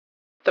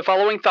The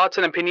following thoughts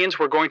and opinions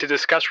we're going to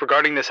discuss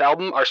regarding this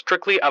album are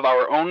strictly of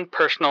our own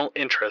personal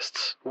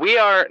interests. We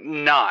are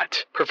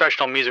not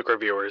professional music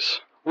reviewers.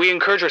 We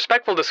encourage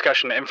respectful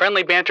discussion and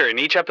friendly banter in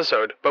each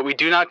episode, but we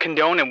do not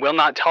condone and will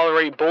not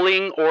tolerate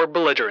bullying or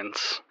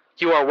belligerence.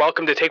 You are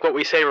welcome to take what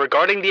we say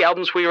regarding the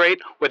albums we rate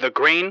with a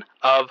grain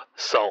of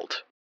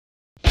salt.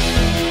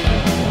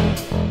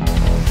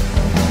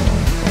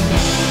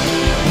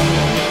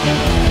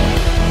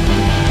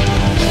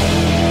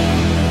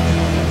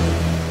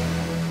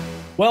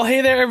 Well,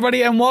 hey there,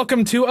 everybody, and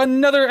welcome to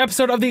another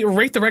episode of the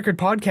Rate the Record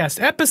podcast,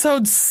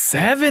 episode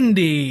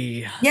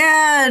 70.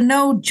 Yeah,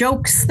 no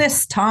jokes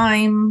this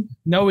time.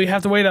 No, we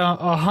have to wait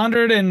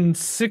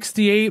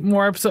 168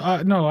 more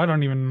episodes. No, I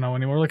don't even know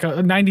anymore. Like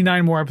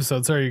 99 more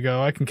episodes. There you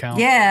go. I can count.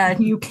 Yeah,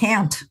 you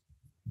can't.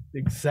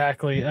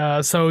 Exactly.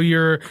 So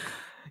your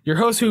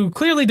hosts who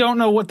clearly don't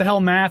know what the hell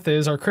math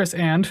is are Kris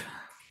and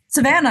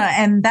Savannah,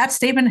 and that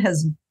statement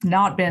has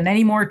not been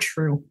any more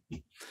true.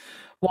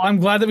 Well,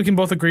 I'm glad that we can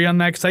both agree on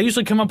that, because I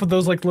usually come up with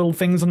those like little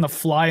things on the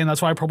fly, and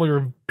that's why I probably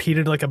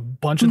repeated like a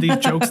bunch of these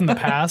jokes in the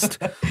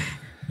past.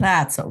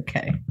 That's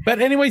okay.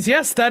 But anyways,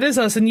 yes, that is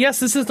us. And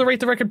yes, this is the Rate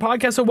the Record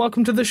podcast, so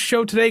welcome to the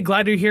show today.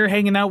 Glad you're here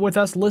hanging out with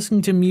us,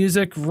 listening to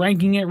music,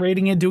 ranking it,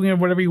 rating it, doing it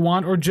whatever you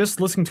want, or just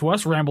listening to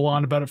us ramble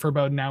on about it for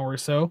about an hour or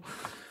so.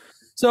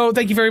 So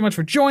thank you very much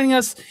for joining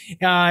us.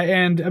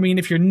 And I mean,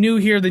 if you're new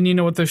here, then you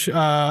know what the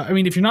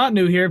if you're not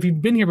new here, if you've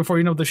been here before,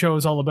 you know what the show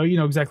is all about. You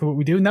know exactly what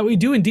we do, and that we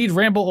do indeed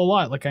ramble a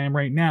lot, like I am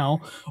right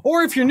now.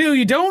 Or if you're new,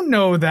 you don't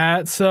know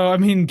that. So I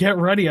mean, get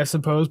ready, I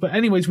suppose. But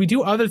anyways, we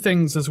do other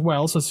things as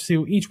well. So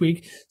each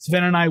week,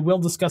 Savannah and I will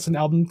discuss an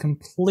album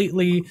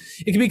completely.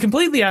 It can be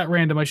completely at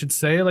random, I should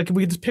say. Like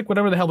we can just pick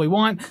whatever the hell we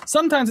want.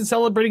 Sometimes it's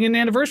celebrating an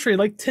anniversary,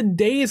 like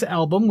today's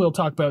album. We'll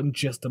talk about in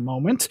just a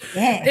moment.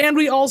 Yeah. And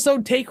we also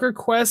take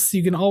requests.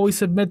 You can always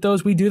submit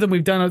those. We do them.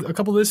 We've done a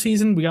couple this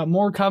season. We got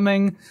more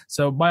coming.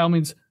 So by all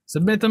means,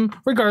 submit them.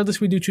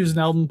 Regardless, we do choose an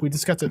album. We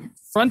discuss it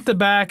front to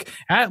back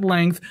at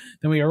length.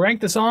 Then we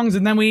rank the songs,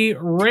 and then we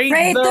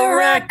rate the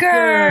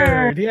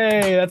record.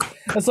 Yay!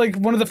 That's like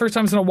one of the first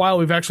times in a while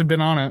we've actually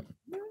been on it.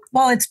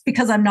 Well, it's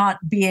because I'm not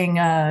being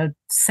a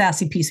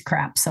sassy piece of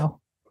crap. So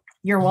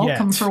you're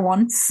welcome for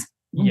once.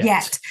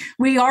 Yet.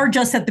 We are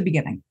just at the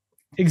beginning.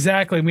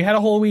 Exactly. We had a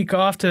whole week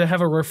off to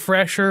have a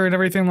refresher and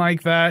everything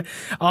like that.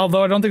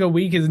 Although I don't think a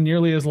week is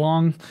nearly as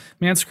long.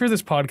 Man, screw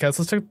this podcast.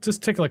 Let's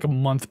just take like a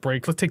month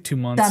break. Let's take 2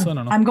 months. Done.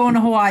 I don't know. I'm going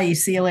to Hawaii.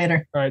 See you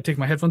later. All right, take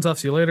my headphones off.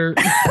 See you later.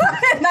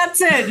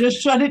 That's it.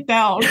 Just shut it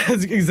down.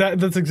 That's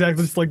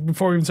exactly just like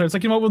before we even start. It's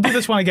like, you know what? We'll do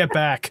this when I get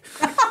back.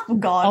 Oh,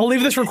 God. I'll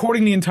leave this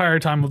recording the entire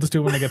time. We'll just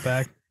do it when I get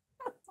back.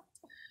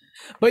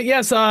 But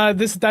yes, that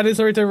is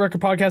the Rate the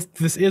Record podcast.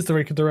 This is the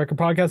Rate the Record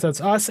podcast. That's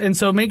us. And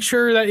so make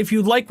sure that if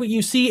you like what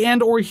you see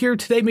and or hear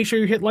today, make sure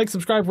you hit like,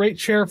 subscribe, rate,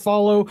 share,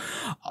 follow,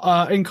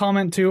 and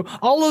comment too.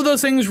 All of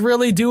those things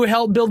really do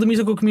help build the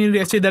musical community.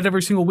 I say that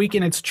every single week,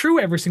 and it's true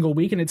every single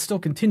week, and it still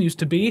continues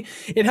to be.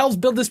 It helps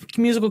build this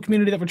musical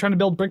community that we're trying to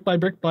build brick by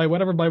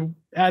whatever, by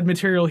add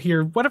material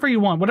here, whatever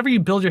you want, whatever you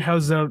build your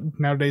houses out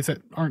nowadays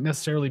that aren't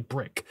necessarily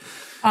brick.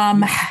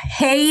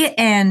 Hay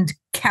and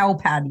cow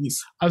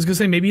patties. I was gonna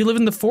say maybe you live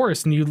in the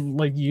forest and you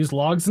like use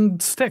logs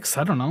and sticks.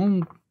 I don't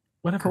know.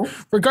 Whatever. Cool.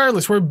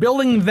 Regardless, we're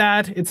building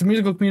that. It's a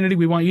musical community.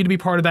 We want you to be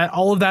part of that.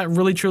 All of that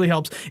really truly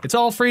helps. It's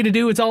all free to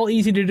do. It's all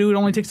easy to do. It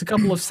only takes a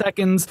couple of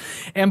seconds.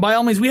 And by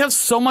all means, we have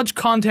so much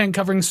content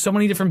covering so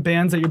many different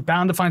bands that you're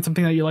bound to find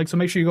something that you like. So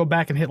make sure you go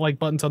back and hit like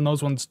buttons on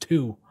those ones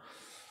too.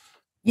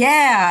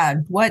 Yeah,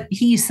 what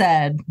he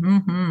said.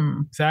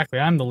 Mm-hmm. Exactly.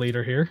 I'm the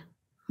leader here.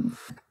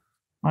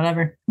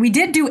 Whatever. We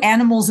did do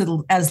animals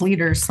as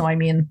leaders, so I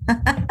mean.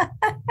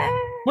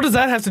 What does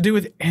that have to do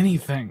with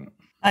anything?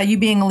 You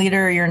being a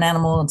leader, you're an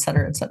animal,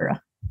 etc.,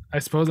 etc. I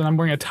suppose, and I'm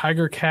wearing a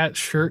tiger cat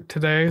shirt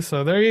today,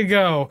 so there you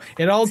go.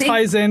 It all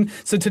ties in.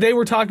 So today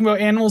we're talking about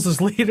animals as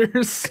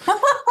leaders.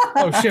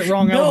 Oh shit,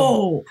 wrong album.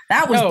 No,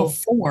 that was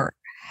before.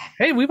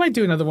 Hey, we might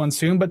do another one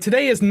soon, but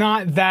today is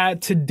not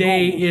that.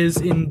 Today is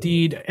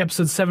indeed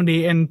episode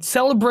 70, and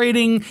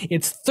celebrating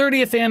its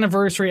 30th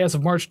anniversary as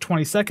of March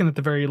 22nd at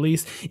the very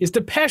least is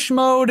Depeche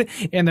Mode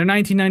and their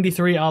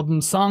 1993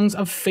 album Songs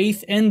of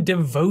Faith and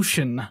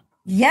Devotion.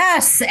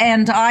 Yes,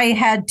 and I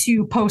had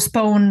to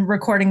postpone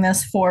recording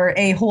this for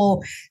a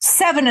whole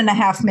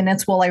 7.5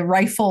 minutes while I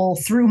rifle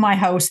through my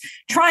house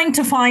trying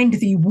to find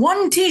the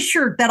one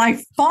t-shirt that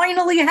I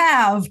finally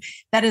have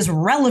that is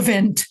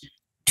relevant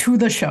to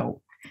the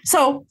show.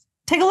 So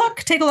take a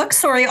look.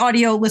 Sorry,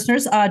 audio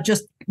listeners,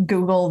 just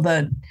Google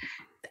the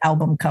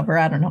album cover.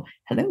 I don't know.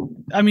 Hello.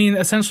 I mean,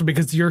 essentially,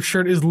 because your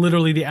shirt is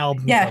literally the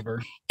album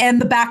cover. And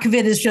the back of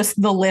it is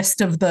just the list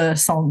of the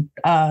song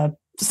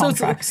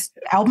tracks.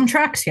 Album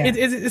tracks, yeah.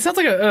 It sounds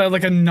like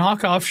a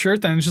knockoff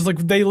shirt then. It's just like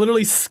they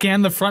literally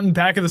scan the front and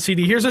back of the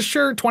CD. Here's a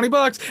shirt,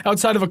 $20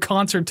 outside of a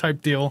concert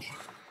type deal.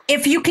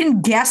 If you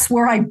can guess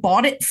where I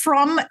bought it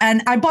from,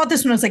 and I bought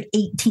this when I was like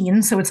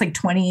 18, so it's like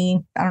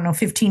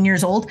 15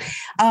 years old.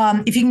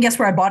 If you can guess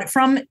where I bought it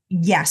from,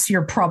 yes,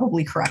 you're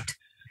probably correct.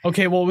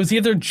 Okay, well, it was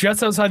either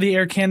just outside the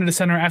Air Canada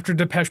Centre after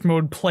Depeche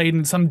Mode played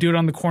and some dude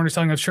on the corner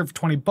selling a shirt for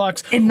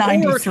 $20. In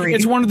 93. Or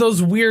it's one of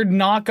those weird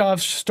knockoff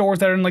stores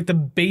that are in like the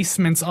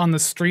basements on the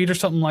street or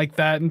something like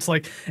that. And it's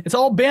like, it's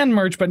all band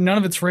merch, but none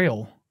of it's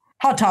real.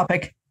 Hot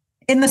Topic.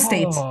 In the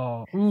States.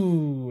 Oh,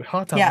 ooh,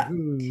 Hot Topic. Yeah.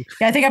 Ooh.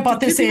 Yeah, I think I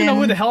bought this Do you in... know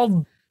who the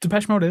hell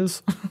Depeche Mode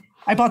is?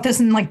 I bought this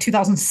in like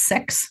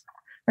 2006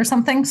 or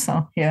something.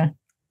 So, yeah.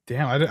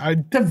 Damn,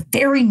 It's a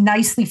very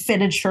nicely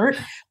fitted shirt,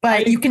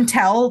 but you can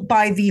tell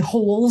by the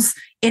holes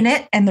in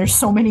it, and there's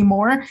so many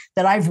more,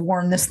 that I've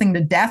worn this thing to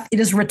death. It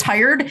is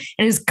retired.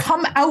 It has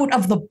come out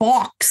of the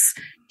box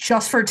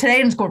just for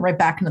today, and it's going right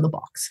back into the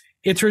box.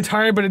 It's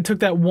retired, but it took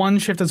that one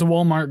shift as a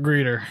Walmart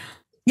greeter.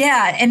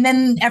 Yeah, and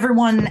then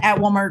everyone at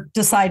Walmart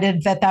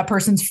decided that that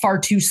person's far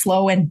too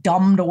slow and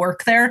dumb to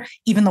work there,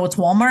 even though it's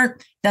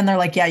Walmart. Then they're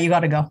like, yeah, you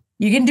got to go.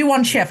 You can do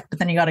one shift, but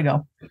then you got to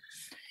go.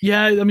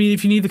 Yeah, I mean,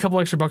 if you need a couple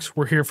extra bucks,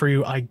 we're here for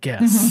you, I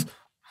guess.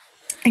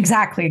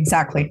 Exactly.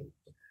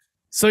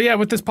 So yeah,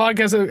 with this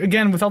podcast,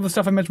 again, with all the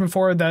stuff I mentioned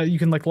before, that you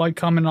can like,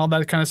 comment, all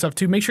that kind of stuff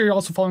too. Make sure you're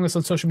also following us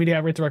on social media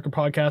at Rate the Record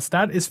Podcast.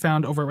 That is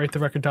found over at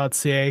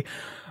ratetherecord.ca.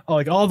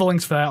 Like all the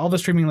links for that, all the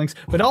streaming links.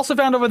 But also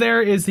found over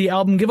there is the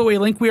album giveaway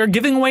link. We are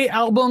giving away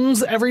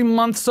albums every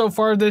month so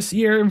far this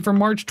year. And for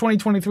March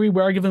 2023,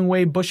 we are giving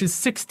away Bush's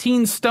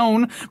 16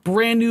 Stone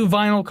brand new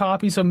vinyl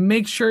copy. So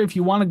make sure if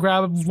you want to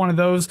grab one of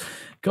those,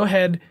 go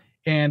ahead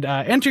and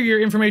enter your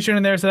information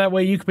in there so that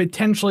way you could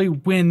potentially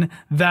win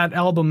that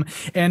album.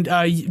 And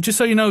just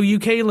so you know,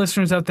 UK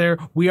listeners out there,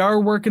 we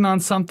are working on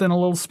something a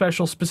little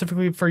special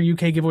specifically for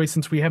UK giveaway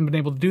since we haven't been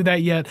able to do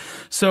that yet.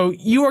 So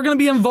you are going to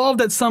be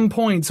involved at some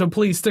point. So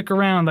please stick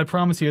around. I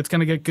promise you it's going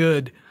to get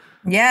good.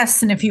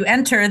 Yes, and if you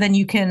enter, then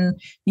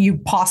you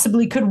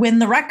possibly could win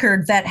the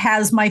record that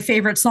has my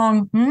favorite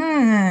song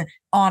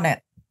on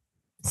it.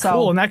 So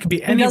cool, and that could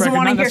be any record,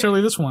 not necessarily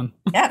this one.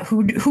 Yeah,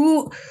 who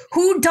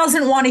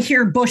doesn't want to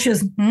hear Bush's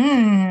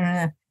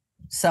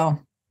So,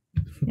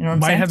 you know what I'm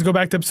Might saying? have to go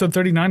back to episode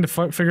 39 to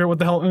figure out what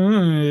the hell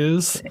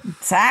is.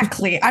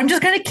 Exactly. I'm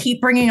just going to keep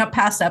bringing up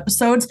past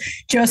episodes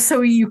just so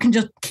you can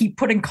just keep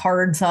putting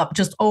cards up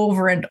just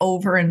over and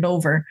over and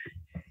over.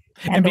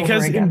 And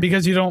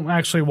because you don't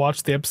actually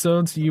watch the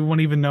episodes, you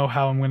won't even know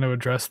how I'm going to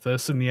address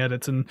this in the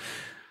edits and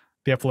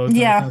the uploads.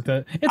 Yeah, and like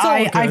that. It's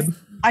all good.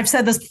 I've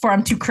said this before.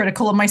 I'm too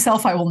critical of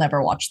myself. I will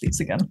never watch these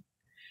again.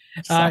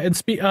 So.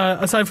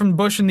 Aside from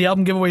Bush and the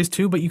album giveaways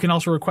too, but you can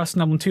also request an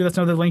album too. That's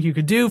another link you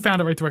could do.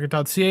 Found at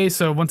ratetherecord.ca.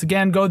 So once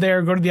again, go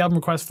there, go to the album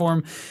request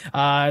form,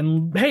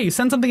 and hey,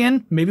 send something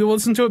in. Maybe we'll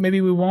listen to it.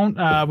 Maybe we won't.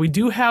 We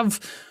do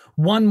have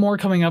one more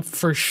coming up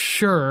for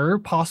sure,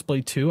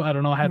 possibly two. I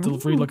don't know. I have to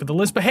relook at the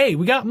list, but hey,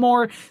 we got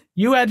more.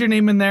 You add your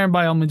name in there, and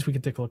by all means, we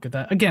can take a look at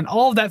that. Again,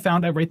 all of that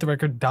found at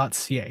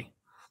ratetherecord.ca.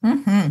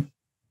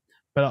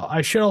 But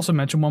I should also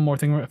mention one more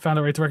thing found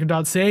at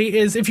ratetherecord.ca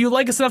is if you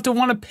like us enough to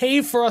want to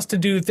pay for us to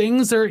do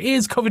things, there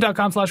is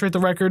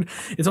kofi.com/ratetherecord,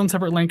 its own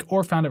separate link,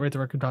 or found at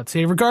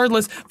ratetherecord.ca.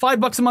 Regardless,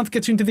 $5 a month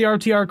gets you into the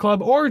RTR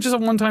club, or just a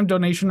one-time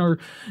donation, or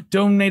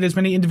donate as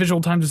many individual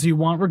times as you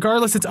want.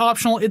 Regardless, it's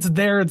optional. It's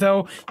there,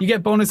 though. You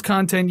get bonus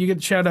content, you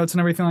get shout-outs and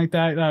everything like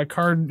that,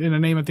 card and a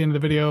name at the end of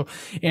the video.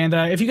 And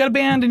if you got a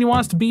band and you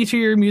want us to beat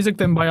your music,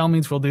 then by all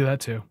means, we'll do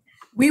that too.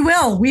 We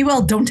will.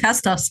 Don't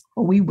test us.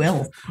 We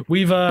will.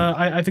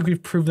 I think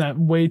we've proved that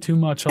way too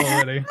much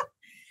already.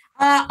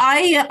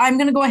 I'm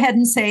going to go ahead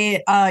and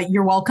say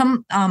you're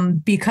welcome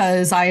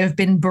because I have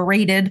been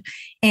berated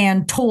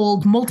and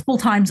told multiple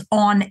times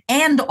on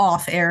and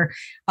off air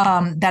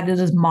that it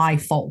is my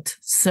fault.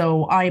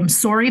 So I'm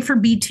sorry for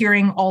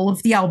B-tiering all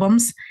of the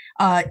albums.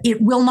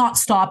 It will not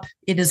stop.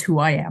 It is who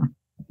I am.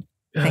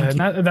 Thank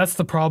you. That's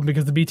the problem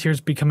because the B-tier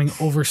is becoming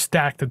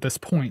overstacked at this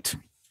point.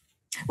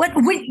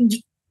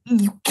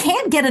 You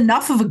can't get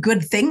enough of a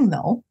good thing,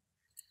 though.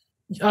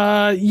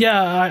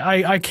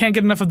 I can't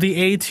get enough of the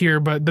A tier,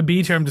 but the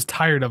B tier I'm just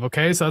tired of,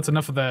 okay? So that's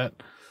enough of that.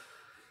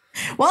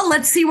 Well,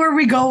 let's see where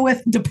we go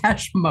with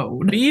Depeche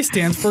Mode. B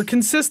stands for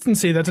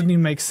consistency. That doesn't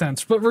even make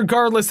sense. But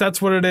regardless,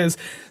 that's what it is.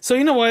 So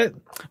you know what?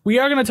 We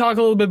are going to talk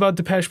a little bit about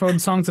Depeche Mode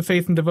and Songs of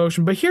Faith and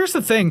Devotion. But here's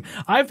the thing.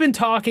 I've been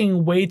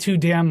talking way too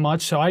damn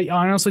much, so I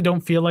honestly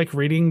don't feel like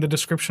reading the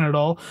description at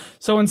all.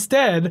 So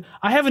instead,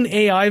 I have an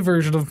AI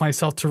version of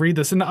myself to read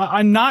this. And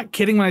I'm not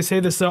kidding when I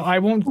say this, so I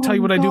won't tell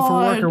you what I do for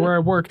work or where I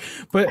work.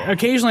 But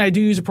occasionally I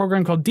do use a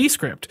program called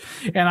Descript.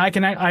 And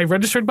I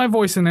registered my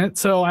voice in it,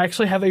 so I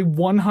actually have a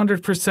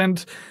 100%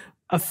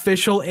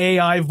 official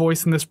AI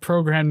voice in this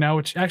program now,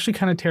 which actually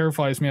kind of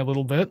terrifies me a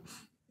little bit.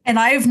 And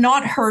I have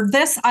not heard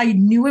this. I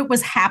knew it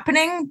was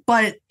happening,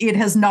 but it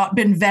has not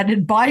been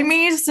vetted by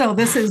me. So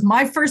this is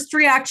my first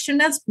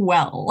reaction as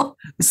well.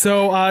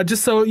 So the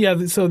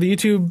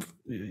YouTube,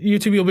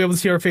 you'll be able to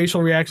see our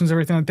facial reactions,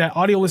 everything like that.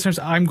 Audio listeners,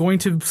 I'm going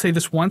to say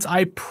this once.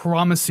 I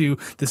promise you,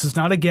 this is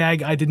not a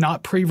gag. I did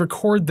not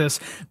pre-record this.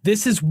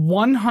 This is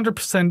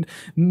 100%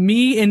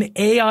 me in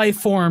AI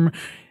form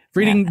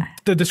reading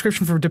the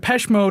description for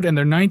Depeche Mode and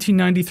their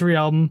 1993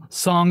 album,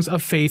 Songs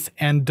of Faith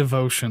and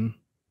Devotion.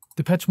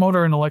 Depeche Mode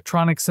are an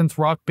electronic synth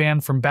rock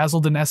band from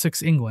Basildon,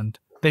 Essex, England.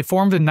 They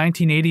formed in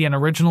 1980 and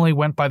originally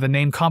went by the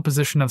name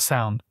Composition of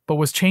Sound, but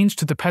was changed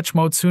to Depeche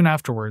Mode soon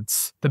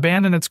afterwards. The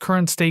band in its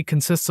current state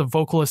consists of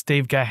vocalist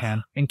Dave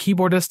Gahan and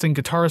keyboardist and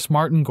guitarist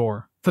Martin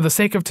Gore. For the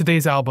sake of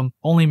today's album,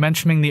 only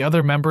mentioning the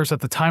other members at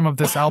the time of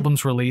this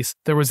album's release,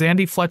 there was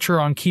Andy Fletcher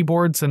on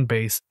keyboards and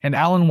bass, and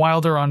Alan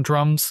Wilder on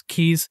drums,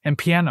 keys, and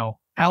piano.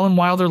 Alan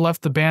Wilder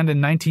left the band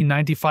in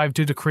 1995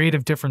 due to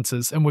creative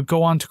differences and would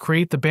go on to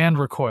create the band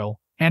Recoil.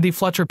 Andy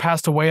Fletcher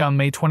passed away on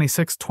May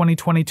 26,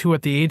 2022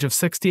 at the age of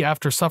 60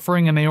 after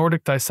suffering an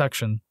aortic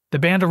dissection. The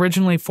band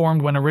originally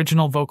formed when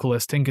original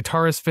vocalist and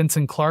guitarist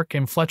Vincent Clarke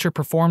and Fletcher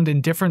performed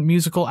in different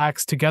musical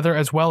acts together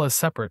as well as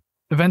separate.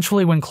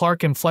 Eventually, when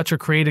Clarke and Fletcher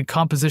created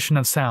Composition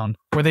of Sound,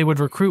 where they would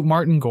recruit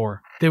Martin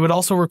Gore, they would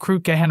also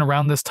recruit Gahan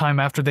around this time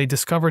after they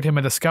discovered him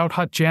at a Scout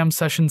Hut jam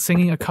session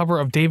singing a cover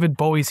of David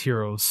Bowie's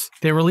Heroes.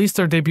 They released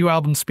their debut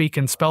album Speak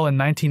and Spell in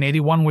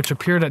 1981, which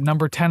appeared at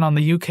number 10 on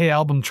the UK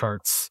album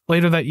charts.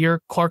 Later that year,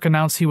 Clarke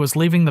announced he was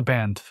leaving the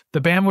band. The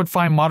band would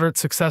find moderate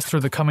success through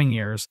the coming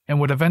years, and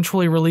would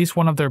eventually release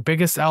one of their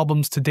biggest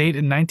albums to date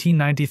in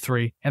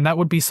 1993, and that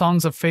would be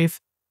Songs of Faith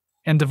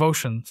and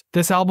Devotions.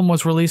 This album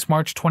was released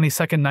March 22,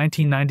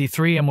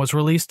 1993 and was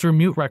released through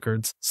Mute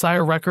Records,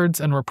 Sire Records,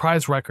 and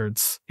Reprise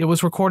Records. It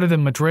was recorded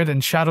in Madrid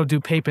and Shadow du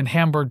Pape in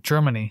Hamburg,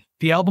 Germany.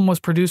 The album was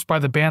produced by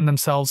the band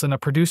themselves and a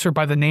producer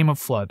by the name of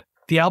Flood.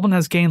 The album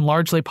has gained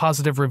largely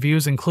positive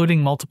reviews,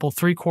 including multiple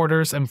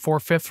 3/4 and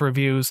 4/5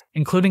 reviews,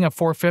 including a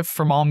 4/5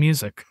 from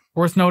AllMusic.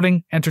 Worth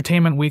noting,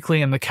 Entertainment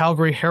Weekly and the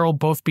Calgary Herald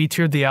both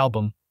B-tiered the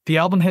album. The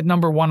album hit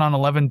number 1 on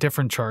 11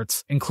 different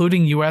charts,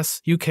 including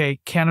US, UK,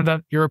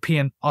 Canada,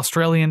 European,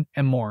 Australian,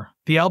 and more.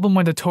 The album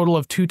went a total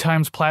of 2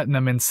 times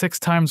platinum and 6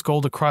 times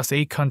gold across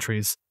 8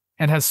 countries,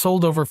 and has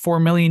sold over 4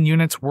 million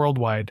units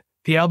worldwide.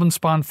 The album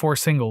spawned 4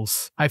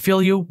 singles: I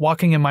Feel You,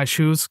 Walking in My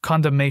Shoes,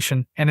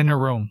 Condemnation, and In a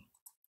Room.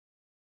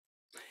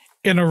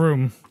 In a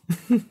Room.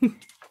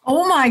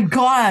 Oh my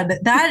god,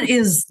 that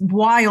is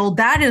wild.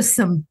 That is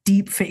some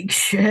deep fake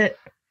shit.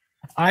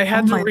 I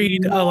had to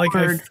read like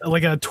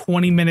a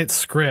 20-minute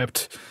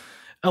script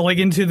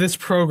into this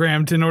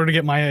program in order to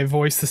get my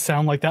voice to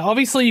sound like that.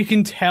 Obviously, you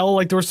can tell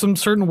there were some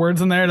certain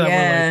words in there that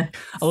were like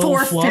a little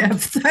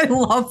flubbed. 4/5. I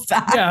love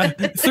that.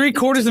 Yeah,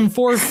 3/4 and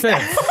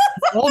 4/5.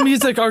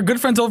 AllMusic, our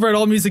good friends over at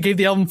AllMusic, gave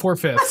the album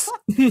 4/5.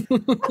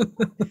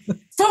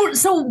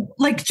 So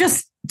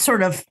just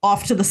sort of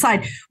off to the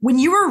side, when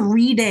you were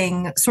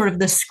reading sort of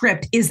the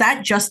script, is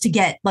that just to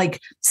get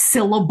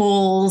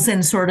syllables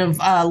and sort of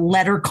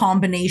letter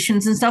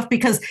combinations and stuff?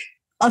 Because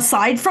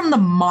aside from the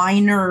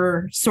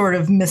minor sort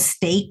of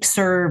mistakes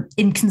or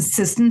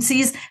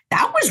inconsistencies,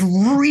 that was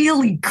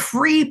really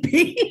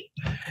creepy.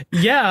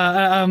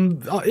 Yeah,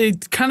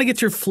 it kind of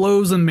gets your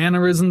flows and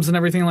mannerisms and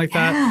everything like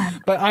that. Yeah.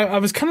 But I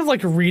was kind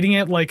of reading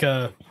it like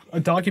a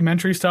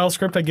documentary style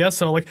script, I guess.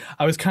 So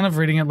I was kind of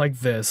reading it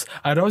like this.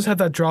 I'd always had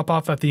that drop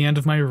off at the end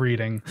of my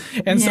reading.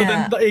 And so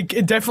then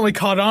it definitely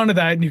caught on to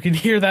that, and you can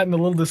hear that in the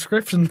little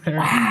description there.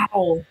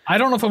 Wow. I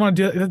don't know if I want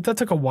to do that. That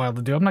took a while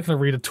to do. I'm not going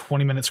to read a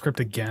 20-minute script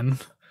again.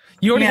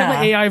 You already have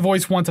my AI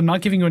voice once. I'm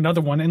not giving you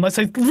another one unless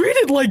I read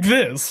it like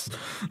this.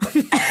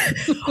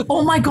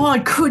 Oh my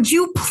god, could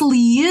you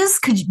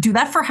do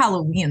that for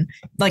Halloween?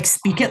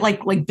 Speak it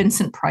like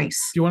Vincent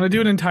Price. Do you want to do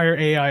an entire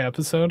AI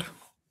episode?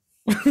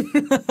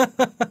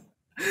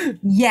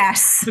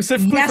 Yes.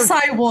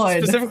 I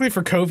would. Specifically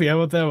for Kofi, how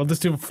about that? We'll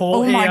just do a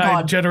full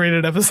AI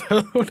generated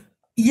episode.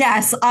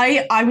 Yes,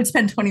 I would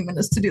spend 20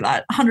 minutes to do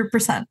that.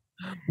 100%.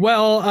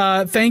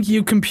 Well, thank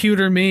you,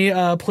 computer me.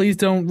 Please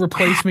don't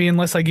replace me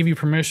unless I give you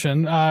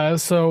permission.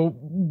 So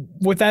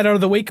with that out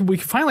of the way, we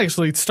can finally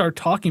actually start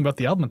talking about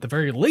the album at the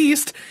very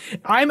least.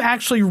 I'm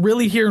actually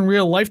really here in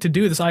real life to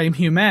do this. I am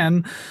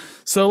human.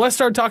 So let's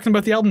start talking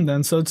about the album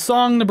then. So it's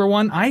song number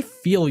 1, I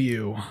Feel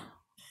You.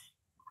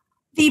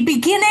 The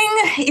beginning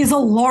is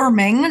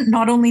alarming,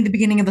 not only the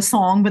beginning of the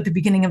song, but the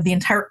beginning of the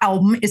entire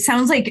album. It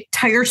sounds like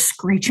tires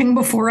screeching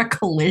before a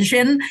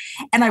collision,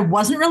 and I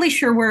wasn't really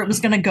sure where it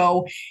was going to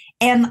go.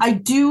 And I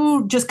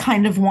do just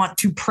kind of want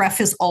to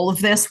preface all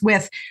of this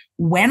with,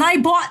 when I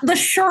bought the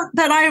shirt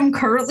that I am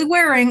currently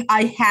wearing,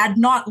 I had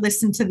not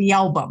listened to the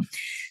album.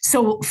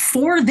 So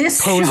for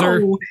this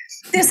show,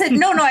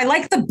 I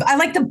like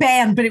the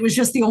band, but it was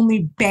just the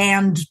only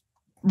band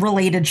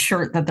related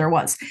shirt that there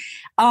was.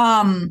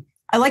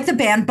 I like the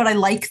band, but I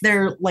like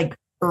their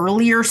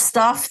earlier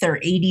stuff, their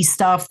 80s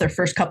stuff, their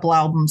first couple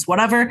albums,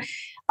 whatever.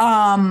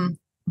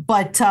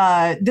 But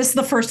this is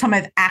the first time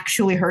I've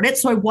actually heard it.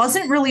 So I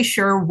wasn't really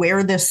sure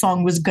where this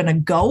song was going to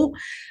go.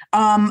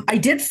 I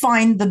did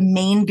find the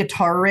main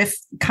guitar riff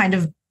kind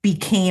of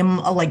became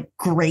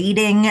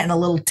grating and a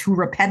little too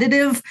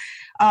repetitive.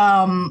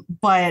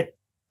 But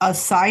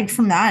aside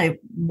from that, it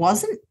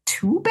wasn't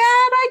too bad,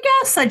 I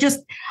guess.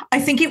 I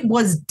think it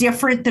was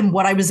different than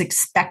what I was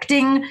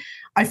expecting.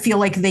 I feel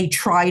like they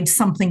tried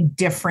something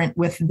different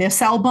with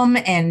this album,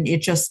 and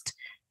it just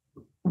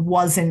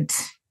wasn't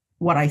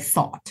what I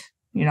thought,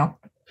 Well,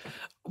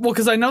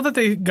 because I know that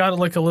they got a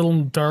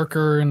little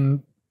darker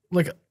and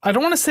like, I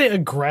don't want to say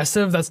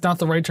aggressive, that's not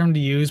the right term to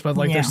use, but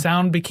like their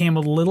sound became a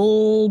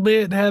little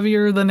bit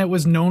heavier than it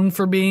was known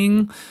for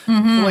being,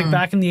 like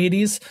back in the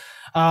 80s.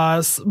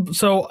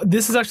 So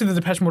this is actually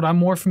the Depeche Mode I'm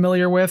more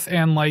familiar with,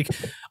 and like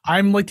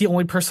I'm like the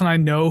only person I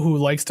know who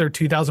likes their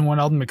 2001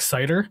 album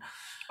Exciter.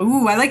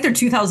 Ooh, I like their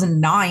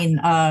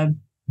 2009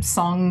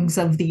 Songs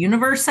of the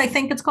Universe, I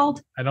think it's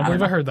called. I don't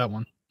believe I heard that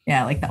one.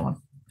 Yeah, I like that one.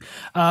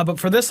 But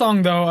for this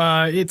song,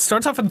 though, it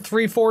starts off in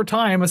 3/4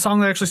 time, a song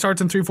that actually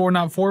starts in 3/4,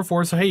 not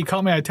 4/4. So, hey, you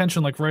caught my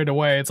attention like right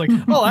away. It's like,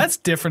 oh, that's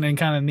different and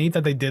kind of neat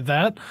that they did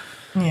that.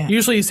 Yeah.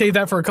 Usually you save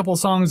that for a couple of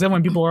songs then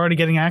when people are already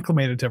getting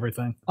acclimated to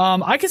everything.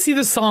 I could see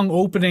this song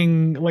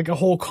opening like a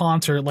whole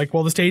concert, like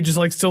while the stage is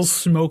like still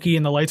smoky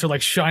and the lights are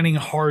like shining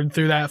hard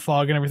through that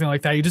fog and everything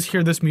like that. You just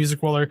hear this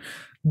music while they're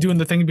doing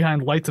the thing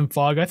behind lights and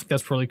fog. I think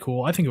that's really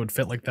cool. I think it would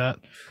fit like that.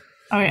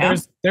 Oh yeah.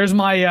 There's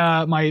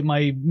my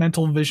my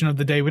mental vision of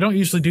the day. We don't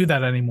usually do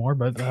that anymore,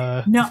 but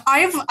no,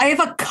 I have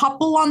a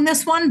couple on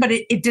this one, but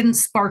it didn't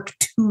spark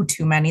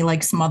too many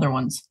like some other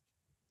ones.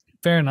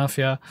 Fair enough,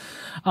 yeah.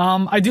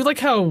 I do like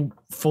how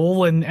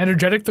full and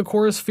energetic the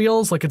chorus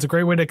feels. Like it's a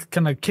great way to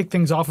kind of kick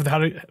things off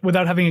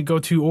without having it go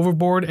too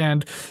overboard.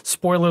 And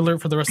spoiler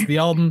alert for the rest of the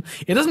album,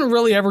 it doesn't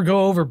really ever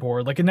go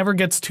overboard. Like it never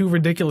gets too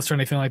ridiculous or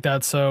anything like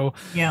that. So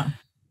yeah.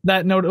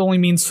 That note only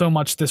means so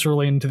much this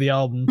early into the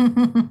album.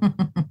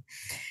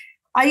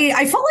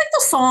 I felt like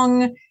the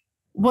song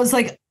was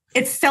like,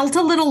 it felt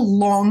a little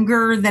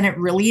longer than it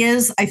really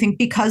is. I think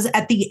because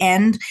at the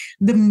end,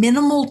 the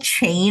minimal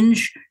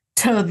change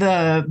to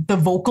the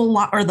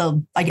vocal or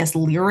the, I guess,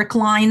 lyric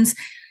lines,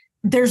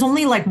 there's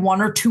only like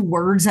one or two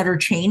words that are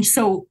changed.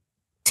 So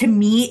to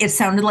me, it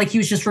sounded like he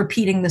was just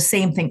repeating the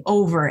same thing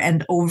over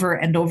and over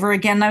and over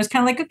again. And I was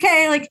kind of like,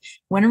 okay, like,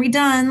 when are we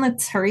done?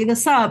 Let's hurry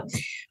this up.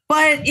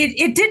 But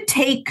it did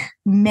take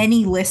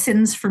many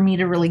listens for me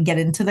to really get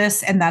into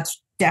this. And that's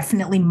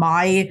definitely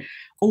my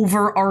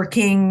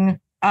overarching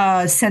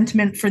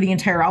sentiment for the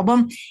entire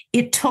album.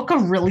 It took a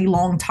really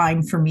long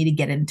time for me to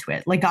get into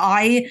it. Like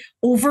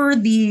over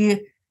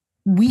the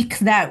week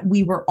that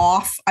we were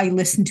off, I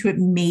listened to it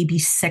maybe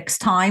 6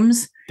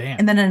 times. Damn.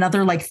 And then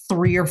another like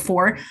 3 or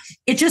 4.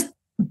 It just,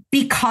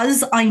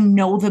 because I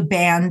know the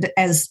band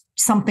as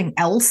something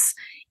else,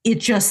 it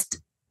just,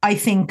 I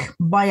think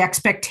my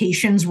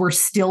expectations were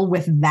still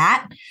with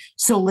that.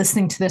 So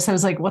listening to this, I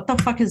was like, what the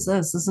fuck is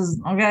this? This is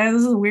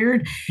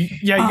weird.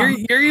 Yeah,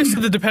 you're used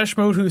to the Depeche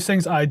Mode who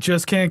sings, I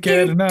just can't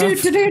get enough.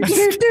 Loser.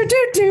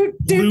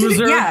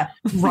 Yeah,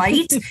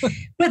 right?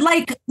 But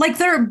like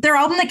their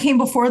album that came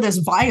before this,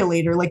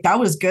 Violator, like that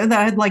was good.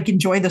 I'd like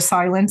enjoy the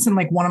silence, and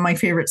like one of my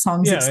favorite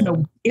songs,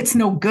 It's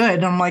No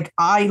Good. I'm like,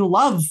 I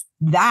love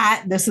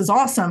that. This is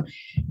awesome.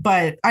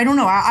 But I don't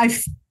know.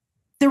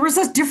 There was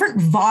a different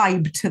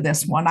vibe to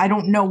this one. I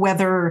don't know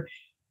whether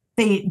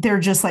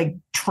they're just like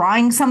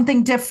trying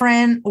something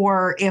different,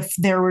 or if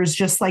there was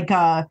just like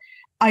I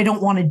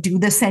don't want to do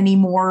this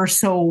anymore,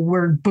 so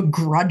we're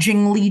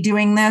begrudgingly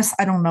doing this.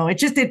 I don't know.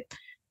 It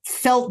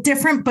felt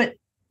different, but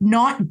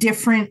not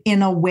different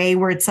in a way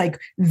where it's like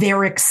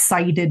they're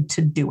excited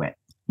to do it.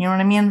 You know what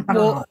I mean? I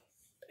don't know.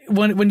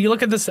 When you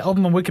look at this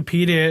album on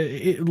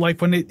Wikipedia,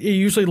 it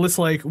usually lists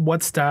like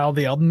what style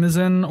the album is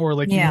in, or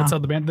like what style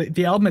the band.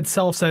 The album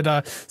itself said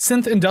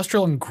synth,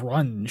 industrial, and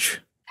grunge.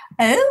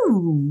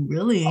 Oh,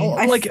 really?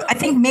 I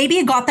think maybe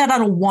it got that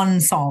out of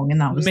one song, and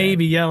that was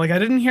maybe. Yeah, like I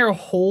didn't hear a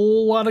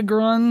whole lot of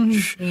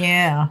grunge.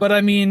 Yeah, but I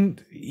mean,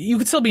 you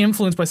could still be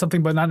influenced by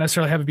something, but not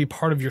necessarily have it be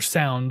part of your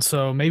sound.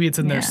 So maybe it's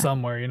in there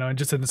somewhere,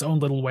 just in its own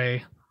little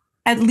way.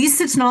 At least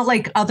it's not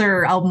like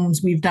other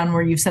albums we've done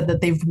where you've said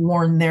that they've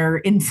worn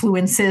their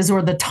influences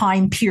or the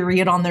time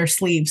period on their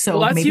sleeve. So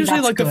that's maybe usually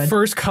that's like good. The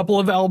first couple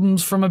of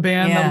albums from a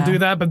band that'll do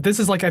that. But this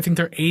is like, I think,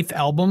 their 8th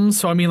album.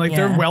 So I mean, like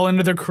they're well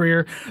into their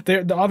career.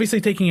 They're obviously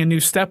taking a new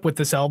step with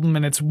this album,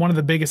 and it's one of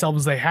the biggest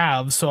albums they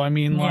have. So I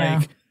mean,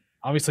 like,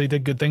 obviously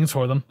did good things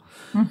for them.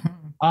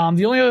 Mm-hmm.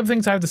 The only other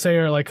things I have to say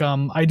are like,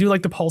 I do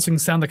like the pulsing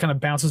sound that kind of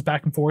bounces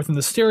back and forth in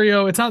the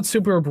stereo. It's not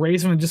super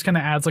abrasive. It just kind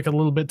of adds like a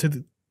little bit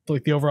to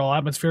the overall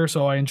atmosphere.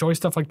 So I enjoy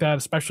stuff like that,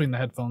 especially in the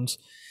headphones.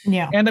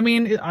 Yeah. And I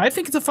mean, I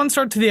think it's a fun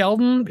start to the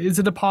album. Is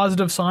it a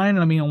positive sign?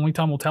 I mean, only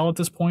time will tell at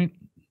this point.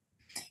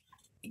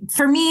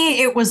 For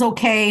me, it was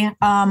okay.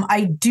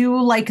 I do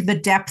like the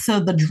depth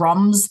of the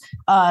drums.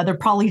 They're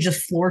probably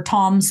just floor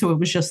toms, so it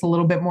was just a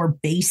little bit more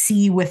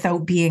bassy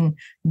without being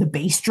the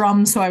bass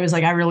drum. So I was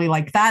like, I really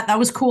like that. That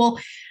was cool.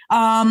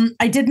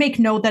 I did make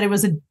note that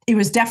it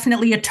was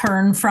definitely a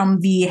turn from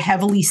the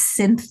heavily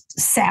synth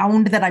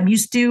sound that I'm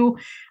used to.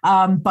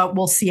 But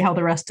we'll see how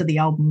the rest of the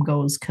album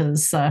goes,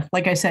 because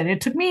like I said,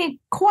 it took me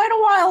quite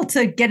a while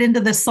to get into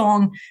this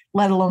song,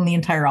 let alone the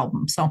entire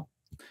album. So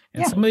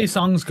and some of these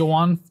songs go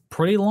on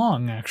pretty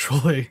long,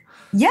 actually.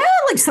 Yeah,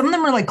 like some of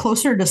them are like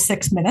closer to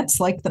 6 minutes,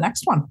 like the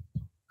next one.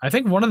 I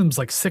think one of them's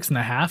like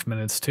 6.5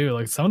 minutes too.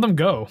 Like some of them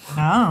go.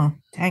 Oh,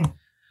 dang.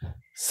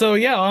 So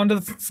yeah, on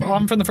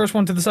from the first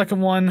one to the second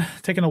one,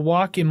 taking a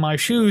walk in my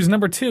shoes.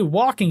 Number 2,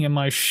 walking in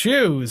my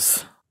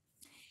shoes.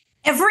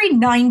 Every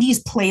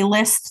 90s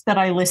playlist that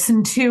I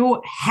listen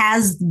to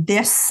has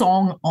this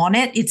song on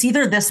it. It's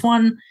either this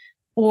one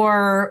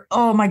or,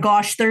 oh my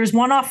gosh, there's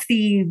one off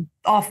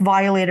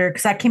Violator,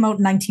 because that came out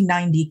in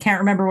 1990. Can't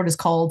remember what it's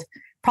called.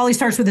 Probably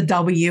starts with a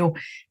W.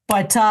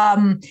 But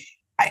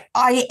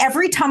I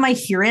every time I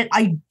hear it,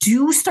 I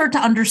do start to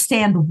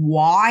understand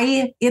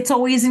why it's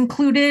always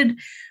included.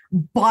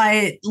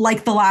 But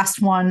like the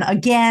last one,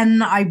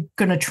 again, I'm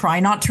going to try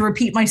not to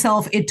repeat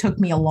myself. It took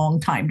me a long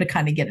time to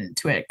kind of get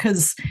into it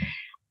because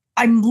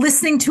I'm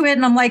listening to it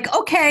and I'm like,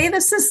 okay,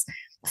 this is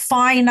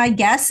fine, I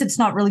guess. It's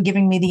not really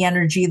giving me the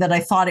energy that I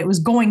thought it was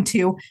going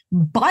to.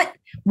 But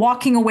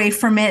walking away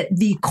from it,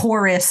 the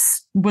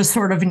chorus was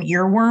sort of an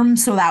earworm.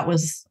 So that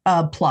was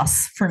a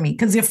plus for me.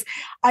 Because if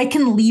I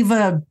can leave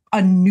a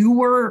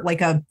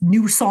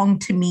new song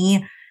to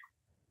me,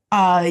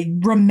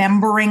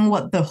 remembering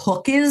what the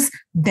hook is,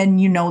 then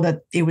you know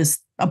that it was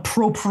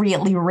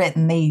appropriately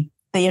written.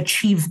 They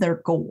achieved their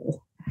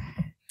goal.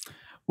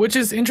 Which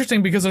is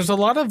interesting because there's a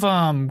lot of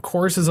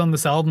choruses on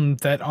this album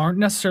that aren't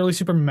necessarily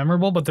super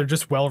memorable, but they're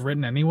just well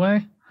written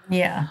anyway.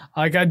 Yeah.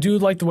 Like I do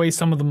like the way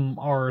some of them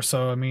are.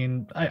 So I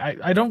mean,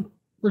 I don't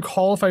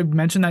recall if I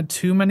mentioned that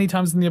too many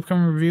times in the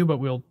upcoming review, but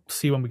we'll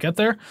see when we get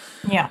there.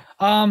 Yeah.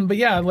 But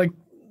yeah, like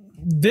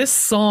this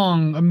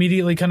song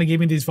immediately kind of gave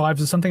me these vibes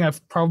of something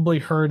I've probably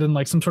heard in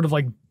like some sort of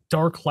like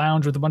dark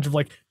lounge with a bunch of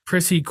like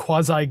prissy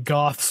quasi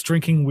goths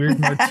drinking weird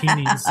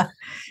martinis.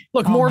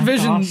 Look, more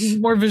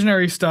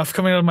visionary stuff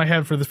coming out of my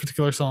head for this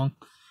particular song.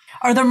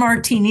 Are there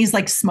martinis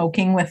like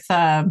smoking with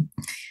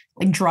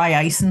like dry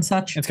ice and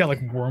such? It's got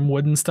like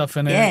wormwood and stuff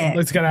in it. Yeah.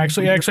 It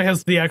actually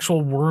has the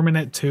actual worm in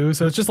it too.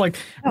 So it's just like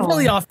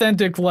really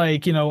authentic,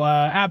 like,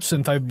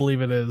 absinthe, I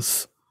believe it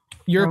is.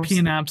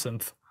 European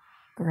absinthe.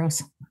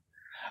 Gross.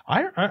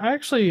 I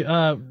actually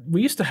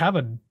we used to have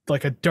a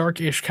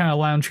dark-ish kind of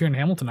lounge here in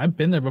Hamilton. I've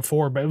been there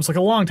before, but it was like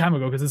a long time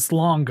ago because it's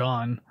long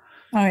gone.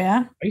 Oh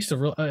yeah. I used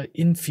to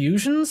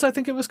Infusions, I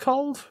think it was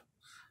called.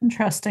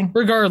 Interesting.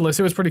 Regardless,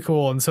 it was pretty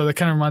cool, and so that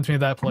kind of reminds me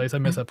of that place. I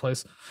miss that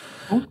place.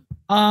 Cool.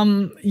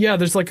 Yeah,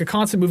 there's like a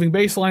constant moving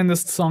bass line in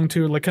this song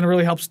too. Like, kind of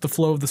really helps the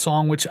flow of the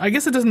song, which I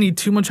guess it doesn't need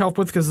too much help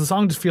with because the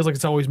song just feels like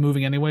it's always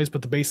moving anyways.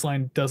 But the bass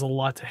line does a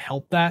lot to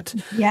help that.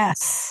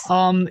 Yes.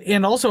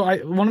 And also,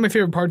 one of my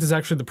favorite parts is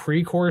actually the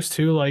pre-chorus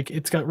too. Like,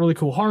 it's got really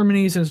cool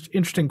harmonies and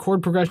interesting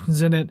chord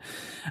progressions in it.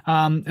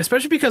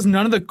 Especially because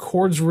none of the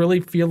chords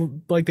really feel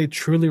like they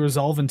truly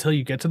resolve until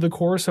you get to the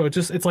chorus. So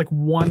it's like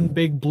one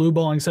big blue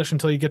balling session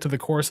until you get to the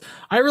chorus.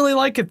 I really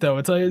like it though.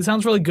 It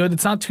sounds really good.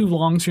 It's not too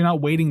long, so you're not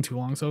waiting too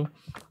long. So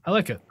I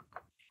like it.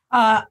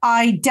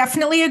 I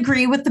definitely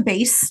agree with the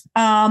bass.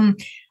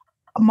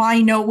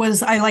 My note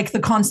was I like the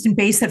constant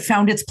bass that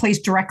found its place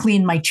directly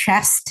in my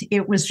chest.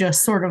 It was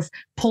just sort of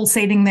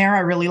pulsating there. I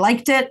really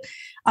liked it.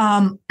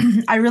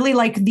 I really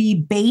like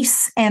the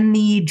bass and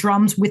the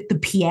drums with the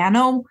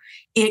piano.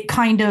 It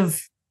kind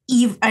of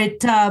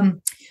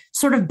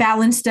sort of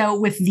balanced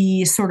out with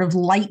the sort of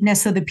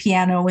lightness of the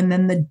piano and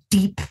then the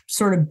deep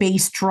sort of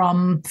bass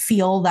drum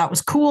feel. That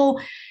was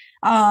cool.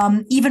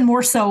 Even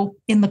more so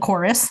in the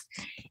chorus.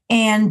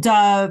 And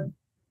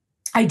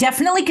I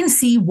definitely can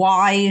see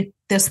why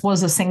this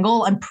was a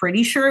single. I'm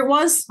pretty sure it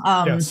was.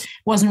 Yes.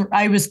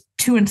 I was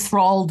too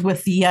enthralled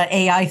with the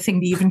AI thing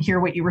to even hear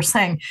what you were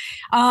saying.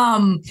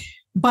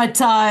 But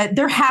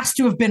there has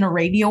to have been a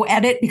radio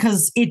edit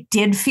because it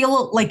did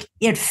feel like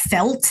it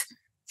felt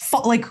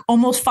like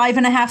almost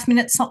 5.5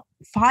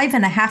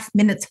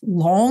 minutes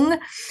long.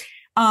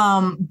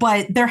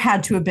 But there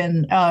had to have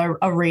been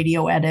a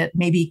radio edit,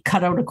 maybe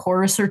cut out a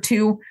chorus or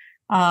two.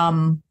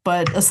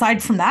 But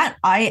aside from that,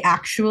 I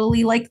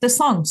actually like the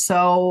song.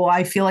 So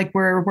I feel like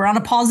we're on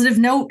a positive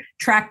note.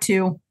 Track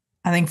 2,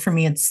 I think for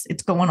me, it's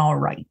going all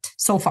right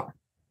so far.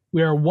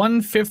 We are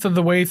 1/5 of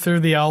the way through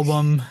the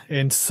album,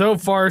 and so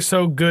far,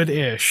 so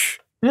good-ish.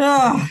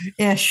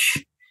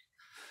 Ish.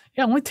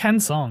 Yeah, only 10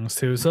 songs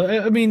too. So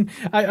I mean,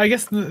 I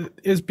guess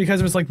is because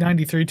it was like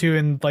 93 too,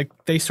 and like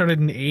they started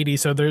in 80,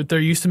 so they're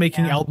used to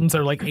making albums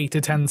that are like 8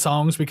 to 10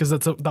 songs because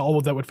that's the all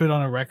that would fit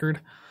on a record.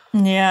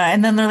 Yeah,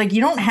 and then they're like,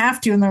 you don't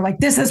have to, and they're like,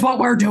 this is what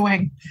we're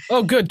doing.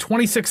 Oh, good,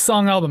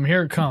 26-song album,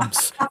 here it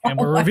comes, and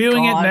we're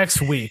reviewing it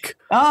next week.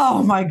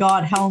 Oh my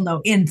God, hell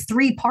no! In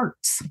 3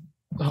 parts.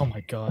 Oh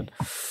my God,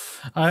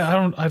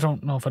 I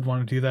don't know if I'd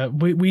want to do that.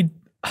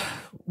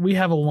 We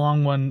have a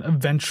long one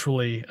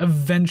eventually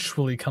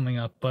coming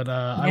up, but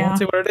I won't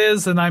say what it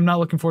is, and I'm not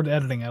looking forward to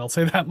editing it. I'll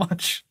say that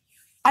much.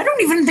 I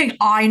don't even think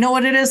I know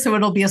what it is, so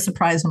it'll be a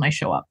surprise when I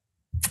show up.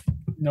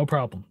 No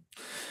problem.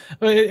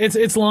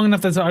 It's long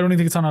enough that I don't even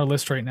think it's on our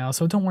list right now,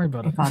 so don't worry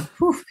about it.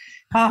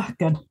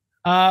 Good.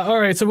 All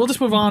right, so we'll just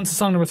move on to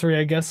song number 3,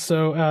 I guess.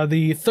 So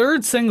the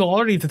third single,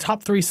 already the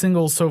top 3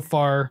 singles so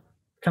far,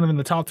 kind of in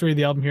the top 3 of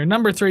the album here.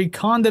 Number 3,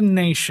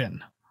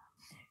 Condemnation.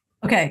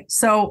 Okay,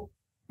 so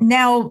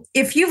now,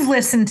 if you've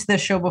listened to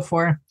this show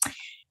before,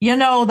 you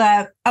know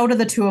that out of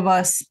the two of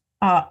us,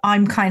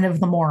 I'm kind of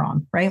the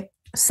moron, right?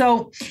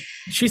 So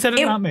she said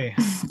it, not me.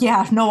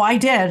 Yeah, no, I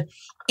did.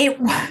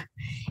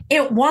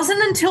 It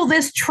wasn't until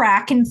this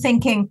track and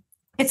thinking,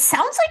 it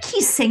sounds like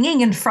he's singing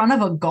in front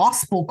of a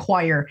gospel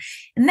choir.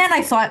 And then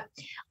I thought,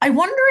 I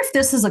wonder if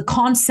this is a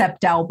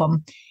concept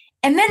album.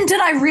 And then did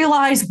I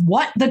realize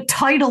what the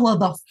title of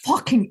the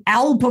fucking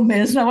album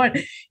is? And I went,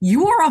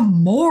 you are a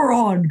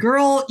moron,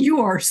 girl.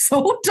 You are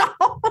so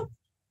dumb.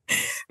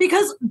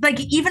 Because like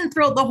even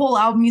throughout the whole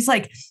album, he's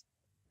like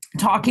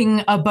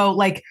talking about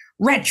like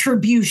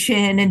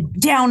retribution and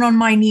down on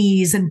my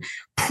knees and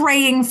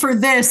praying for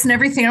this and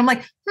everything. I'm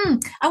like,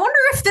 I wonder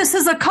if this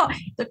is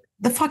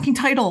the fucking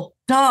title.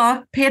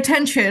 Duh, pay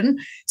attention.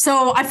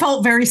 So I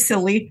felt very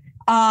silly.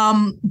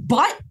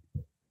 But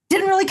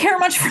didn't really care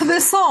much for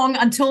this song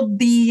until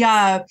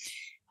the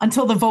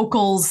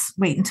vocals.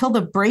 Wait, until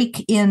the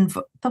break in.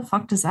 What the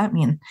fuck does that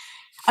mean?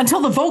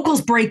 Until the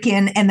vocals break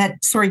in, and that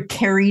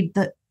carried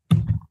the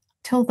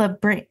till the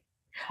break.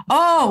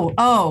 Oh,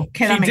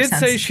 okay, that makes sense.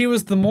 She did say she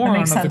was the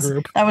moron of the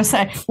group. I was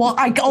saying. Well,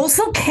 I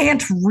also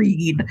can't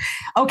read.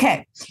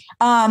 Okay,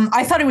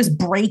 I thought it was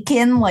break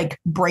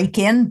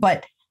in,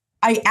 but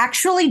I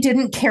actually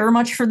didn't care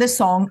much for this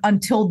song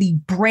until the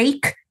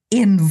break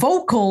in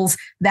vocals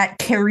that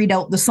carried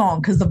out the song,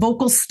 because the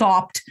vocals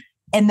stopped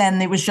and then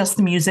it was just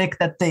the music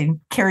that they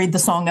carried the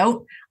song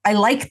out. I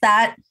like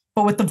that,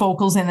 but with the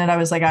vocals in it, I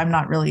was like, I'm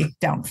not really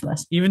down for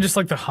this. Even just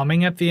like the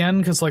humming at the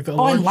end, because like I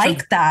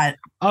like that.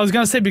 I was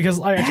gonna say, because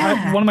one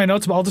of my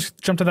notes, but I'll just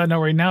jump to that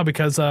note right now,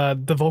 because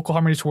the vocal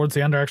harmonies towards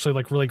the end are actually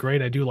like really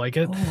great. I do like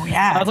it. Oh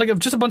yeah, it's like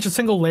just a bunch of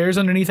single layers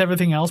underneath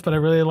everything else, but I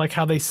really like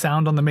how they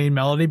sound on the main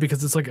melody,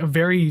 because it's like a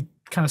very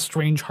kind of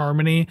strange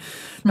harmony,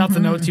 not the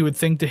notes you would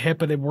think to hit,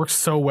 but it works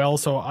so well.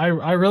 So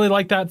I really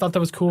like that. Thought that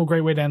was cool.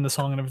 Great way to end the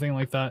song and everything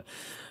like that.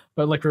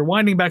 But like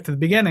rewinding back to the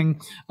beginning,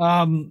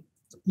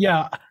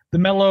 yeah, the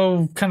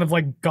mellow kind of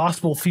like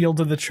gospel feel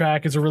to the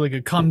track is a really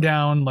good come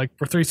down. Like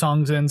we're 3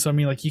 songs in, so I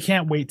mean, like you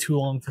can't wait too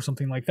long for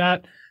something like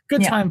that.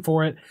 Good time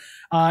for it.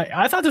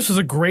 I thought this was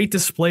a great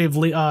display of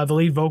the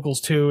lead vocals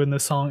too in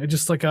this song. It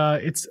just like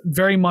it's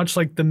very much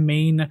like the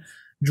main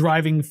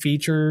driving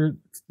feature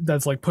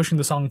that's like pushing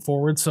the song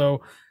forward.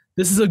 So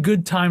this is a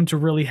good time to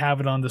really have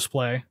it on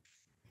display.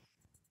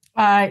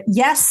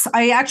 Yes,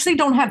 I actually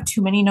don't have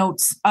too many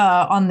notes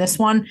on this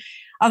one,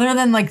 other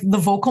than like the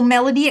vocal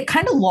melody. It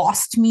kind of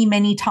lost me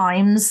many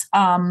times.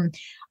 I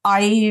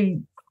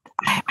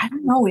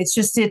don't know. It's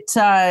just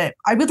I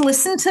would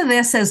listen to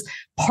this as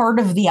part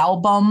of the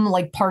album,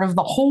 like part of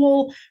the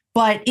whole,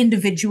 but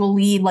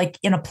individually, like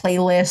in a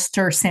playlist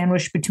or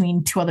sandwiched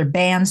between 2 other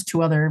bands,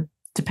 2 other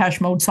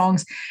Depeche Mode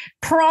songs,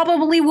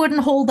 probably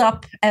wouldn't hold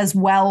up as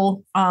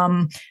well.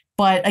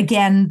 But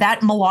again,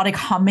 that melodic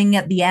humming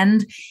at the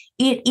end,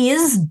 it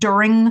is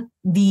during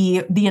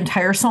the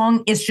entire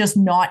song. It's just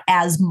not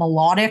as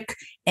melodic,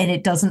 and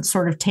it doesn't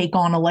sort of take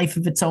on a life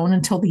of its own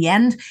until the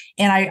end.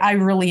 And I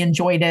really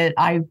enjoyed it.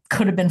 I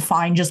could have been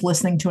fine just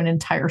listening to an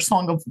entire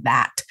song of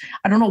that.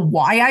 I don't know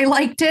why I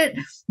liked it,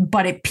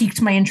 but it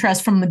piqued my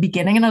interest from the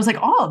beginning. And I was like,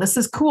 oh, this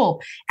is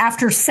cool.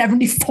 After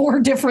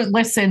 74 different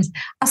listens,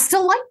 I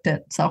still liked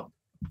it. So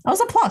that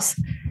was a plus.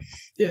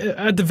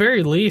 At the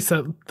very least,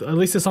 at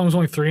least the song was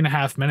only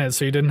 3.5 minutes,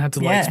 so you didn't have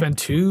to like spend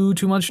too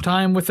much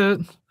time with it.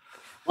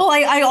 Well,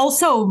 I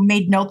also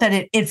made note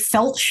that it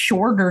felt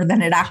shorter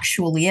than it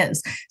actually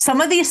is. Some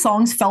of these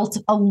songs felt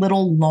a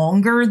little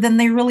longer than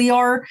they really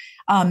are.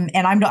 And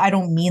I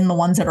don't mean the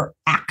ones that are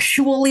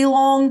actually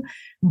long,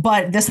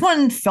 but this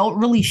one felt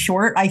really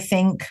short, I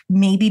think,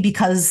 maybe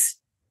because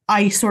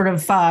I sort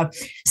of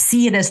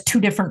see it as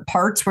 2 different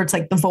parts, where it's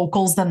like the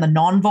vocals, then the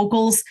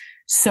non-vocals.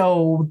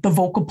 So the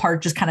vocal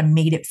part just kind of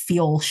made it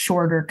feel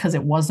shorter because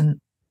it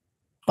wasn't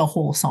the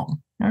whole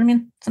song. You know what I mean?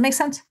 Does that make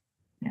sense?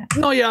 Yeah.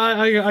 No, yeah,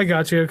 I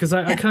got you, because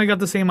I kind of got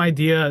the same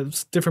idea.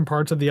 It's different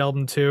parts of the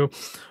album too.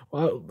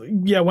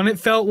 Yeah, when it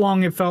felt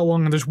long, it felt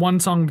long. And there's one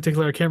song in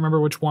particular, I can't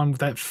remember which one,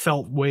 that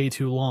felt way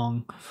too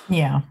long.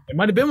 Yeah. It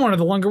might have been one of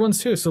the longer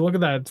ones too. So look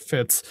at that, it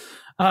fits.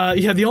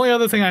 Yeah, the only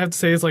other thing I have to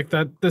say is like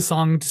that this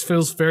song just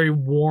feels very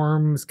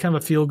warm. It's kind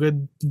of a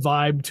feel-good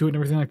vibe to it and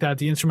everything like that.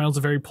 The instrumentals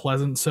are very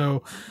pleasant.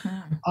 So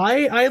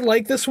I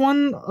like this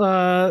one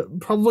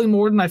probably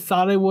more than I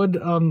thought I would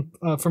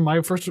from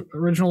my first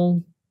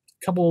original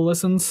couple of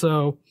listens.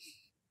 So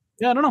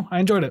yeah, I don't know. I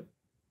enjoyed it.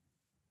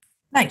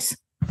 Nice.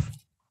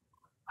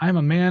 I'm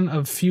a man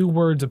of few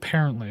words,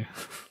 apparently.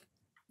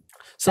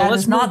 So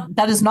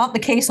that is not the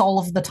case all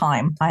of the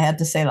time. I had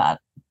to say that.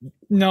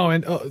 No,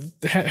 and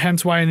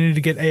hence why I needed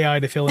to get AI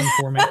to fill in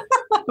for me.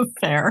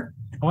 Fair.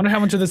 I wonder how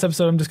much of this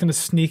episode I'm just going to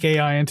sneak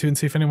AI into and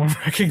see if anyone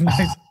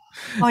recognizes.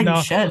 Oh, no,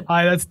 you should.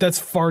 That's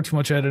far too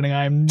much editing.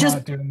 I'm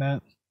not doing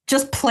that.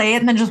 Just play it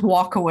and then just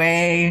walk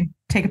away,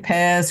 take a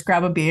piss,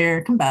 grab a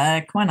beer, come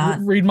back. Why not?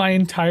 Read my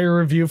entire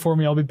review for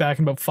me. I'll be back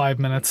in about 5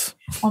 minutes.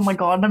 Oh my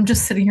God. I'm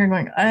just sitting here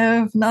going, I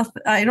have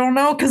nothing. I don't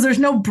know, because there's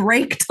no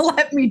break to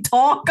let me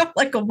talk. I'm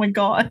like, oh my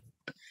God.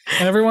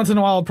 And every once in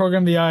a while, I'll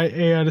program the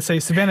AI to say,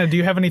 Savannah, do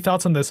you have any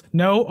thoughts on this?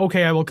 No?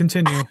 Okay, I will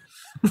continue.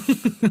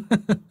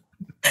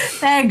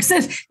 Thanks.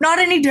 It's not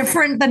any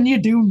different than you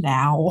do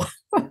now.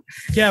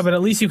 Yeah, but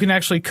at least you can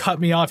actually cut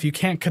me off. You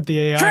can't cut the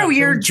AI. True.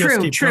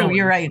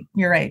 You're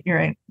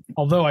right.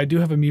 Although I do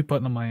have a mute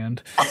button on my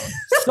end.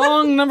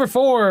 Song number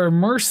 4,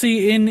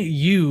 Mercy in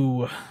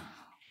You.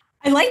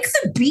 I like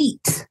the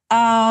beat.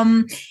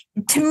 To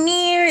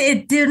me,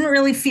 it didn't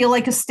really feel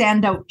like a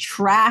standout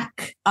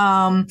track.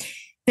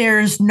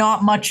 There's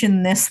not much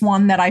in this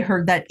one that I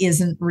heard that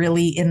isn't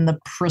really in the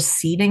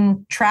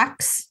preceding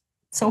tracks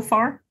so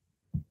far.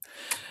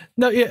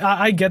 No, yeah,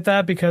 I get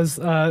that because,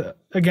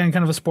 again,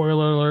 kind of a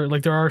spoiler alert,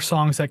 like there are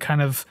songs that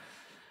kind of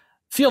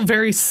feel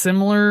very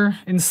similar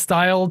in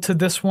style to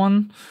this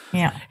one.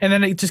 Yeah. And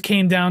then it just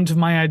came down to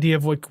my idea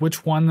of like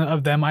which one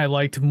of them I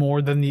liked more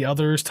than the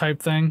others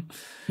type thing.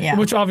 Yeah.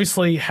 Which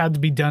obviously had to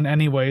be done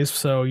anyways,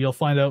 so you'll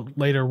find out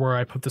later where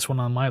I put this one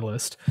on my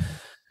list.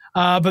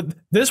 But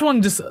this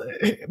one just,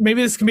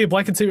 maybe this can be a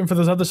blanket statement for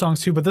those other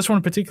songs too, but this one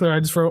in particular, I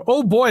just wrote,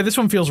 oh boy, this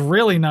one feels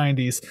really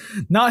 90s.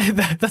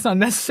 That's not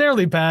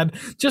necessarily bad,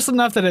 just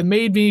enough that it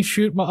made me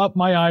shoot up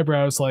my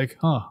eyebrows like,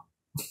 huh.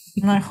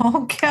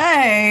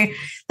 Okay.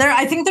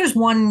 I think there's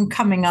one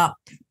coming up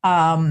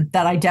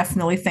that I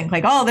definitely think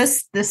like, oh,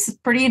 this is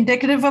pretty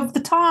indicative of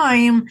the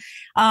time.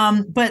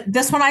 But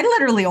this one, I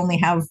literally only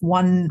have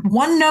one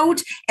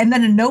note and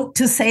then a note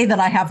to say that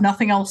I have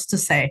nothing else to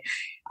say.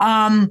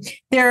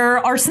 There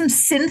are some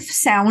synth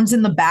sounds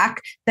in the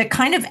back that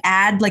kind of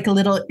add like a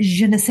little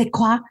je ne sais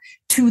quoi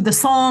to the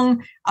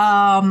song.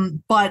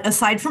 But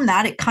aside from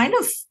that, it kind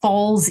of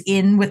falls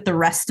in with the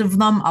rest of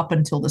them up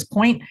until this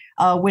point,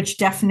 which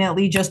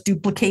definitely just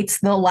duplicates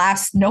the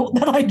last note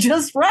that I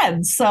just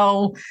read.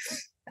 So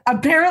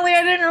apparently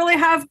I didn't really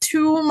have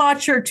too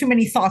much or too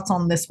many thoughts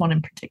on this one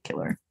in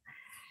particular.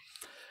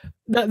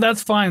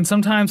 That's fine.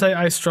 Sometimes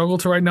I struggle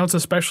to write notes,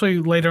 especially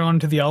later on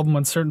to the album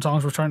when certain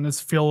songs were starting to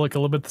feel like a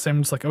little bit the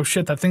same. It's like, oh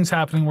shit, that thing's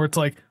happening where it's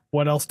like,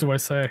 what else do I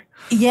say?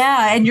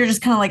 Yeah, and you're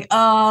just kind of like,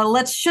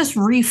 let's just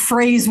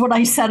rephrase what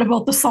I said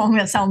about the song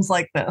that sounds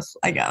like this,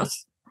 I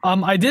guess.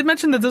 I did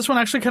mention that this one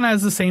actually kind of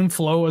has the same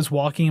flow as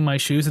Walking in My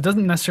Shoes. It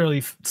doesn't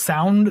necessarily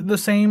sound the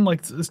same,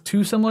 like it's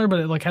too similar,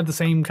 but it like had the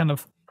same kind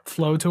of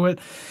flow to it.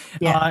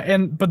 Yeah.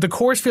 But the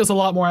chorus feels a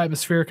lot more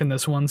atmospheric in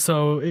this one,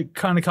 so it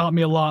kind of caught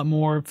me a lot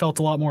more, felt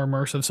a lot more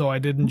immersive, so I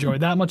did enjoy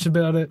that much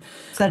about it.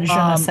 Is that je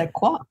ne sais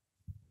quoi?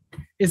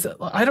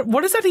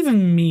 What does that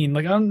even mean?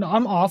 Like I'm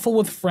awful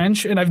with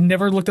French and I've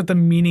never looked at the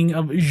meaning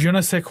of je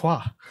ne sais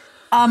quoi.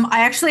 I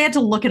actually had to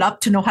look it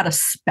up to know how to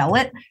spell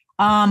it.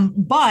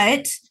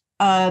 But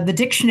the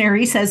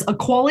dictionary says a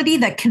quality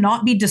that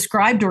cannot be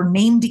described or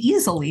named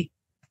easily.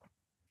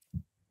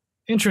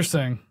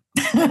 Interesting.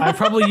 I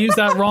probably used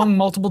that wrong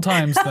multiple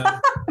times then.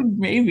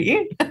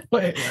 Maybe.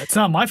 But it's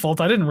not my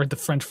fault. I didn't read the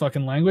French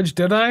fucking language,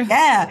 did I?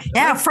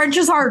 Yeah. French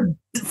is our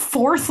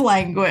fourth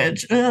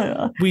language.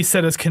 Ugh. We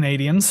said as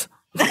Canadians.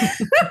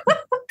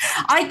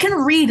 I can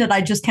read it.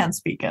 I just can't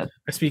speak it.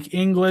 I speak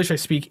English. I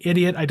speak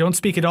idiot. I don't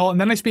speak at all. And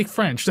then I speak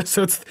French.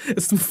 So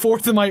it's the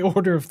fourth in my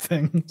order of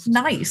things.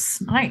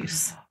 Nice.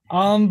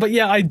 But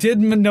yeah, I did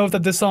note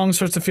that this song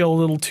starts to feel a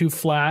little too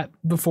flat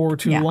before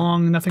too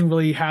long. Nothing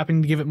really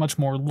happened to give it much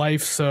more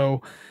life.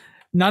 So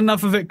not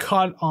enough of it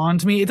caught on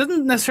to me. It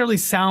doesn't necessarily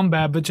sound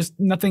bad, but just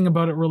nothing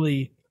about it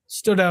really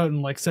stood out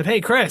and like said,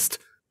 hey, Kris,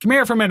 come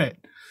here for a minute.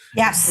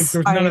 Yes,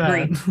 like, I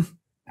agree.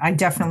 I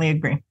definitely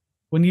agree.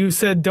 When you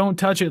said don't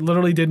touch, it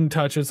literally didn't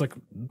touch. It's like,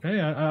 okay,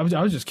 I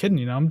was just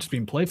kidding, I'm just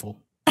being playful.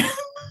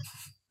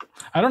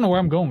 I don't know where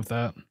I'm going with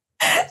that.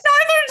 Neither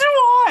do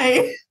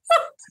I.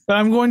 But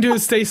I'm going to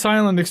stay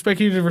silent, expect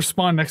you to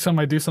respond next time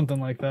I do something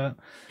like that.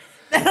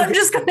 And I'm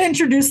just going to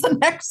introduce the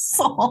next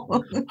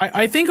song.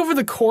 I think over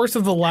the course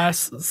of the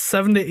last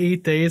 7 to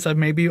 8 days, I've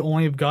maybe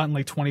only have gotten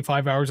like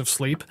 25 hours of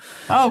sleep.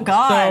 Oh,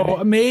 God.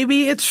 So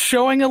maybe it's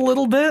showing a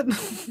little bit.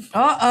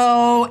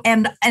 Uh-oh.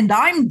 And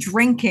I'm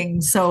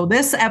drinking, so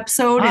this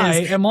episode I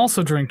am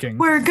also drinking.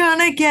 We're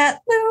gonna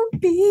get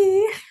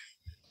loopy.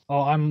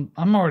 Oh, I'm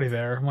already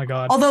there. Oh, my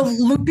God. Although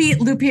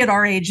loopy at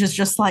our age is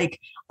just like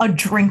a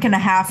drink and a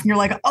half, and you're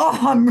like, oh,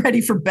 I'm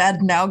ready for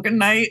bed now. Good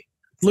night.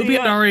 Loopy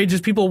at our age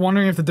is people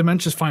wondering if the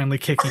dementia's finally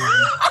kicking in.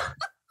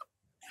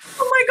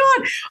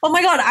 Oh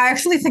my God. I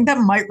actually think that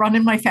might run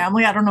in my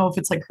family. I don't know if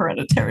it's like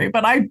hereditary,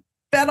 but I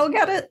bet I'll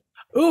get it.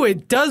 Ooh,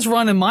 it does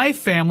run in my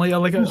family,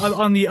 like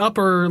on the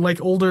upper, like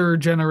older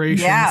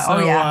generation. Yeah. So,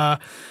 yeah.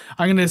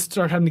 I'm gonna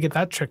start having to get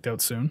that checked out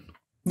soon.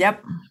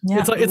 Yep.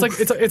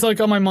 It's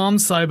like on my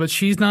mom's side, but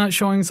she's not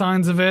showing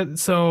signs of it.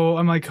 So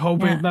I'm like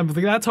hoping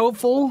that's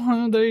hopeful.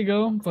 There you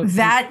go. But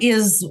that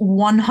is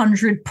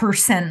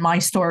 100% my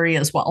story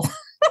as well.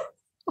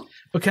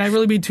 But can I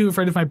really be too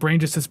afraid if my brain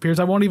just disappears?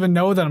 I won't even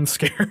know that I'm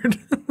scared.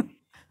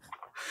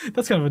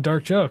 That's kind of a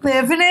dark joke.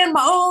 Living in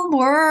my own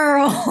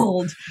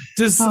world.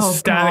 Just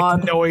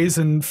static noise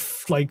and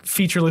like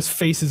featureless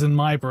faces in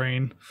my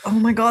brain. Oh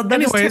my God,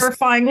 that is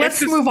terrifying.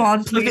 Let's move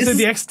on, please. Like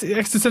I said, the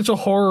existential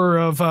horror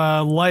of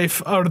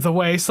life out of the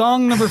way.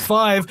 Song number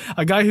 5,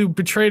 a guy who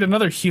betrayed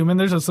another human.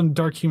 There's some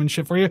dark human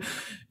shit for you.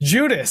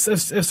 Judas,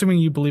 assuming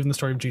you believe in the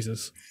story of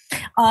Jesus.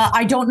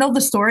 I don't know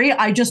the story.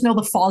 I just know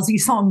the Fozzy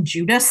song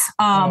Judas.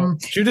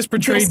 Judas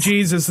betrayed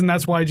Jesus, and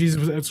that's why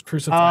Jesus was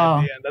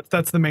crucified at the end.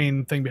 That's the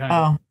main thing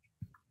behind it.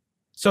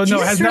 So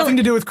no, it has nothing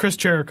to do with Chris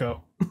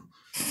Jericho.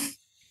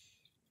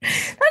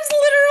 That's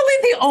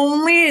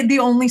literally the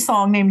only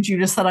song named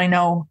Judas that I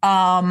know.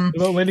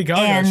 Well, Lady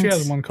Gaga, she and-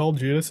 has one called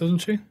Judas, doesn't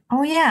she?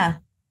 Oh yeah.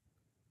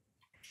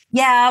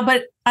 Yeah,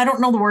 but I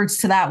don't know the words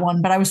to that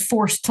one, but I was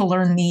forced to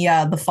learn the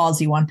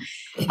Fozzy one.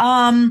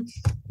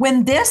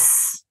 When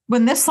this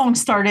song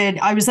started,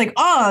 I was like,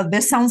 oh,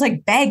 this sounds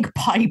like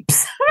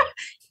bagpipes.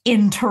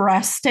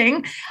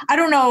 Interesting. I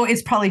don't know,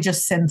 it's probably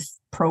just synth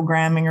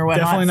programming or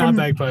whatnot. Definitely not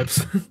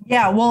bagpipes.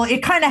 Yeah, well,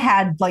 it kind of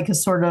had like a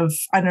sort of,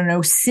 I don't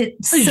know,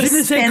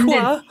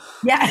 suspended.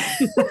 Yeah.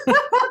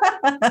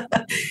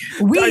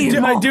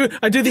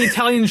 I do the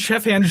Italian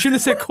chef hand. Je ne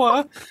sais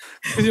quoi.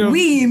 You know,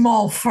 Oui,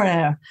 mon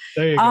frère.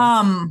 there you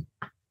go.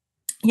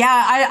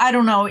 Yeah, I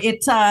don't know.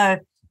 It's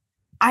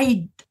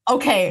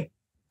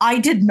I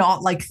did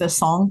not like this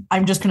song.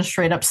 I'm just going to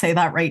straight up say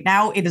that right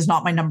now. It is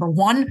not my number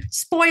one.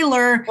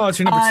 Spoiler. Oh, it's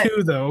your number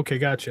two, though. Okay,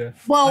 gotcha.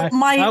 Well,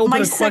 I will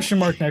put a question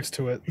mark next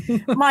to it.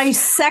 my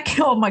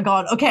second. Oh my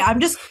god. Okay,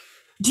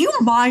 do you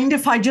mind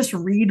if I just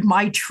read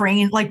my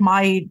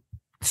my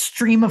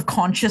stream of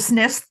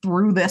consciousness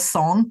through this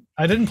song?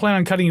 I didn't plan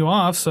on cutting you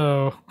off,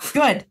 so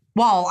Good.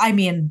 Well, I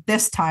mean,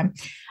 this time.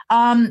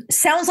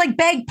 Sounds like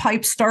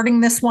bagpipes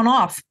starting this one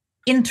off.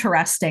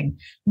 Interesting.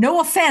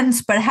 No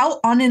offense, but how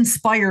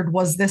uninspired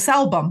was this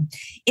album?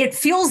 It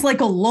feels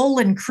like a lull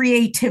in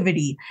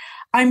creativity.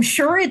 I'm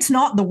sure it's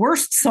not the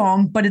worst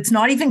song, but it's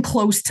not even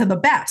close to the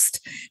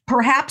best.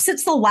 Perhaps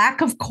it's the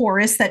lack of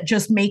chorus that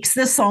just makes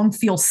this song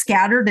feel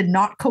scattered and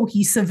not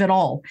cohesive at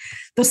all.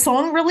 The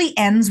song really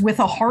ends with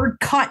a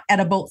hard cut at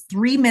about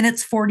 3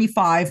 minutes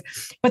 45,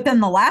 but then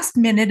the last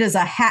minute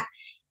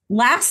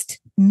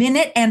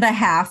and a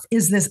half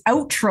is this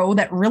outro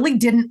that really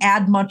didn't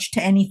add much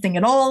to anything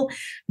at all.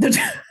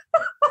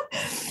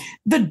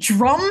 The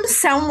drums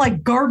sound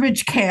like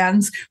garbage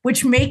cans,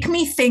 which make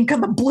me think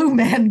of the Blue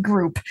Man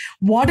Group.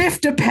 What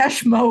if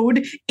Depeche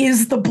Mode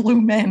is the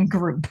Blue Man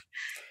Group?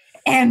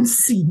 And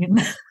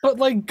scene. But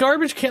like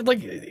garbage can,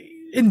 like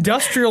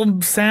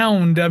industrial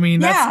sound. I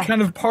mean, that's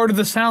kind of part of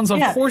the sounds. Of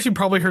course, you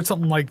probably heard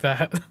something like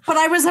that. But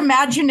I was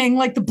imagining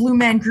like the Blue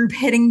Man Group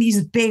hitting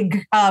these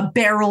big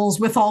barrels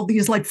with all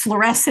these like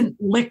fluorescent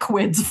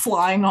liquids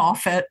flying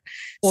off it.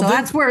 Well, so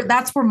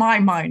that's where my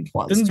mind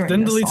was.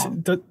 Didn't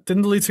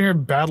the lead singer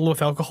battle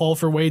with alcohol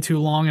for way too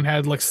long and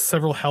had like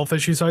several health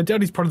issues? So I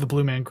doubt he's part of the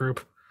Blue Man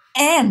Group.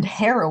 And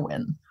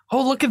heroin.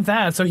 Oh, look at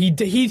that! So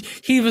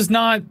he was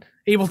not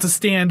able to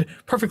stand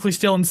perfectly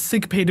still and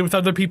syncopated with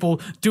other people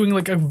doing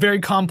like a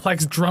very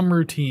complex drum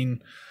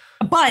routine.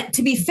 But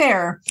to be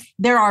fair,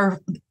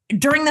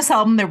 during this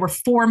album, there were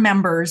 4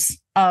 members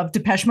of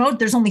Depeche Mode.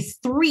 There's only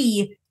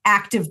 3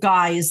 active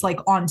guys like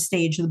on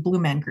stage of the Blue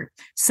Man Group.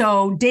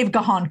 So Dave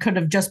Gahan could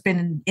have just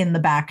been in the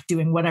back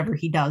doing whatever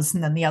he does,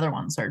 and then the other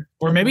ones are.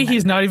 Or maybe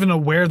he's not even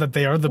aware that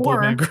they are the Blue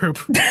Man Group.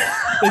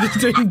 They just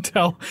didn't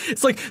tell.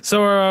 It's like,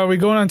 so are we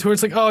going on tour?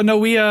 It's like, oh no,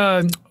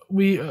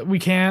 we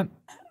can't.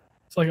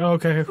 It's like, oh,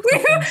 okay.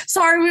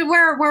 Sorry,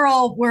 we're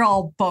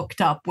all booked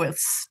up with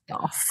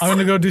stuff. I'm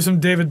gonna go do some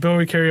David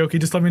Bowie karaoke.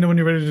 Just let me know when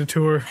you're ready to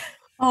tour.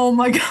 Oh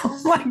my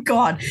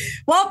god.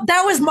 Well,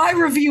 that was my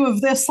review of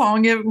this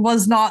song. It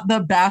was not the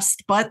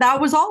best, but that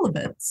was all of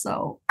it.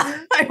 So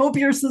I hope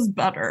yours is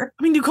better.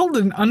 I mean, you called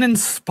it an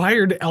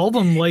uninspired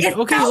album. Like,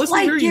 okay, listen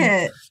like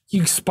here,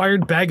 you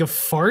expired bag of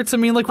farts. I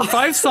mean, like, we're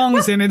 5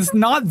 songs in, it's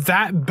not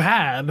that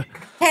bad.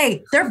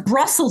 Hey, they're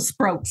Brussels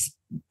sprouts.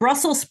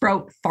 Brussels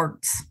sprout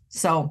farts.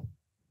 So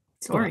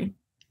sorry.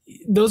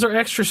 Those are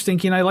extra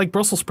stinky, and I like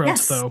Brussels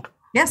sprouts, though.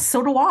 Yes,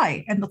 so do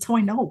I, and that's how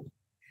I know.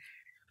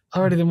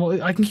 Alrighty, then.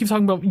 Well, I can keep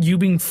talking about you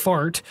being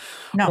fart,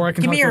 or I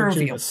can give talk me your about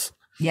review. Judas.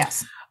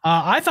 Yes.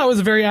 I thought it was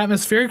a very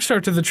atmospheric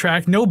start to the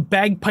track. No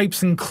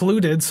bagpipes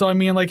included, so I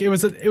mean, like it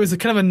was a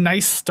kind of a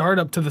nice start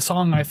up to the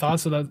song. I thought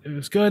so that it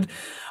was good.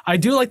 I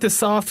do like the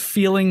soft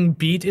feeling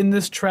beat in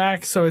this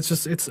track, so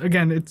it's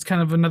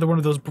kind of another one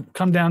of those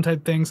come down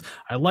type things.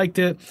 I liked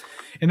it,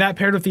 and that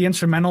paired with the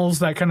instrumentals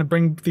that kind of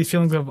bring these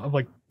feelings of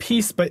like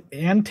peace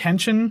and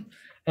tension.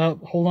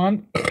 Hold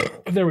on,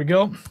 there we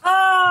go.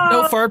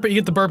 No fart, but you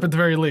get the burp at the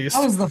very least.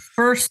 That was the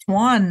first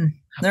one.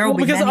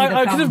 Because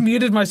I could have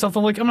muted myself.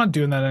 I'm like, I'm not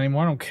doing that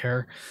anymore. I don't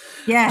care.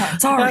 Yeah,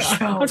 it's our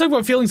show. I'm talking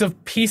about feelings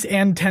of peace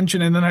and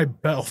tension, and then I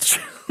belch.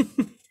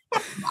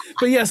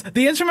 But yes,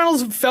 the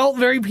instrumentals felt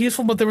very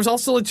peaceful, but there was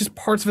also like just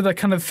parts of it that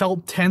kind of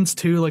felt tense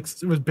too, like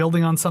it was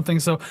building on something.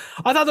 So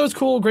I thought that was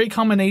cool, great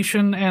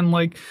combination, and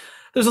like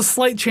there's a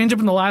slight change up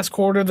in the last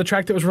quarter of the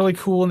track that was really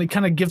cool, and it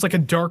kind of gives like a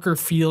darker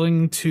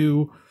feeling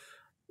to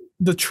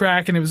the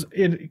track, and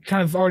it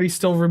kind of already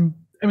still.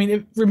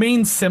 It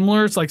remains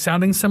similar. It's like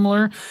sounding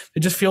similar. It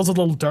just feels a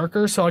little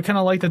darker. So I kind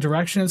of like the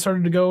direction it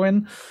started to go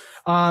in.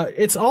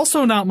 It's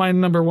also not my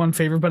number one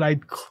favorite, but I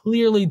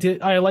clearly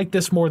did. I like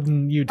this more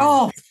than you did.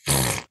 Oh,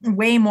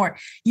 way more.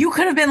 You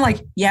could have been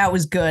like, yeah, it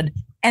was good.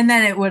 And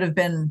then it would have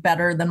been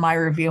better than my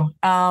review.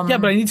 Yeah,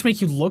 but I need to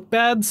make you look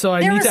bad, so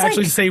I need to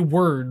actually say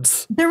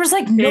words. There was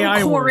like no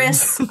AI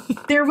chorus.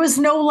 There was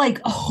no like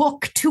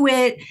hook to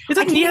it. It's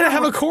like you had to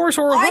have a chorus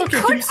or a hook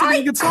if you sing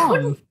a good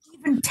song.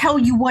 even tell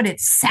you what it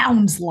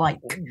sounds like.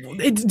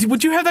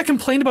 Would you have that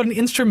complaint about an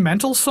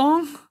instrumental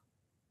song?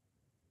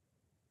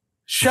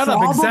 Shut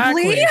up,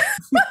 exactly.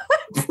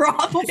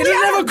 Probably. It doesn't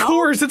have a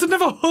chorus. It doesn't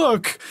have a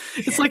hook.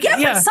 It's like,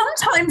 but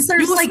sometimes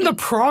there's you listen to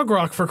prog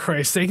rock, for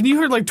Christ's sake, and you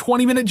heard like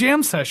 20-minute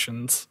jam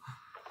sessions.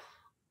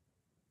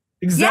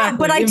 Exactly. Yeah,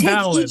 but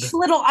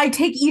I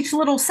take each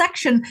little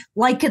section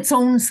like its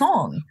own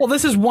song. Well,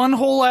 this is one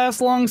whole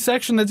ass long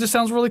section that just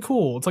sounds really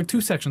cool. It's like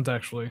 2 sections,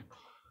 actually.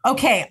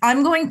 Okay,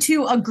 I'm going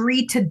to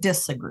agree to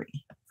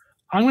disagree.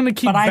 I'm going to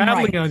keep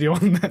battling on you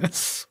on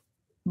this.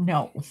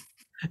 No.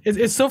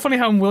 It's so funny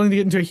how I'm willing to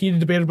get into a heated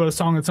debate about a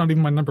song that's not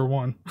even my number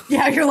 1.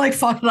 Yeah, you're like,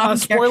 fuck it, I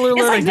don't care. Spoiler alert,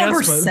 it's like I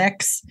number guess,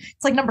 6.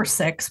 It's like number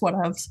 6,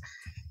 whatevs.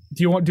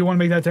 Do you want to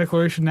make that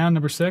declaration now,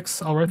 number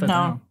 6? I'll write that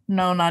down.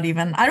 No, not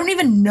even. I don't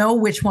even know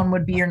which one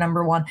would be your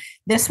number 1.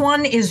 This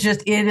one is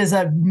it is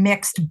a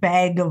mixed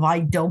bag of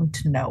I don't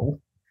know.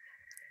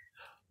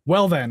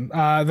 Well then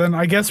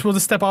I guess we'll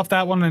just step off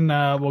that one and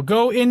we'll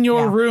go in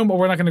your room, or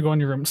we're not going to go in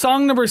your room.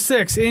 Song number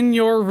 6, In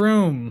Your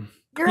Room.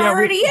 You're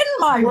already in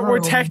my room. We're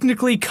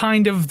technically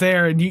kind of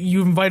there, and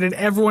you invited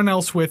everyone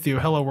else with you.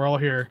 Hello, we're all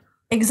here.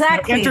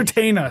 Exactly. Now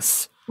entertain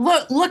us.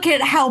 Look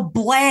at how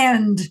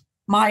bland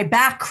my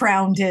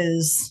background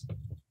is.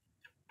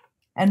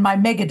 And my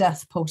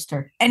Megadeth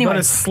poster. Anyway. But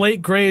as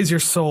slate gray as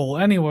your soul.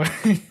 Anyway.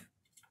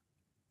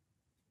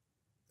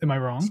 Am I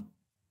wrong?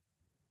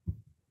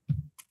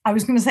 I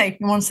was going to say,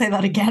 you want to say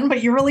that again,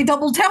 but you really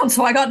doubled down,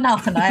 so I got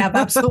nothing. I have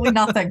absolutely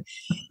nothing.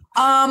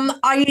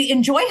 I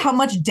enjoy how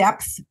much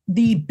depth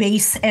the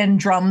bass and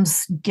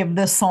drums give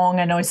this song.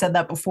 I know I said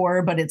that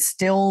before, but it's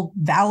still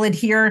valid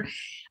here.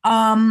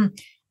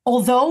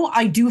 Although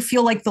I do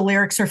feel like the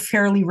lyrics are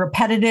fairly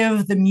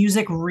repetitive, the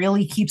music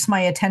really keeps my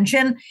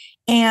attention.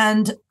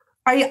 And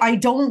I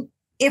don't,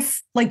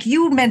 if like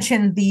you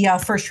mentioned the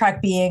first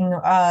track being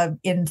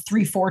in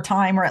 3/4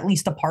 time, or at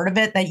least a part of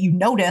it that you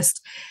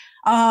noticed.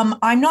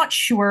 I'm not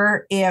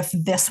sure if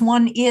this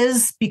one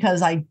is,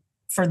 because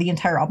for the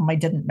entire album, I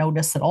didn't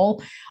notice at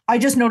all. I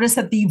just noticed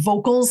that the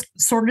vocals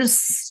sort of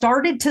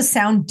started to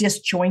sound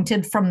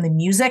disjointed from the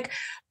music,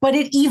 but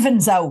it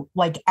evens out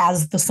like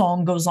as the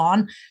song goes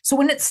on. So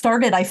when it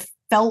started, I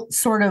felt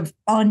sort of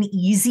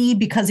uneasy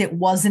because it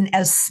wasn't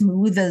as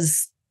smooth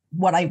as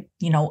what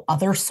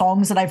other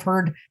songs that I've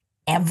heard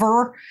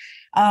ever.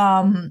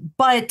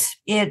 But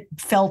it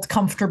felt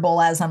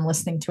comfortable as I'm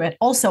listening to it.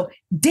 Also,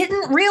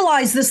 didn't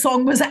realize this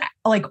song was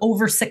like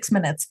over 6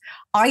 minutes.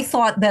 I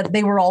thought that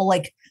they were all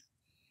like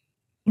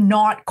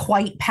not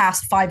quite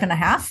past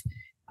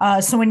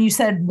 5.5. So when you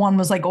said one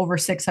was like over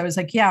 6, I was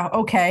like, yeah,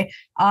 okay.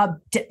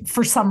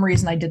 For some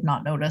reason, I did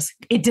not notice.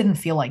 It didn't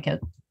feel like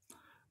it.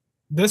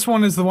 This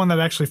one is the one that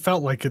actually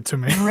felt like it to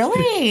me.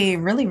 Really,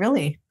 really,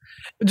 really.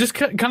 Just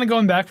kind of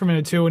going back for a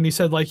minute too, when you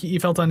said like you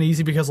felt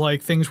uneasy because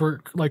like things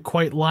were like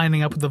quite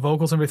lining up with the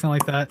vocals and everything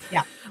like that.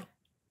 Yeah.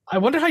 I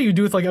wonder how you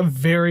do with like a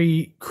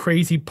very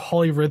crazy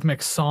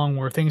polyrhythmic song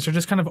where things are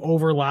just kind of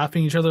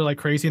overlapping each other like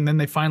crazy, and then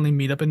they finally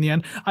meet up in the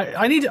end.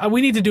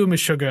 We need to do a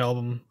Meshuggah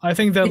album. I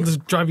think that'll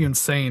just drive you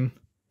insane.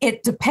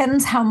 It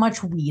depends how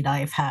much weed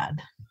I've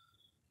had.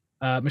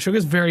 Meshuggah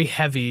is very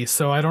heavy,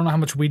 so I don't know how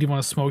much weed you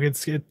want to smoke.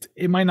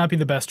 It might not be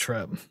the best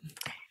trip.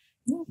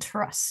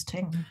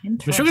 Interesting.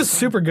 Meshuggah is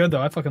super good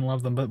though. I fucking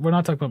love them, but we're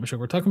not talking about Meshuggah.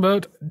 We're talking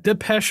about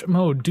Depeche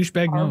Mode,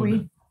 douchebag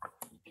mode.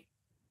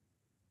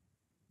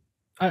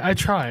 I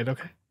tried,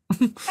 okay.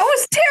 That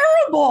was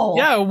terrible.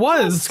 Yeah, it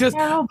was, because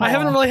I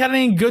haven't really had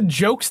any good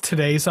jokes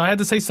today, so I had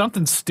to say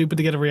something stupid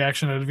to get a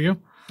reaction out of you.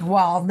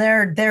 Well,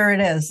 there it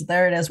is.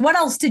 There it is. What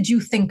else did you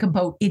think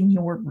about In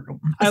Your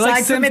Room? I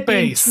like synth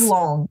bass. Too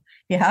long.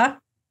 Yeah.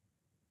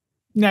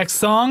 Next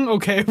song,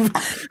 okay.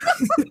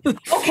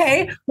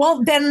 Okay,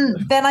 well then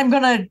I'm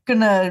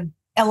gonna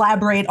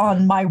elaborate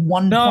on my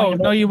one.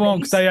 No, you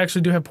won't, because I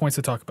actually do have points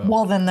to talk about.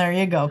 Well, then there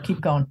you go.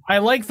 Keep going. I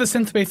like the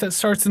synth bass that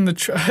starts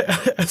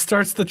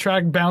starts the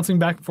track bouncing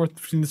back and forth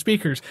between the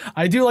speakers.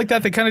 I do like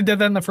that. They kind of did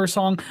that in the first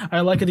song.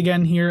 I like it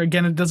again here.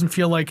 Again, it doesn't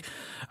feel like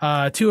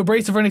too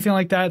abrasive or anything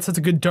like that. It sets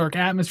a good dark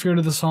atmosphere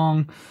to the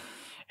song.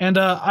 And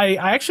I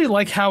actually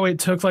like how it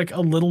took like a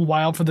little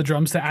while for the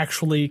drums to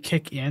actually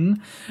kick in.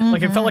 Mm-hmm.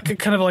 Like it felt like a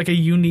kind of like a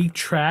unique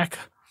track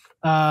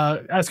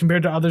as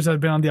compared to others that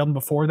have been on the album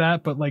before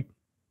that. But like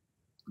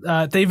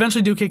they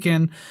eventually do kick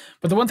in.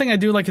 But the one thing I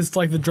do like is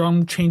like the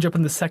drum change up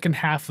in the second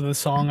half of the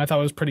song. I thought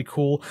it was pretty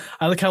cool.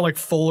 I like how like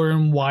fuller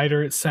and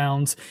wider it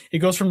sounds. It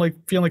goes from like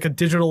feeling like a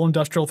digital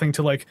industrial thing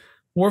to like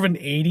more of an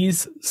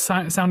 80s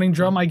sounding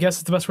drum, I guess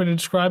is the best way to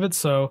describe it.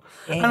 So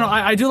I don't know.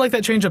 I do like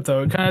that change up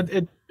though.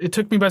 It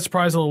took me by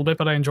surprise a little bit,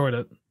 but I enjoyed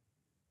it.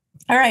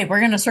 All right, we're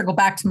going to circle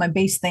back to my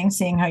bass thing,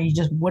 seeing how you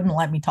just wouldn't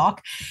let me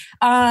talk.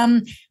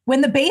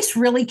 When the bass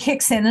really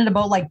kicks in at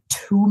about like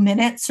 2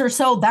 minutes or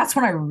so, that's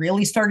when I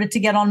really started to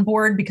get on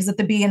board, because at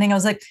the beginning I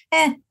was like,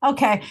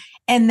 okay.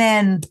 And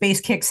then the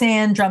bass kicks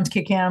in, drums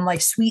kick in. I'm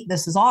like, sweet,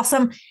 this is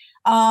awesome.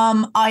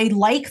 I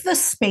like the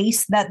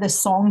space that this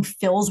song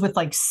fills with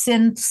like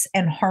synths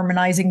and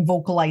harmonizing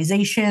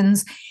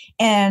vocalizations.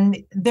 And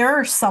there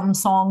are some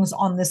songs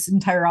on this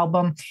entire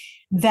album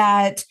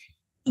that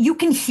you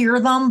can hear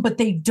them, but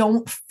they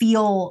don't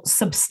feel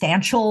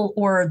substantial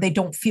or they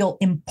don't feel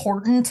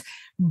important.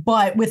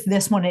 But with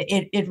this one,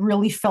 it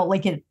really felt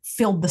like it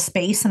filled the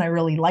space, and I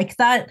really like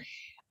that.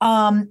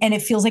 And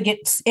it feels like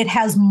it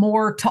has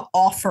more to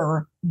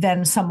offer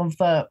than some of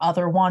the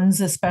other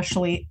ones,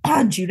 especially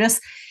Judas.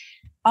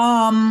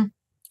 And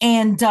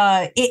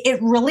it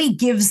really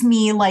gives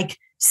me like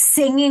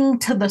singing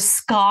to the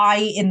sky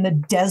in the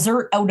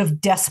desert out of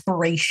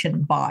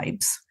desperation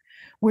vibes,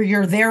 where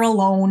you're there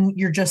alone,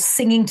 you're just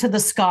singing to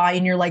the sky,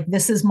 and you're like,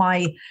 this is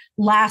my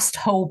last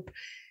hope.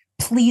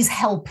 Please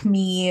help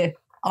me.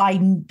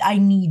 I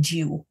need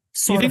you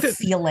sort of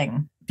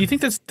feeling. Do you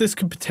think that this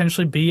could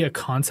potentially be a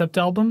concept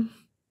album?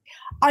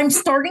 I'm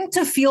starting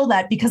to feel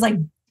that because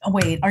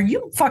wait, are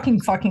you fucking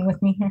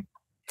with me here?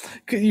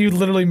 You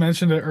literally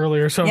mentioned it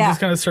earlier, so I'm just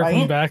kind of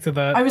circling back to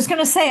that. I was going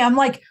to say, I'm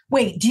like,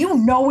 wait, do you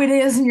know it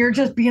is and you're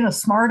just being a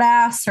smart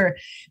ass? Or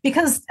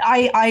because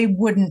I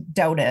wouldn't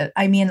doubt it.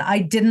 I mean, I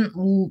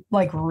didn't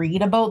like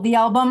read about the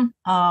album,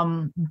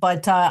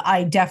 but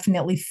I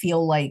definitely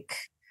feel like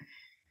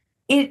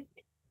it.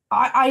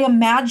 I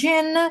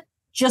imagine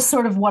just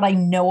sort of what I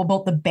know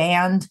about the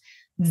band,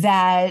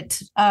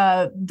 that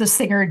the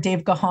singer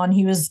Dave Gahan,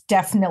 he was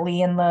definitely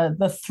in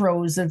the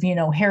throes of,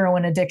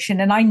 heroin addiction.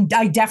 And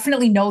I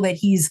definitely know that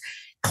he's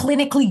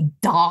clinically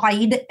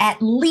died at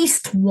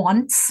least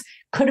once,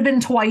 could have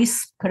been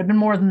twice, could have been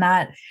more than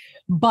that.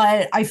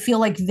 But I feel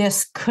like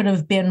this could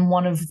have been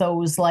one of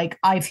those, like,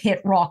 I've hit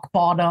rock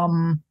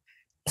bottom,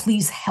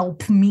 please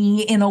help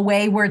me, in a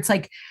way where it's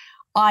like,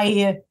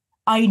 I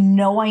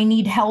know I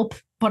need help,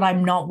 but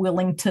I'm not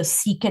willing to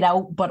seek it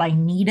out, but I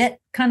need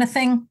it, kind of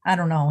thing. I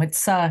don't know.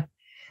 It's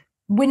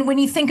when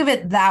you think of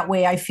it that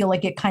way, I feel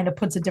like it kind of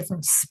puts a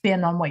different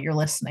spin on what you're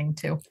listening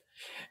to.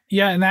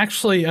 Yeah, and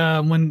actually,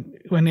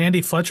 when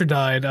Andy Fletcher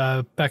died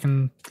back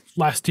in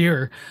last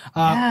year,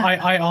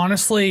 I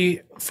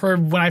honestly,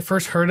 when I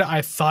first heard it,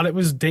 I thought it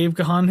was Dave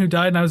Gahan who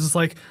died, and I was just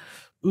like,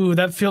 ooh,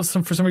 that feels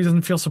for some reason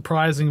doesn't feel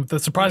surprising. The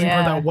surprising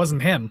part that it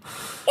wasn't him.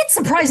 It's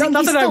surprising. Not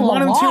he's that still I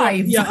want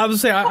alive. him to. Yeah, I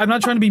was saying I'm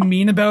not trying to be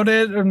mean about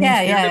it or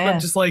but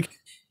just like,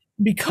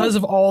 because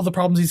of all the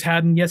problems he's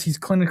had, and yes, he's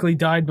clinically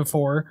died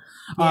before.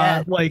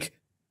 Like,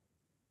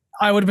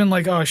 I would have been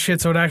like, oh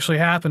shit, so it actually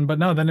happened. But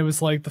no, then it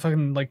was like the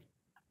fucking like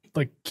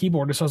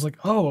keyboardist. So I was like,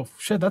 oh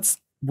shit, that's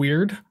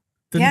weird.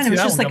 And it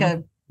was just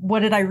like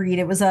what did I read?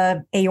 It was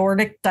a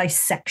aortic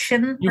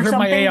dissection. You heard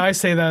something? My AI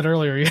say that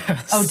earlier,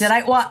 yes. Oh, did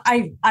I? Well,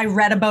 I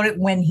read about it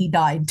when he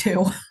died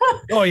too.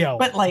 Oh yeah.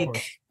 but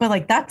like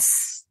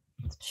that's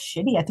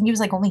shitty. I think he was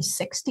like only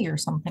 60 or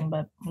something,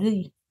 but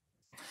really.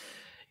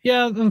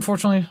 Yeah,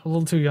 unfortunately, a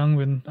little too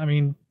young. And I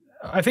mean,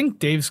 I think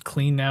Dave's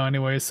clean now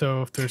anyway,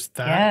 so if there's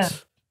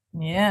that.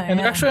 Yeah. And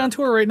they're actually on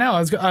tour right now.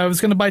 I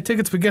was going to buy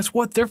tickets, but guess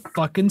what? They're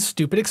fucking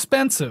stupid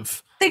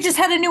expensive. They just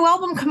had a new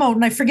album come out,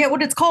 and I forget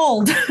what it's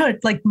called.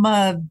 It's like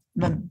Memento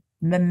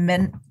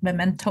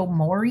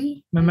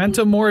Mori?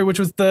 Memento Mori, which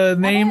was the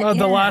name of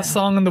the last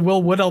song on the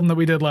Will Wood album that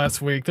we did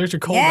last week. There's your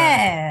cold.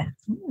 Yeah.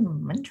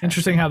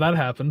 Interesting how that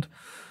happened.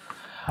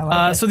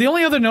 Like so the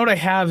only other note I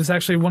have is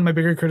actually one of my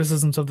bigger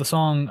criticisms of the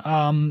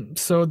song.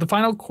 So the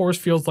final chorus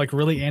feels like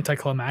really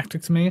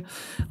anticlimactic to me.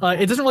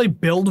 It doesn't really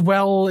build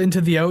well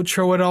into the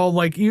outro at all.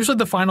 Like usually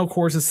the final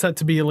chorus is set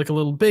to be like a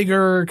little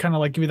bigger, kind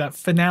of like give you that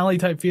finale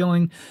type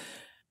feeling.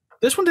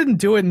 This one didn't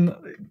do it, and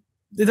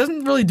it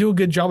doesn't really do a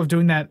good job of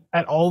doing that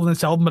at all in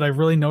this album, but I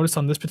really noticed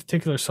on this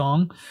particular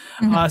song.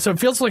 So it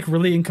feels like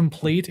really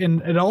incomplete,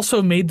 and it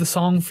also made the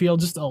song feel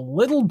just a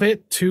little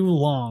bit too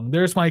long.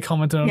 There's my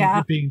comment on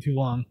it being too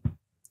long.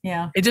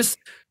 Yeah. It just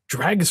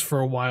drags for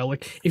a while.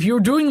 Like if you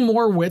were doing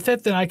more with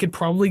it, then I could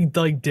probably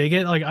like dig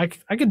it. Like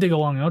I could dig a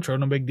long outro,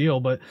 no big deal,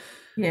 but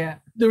yeah,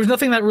 there was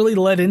nothing that really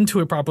led into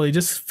it properly. It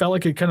just felt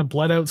like it kind of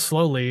bled out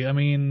slowly. I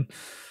mean,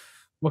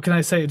 what can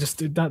I say?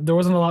 There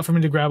wasn't a lot for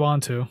me to grab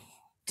onto.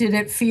 Did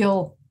it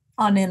feel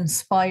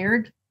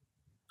uninspired?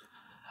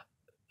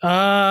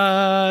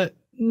 Not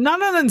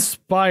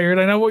uninspired.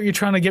 I know what you're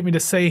trying to get me to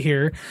say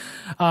here.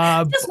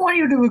 I just want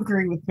you to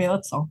agree with me.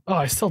 That's all. Oh,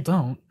 I still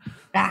don't.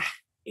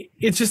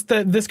 It's just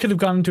that this could have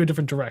gone into a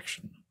different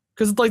direction.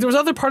 Because like there was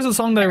other parts of the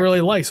song that I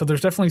really like, so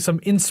there's definitely some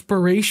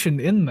inspiration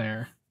in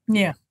there.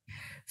 Yeah.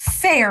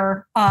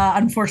 Fair.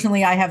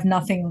 Unfortunately, I have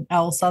nothing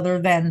else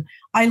other than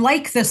I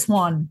like this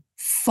one.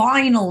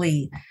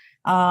 Finally.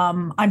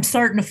 I'm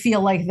starting to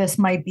feel like this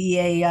might be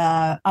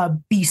a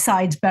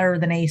B-sides better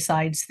than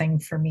A-sides thing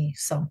for me.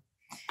 So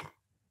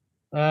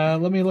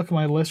let me look at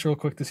my list real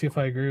quick to see if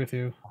I agree with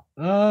you.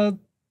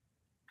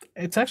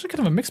 It's actually kind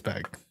of a mixed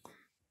bag.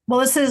 Well,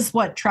 this is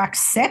what, track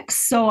 6?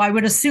 So I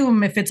would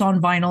assume if it's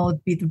on vinyl,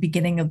 it'd be the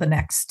beginning of the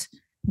next,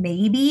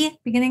 maybe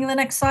beginning of the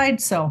next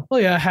side. So, well,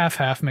 yeah,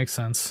 half makes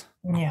sense.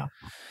 Yeah.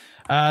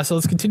 So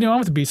let's continue on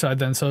with the B-side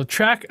then. So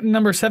track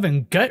number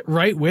 7, Get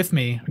Right With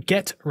Me.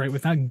 Get Right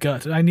With, not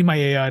gut. I need my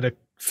AI to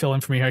fill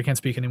in for me here. I can't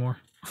speak anymore.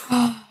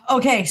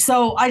 Okay,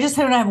 so I just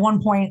have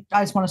one point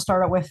I just want to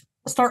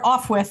start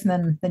off with,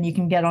 and then you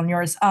can get on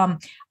yours. I'm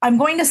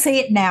going to say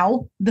it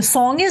now. The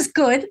song is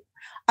good.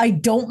 I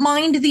don't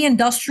mind the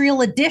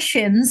industrial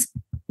additions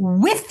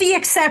with the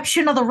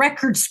exception of the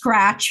record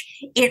scratch,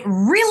 it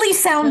really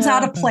sounds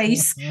out of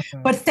place.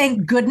 But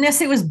thank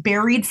goodness it was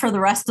buried for the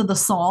rest of the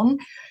song,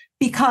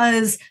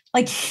 because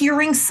like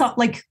hearing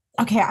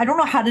okay, I don't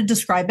know how to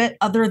describe it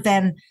other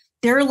than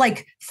there are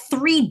like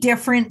 3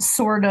 different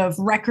sort of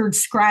record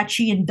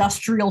scratchy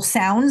industrial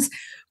sounds,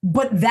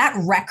 but that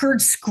record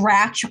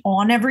scratch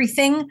on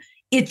everything,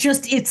 it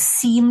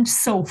seemed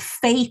so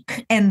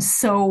fake and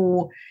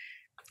so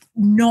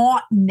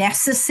not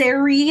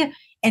necessary,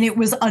 and it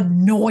was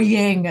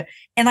annoying.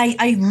 And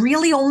I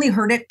really only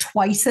heard it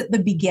twice at the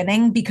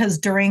beginning, because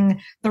during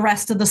the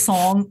rest of the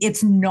song,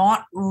 it's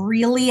not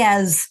really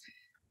as,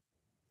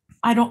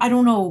 I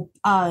don't know,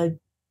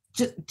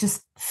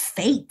 just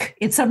fake.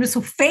 It sounded so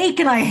fake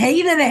and I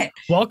hated it.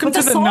 Welcome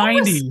to the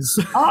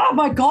 90s. Oh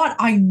my God.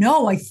 I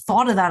know. I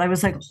thought of that. I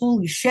was like,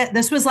 holy shit.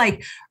 This was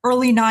like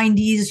early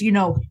 90s,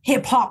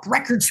 hip hop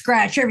record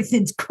scratch.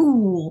 Everything's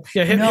cool.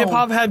 Yeah. Hip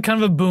hop had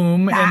kind of a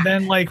boom, and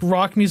then like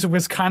rock music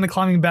was kind of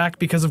climbing back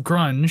because of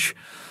grunge.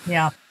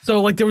 Yeah.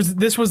 So like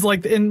this was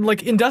like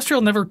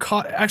industrial never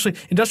caught, actually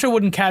industrial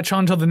wouldn't catch on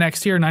until the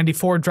next year.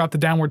 94 dropped the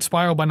Downward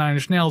Spiral by Nine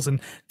Inch Nails, and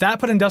that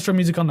put industrial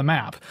music on the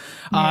map.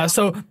 Yeah.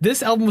 So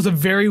this album was a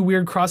very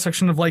weird cross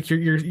section of like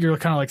your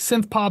kind of like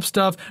synth pop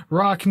stuff,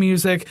 rock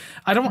music.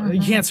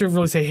 You can't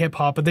really say hip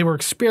hop, but they were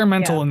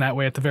experimental in that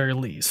way at the very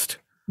least.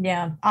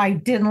 Yeah. I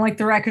didn't like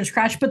the record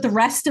scratch, but the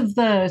rest of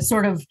the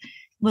sort of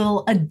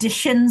little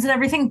additions and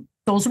everything,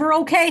 those were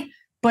okay.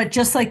 But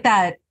just like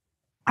that,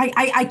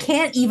 I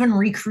can't even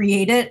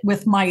recreate it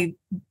with my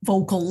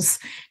vocals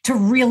to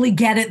really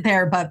get it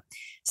there, but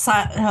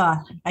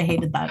I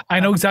hated that. I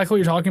know exactly what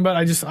you're talking about.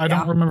 I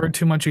don't remember it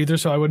too much either,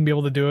 so I wouldn't be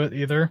able to do it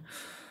either.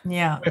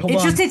 Yeah.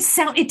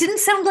 It didn't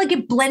sound like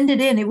it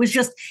blended in. It was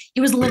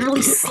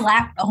literally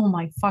slapped. Oh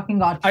my fucking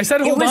God. I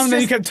said hold on, and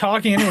then you kept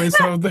talking anyway,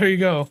 so there you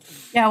go.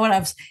 Yeah,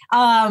 whatever.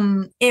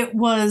 It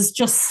was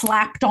just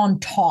slapped on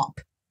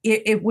top.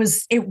 It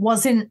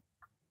wasn't,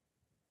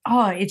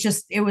 I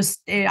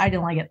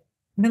didn't like it.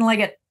 Didn't like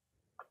it.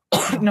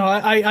 No,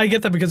 I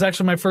get that, because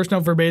actually my first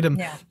note verbatim,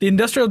 the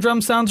industrial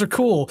drum sounds are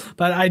cool,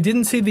 but I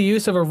didn't see the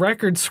use of a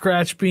record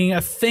scratch being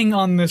a thing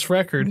on this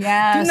record.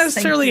 Yes, didn't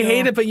necessarily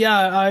hate it, but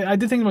I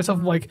did think to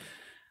myself, like,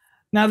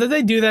 now did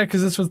they do that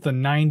because this was the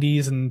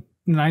 90s and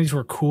the 90s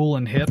were cool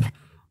and hip?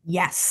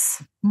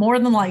 Yes, more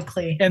than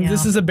likely. And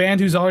this is a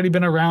band who's already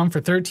been around for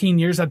 13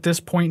 years at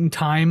this point in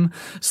time.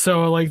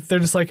 So like they're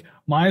just like,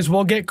 might as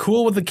well get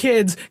cool with the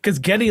kids, because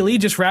Geddy Lee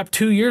just rapped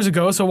 2 years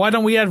ago. So why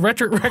don't we add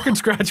record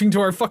scratching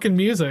to our fucking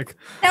music?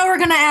 Now we're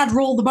gonna add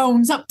Roll the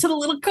Bones up to the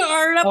little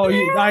card.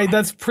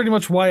 That's pretty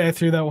much why I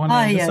threw that one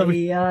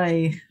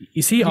in.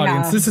 You see,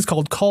 audience, this is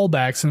called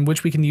callbacks, in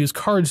which we can use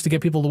cards to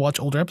get people to watch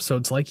older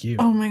episodes like you.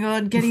 Oh my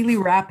God, Geddy Lee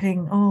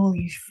rapping.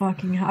 Holy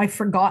fucking, I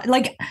forgot.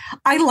 Like,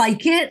 I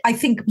like it. I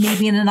think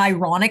maybe in an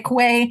ironic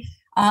way.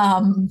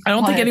 I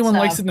don't think anyone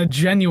likes it in a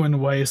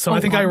genuine way, so I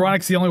think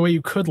ironic's the only way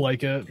you could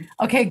like it.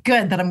 Okay,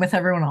 good. Then I'm with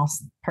everyone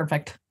else.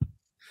 Perfect.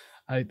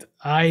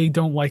 I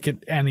don't like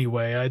it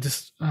anyway. I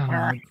don't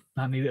know,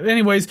 not need it.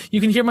 Anyways,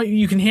 you can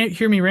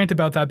hear me rant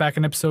about that back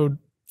in episode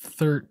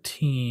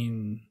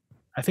 13.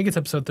 I think it's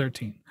episode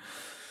 13.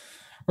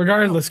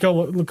 Regardless, go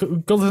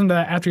listen to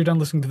that after you're done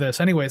listening to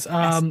this. Anyways,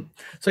 so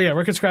yeah,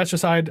 record scratch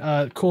aside,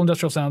 cool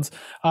industrial sounds.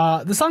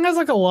 The song has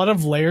like a lot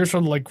of layers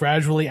sort of like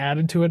gradually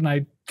added to it, and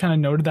I kind of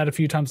noted that a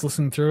few times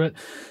listening through it.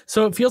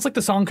 So it feels like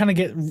the song kind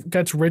of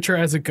gets richer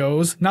as it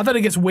goes. Not that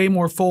it gets way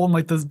more full and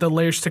like the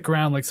layers stick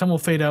around. Like some will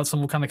fade out,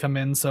 some will kind of come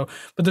in. So,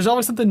 but there's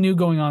always something new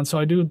going on. So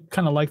I do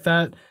kind of like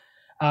that.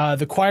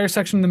 The choir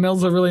section in the middle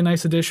is a really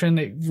nice addition.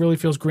 It really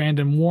feels grand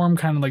and warm,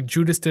 kind of like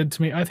Judas did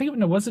to me. I think,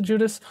 was it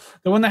Judas?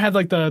 The one that had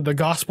like the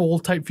gospel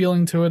type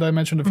feeling to it I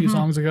mentioned a few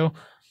songs ago.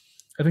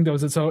 I think that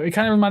was it. So it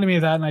kind of reminded me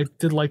of that, and I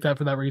did like that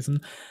for that reason.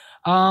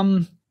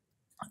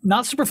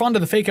 Not super fond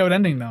of the fake out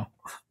ending though.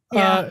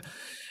 Yeah.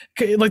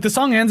 Like the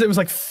song ends, it was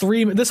like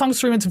this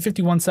song's 3 minutes and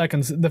 51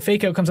 seconds. The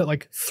fake out comes at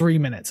like 3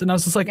 minutes. And I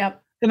was just like,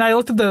 and I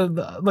looked at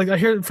the like, I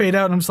hear it fade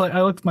out, and I'm just like,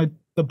 I looked at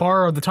the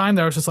bar or the time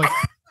there. I was just like,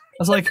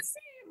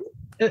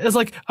 it's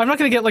like, I'm not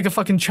going to get like a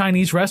fucking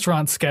Chinese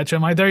restaurant sketch,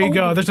 am I? There you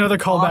go. There's another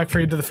callback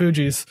for you to the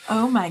Fugees.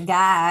 Oh my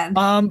God.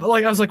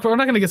 Like I was like, we're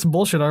not going to get some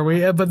bullshit, are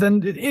we? But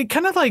then it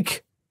kind of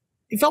like,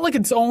 it felt like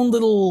its own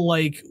little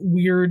like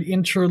weird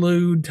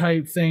interlude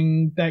type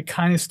thing that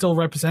kind of still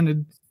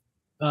represented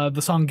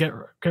the song Get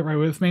Right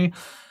With Me.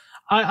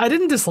 I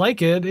didn't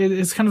dislike it.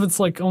 It's kind of its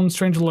like own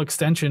strange little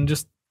extension.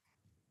 Just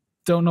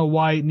don't know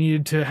why it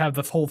needed to have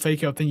the whole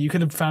fake out thing. You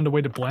could have found a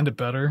way to blend it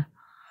better.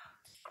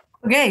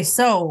 Okay,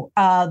 so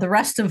the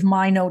rest of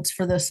my notes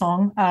for this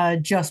song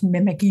just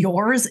mimic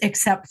yours,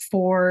 except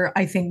for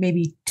I think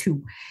maybe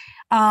 2.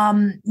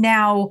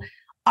 Now,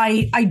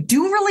 I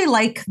do really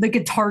like the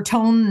guitar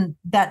tone.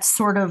 That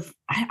sort of,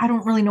 I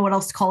don't really know what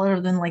else to call it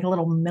other than like a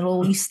little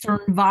Middle Eastern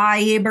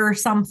vibe or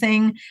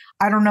something.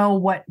 I don't know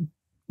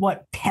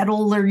what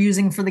pedal they're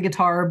using for the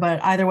guitar,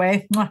 but either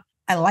way,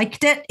 I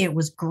liked it. It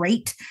was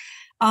great.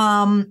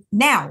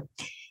 Now,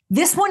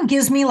 this one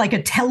gives me like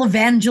a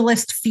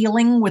televangelist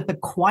feeling with the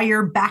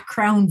choir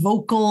background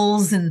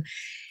vocals, and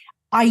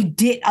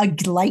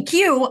like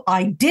you,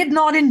 I did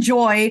not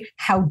enjoy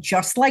how,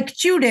 just like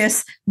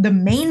Judas, the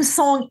main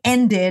song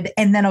ended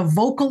and then a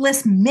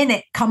vocalist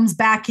minute comes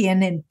back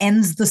in and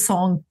ends the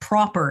song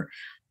proper.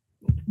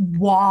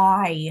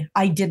 Why?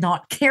 I did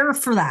not care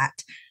for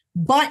that.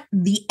 But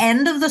the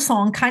end of the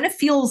song kind of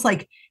feels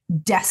like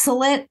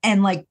desolate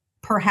and like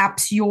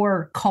perhaps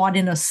you're caught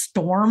in a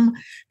storm,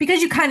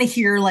 because you kind of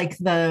hear like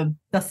the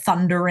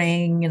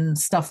thundering and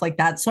stuff like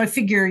that. So I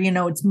figure,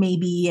 it's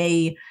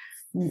maybe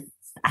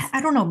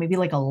I don't know, maybe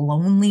like a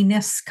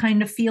loneliness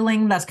kind of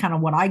feeling. That's kind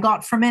of what I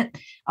got from it.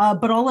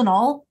 But all in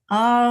all,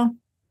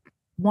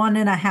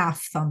 1.5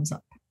 thumbs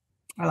up.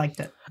 I liked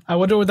it. I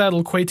wonder what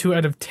that'll equate to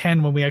out of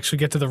 10 when we actually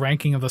get to the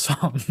ranking of the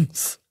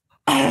songs.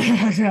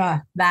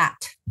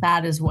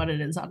 That is what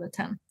it is out of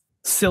 10.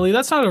 Silly,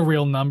 that's not a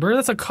real number.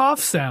 That's a cough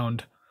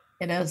sound.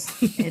 It is.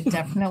 It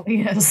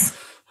definitely is.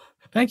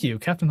 Thank you,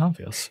 Captain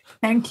Obvious.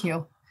 Thank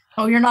you.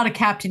 Oh, you're not a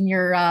captain.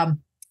 You're. I'm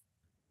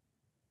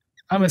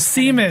a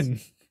seaman.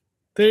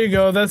 There you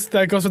go.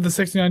 That goes with the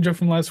 69 joke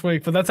from last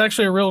week. But that's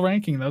actually a real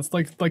ranking. That's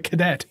like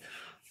cadet.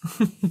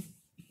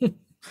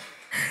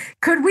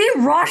 Could we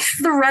rush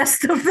the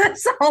rest of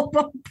this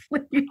album,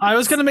 please? I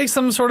was going to make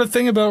some sort of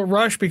thing about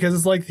Rush because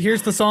it's like,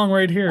 here's the song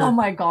right here. Oh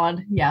my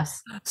God,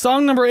 yes.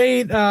 Song number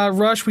 8,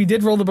 Rush. We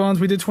did Roll the Bones.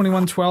 We did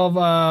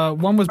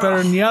 2112. One was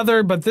better than the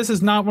other, but this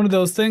is not one of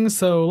those things.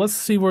 So let's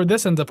see where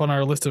this ends up on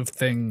our list of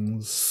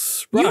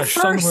things. Rush,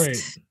 song number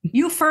 8.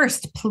 You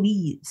first,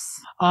 please.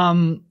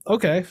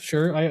 Okay,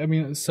 sure. I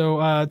mean, so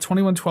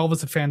 2112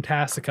 is a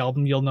fantastic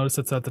album. You'll notice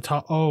it's at the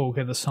top. Oh,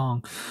 okay, the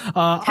song.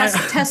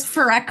 Test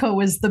for Echo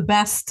is the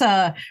best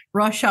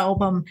Rush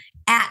album.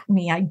 At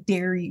me, I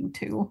dare you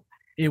to.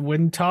 It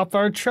wouldn't top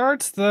our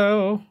charts,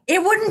 though.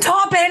 It wouldn't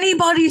top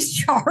anybody's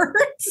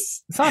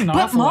charts. It's not an but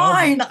awful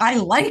mine. album. I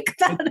like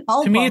that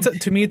album.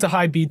 To me, it's a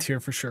high B tier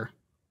for sure.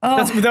 Oh,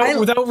 that's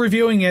without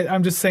reviewing it.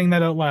 I'm just saying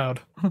that out loud.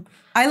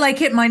 I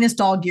like it minus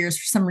Dog Years.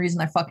 For some reason,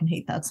 I fucking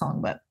hate that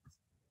song, but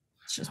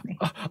it's just me.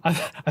 I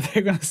think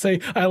I'm gonna say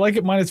I like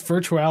it minus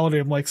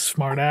Virtuality. I'm like,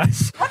 smart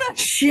ass. What a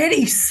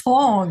shitty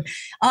song.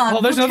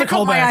 There's another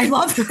callback.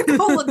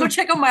 Go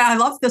check out my I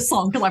Love This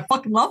song, because I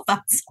fucking love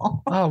that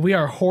song. Oh, we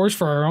are whores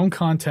for our own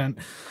content.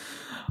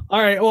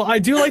 All right, well, I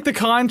do like the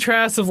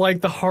contrast of like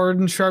the hard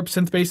and sharp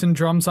synth bass and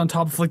drums on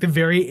top of like the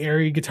very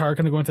airy guitar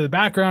kind of going through the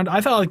background. I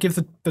thought it gives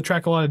the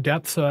track a lot of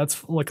depth, so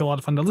that's like a lot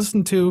of fun to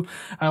listen to.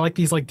 I like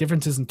these like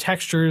differences in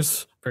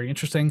textures, very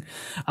interesting.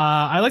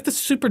 I like the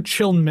super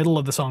chill middle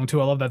of the song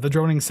too. I love that, the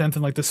droning synth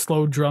and like the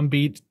slow drum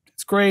beat.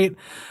 It's great.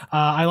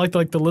 I like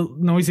the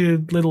noisy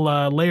little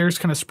layers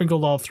kind of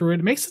sprinkled all through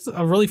it. It makes it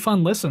a really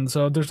fun listen.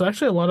 So there's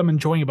actually a lot I'm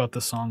enjoying about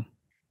this song.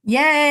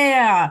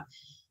 Yeah,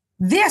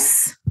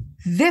 This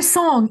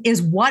song is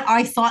what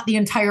I thought the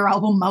entire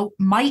album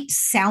might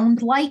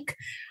sound like.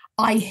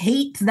 I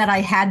hate that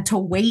I had to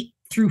wait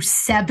through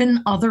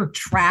 7 other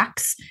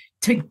tracks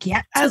to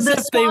get to as this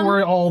if they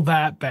were all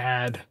that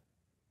bad.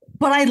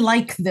 But I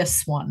like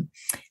this one.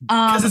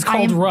 Because it's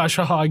called Rush.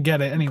 Haha, I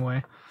get it.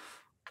 Anyway.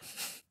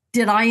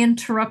 Did I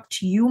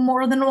interrupt you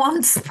more than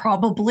once?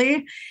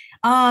 Probably.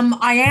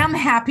 I am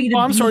happy to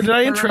I'm sorry, did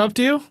I interrupt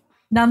you?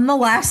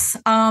 Nonetheless,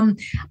 I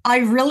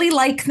really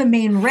like the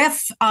main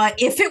riff.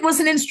 If it was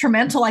an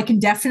instrumental, I can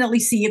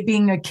definitely see it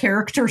being a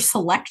character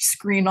select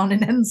screen on an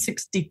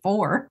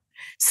N64.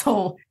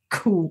 So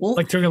cool.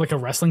 Like during like a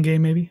wrestling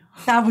game, maybe?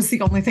 That was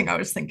the only thing I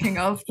was thinking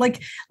of.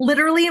 Like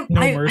literally,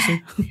 no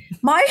mercy.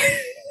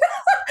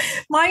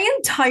 My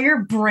entire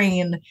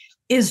brain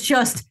is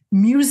just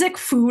music,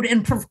 food,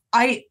 and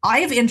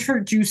I've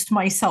introduced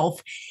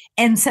myself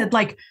and said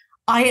like,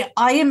 I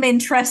am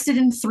interested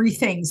in 3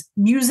 things: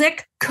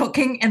 music,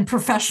 cooking, and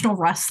professional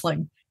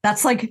wrestling.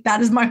 That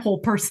is my whole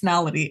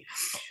personality.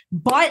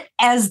 But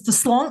as the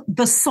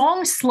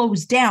song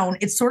slows down,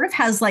 it sort of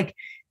has like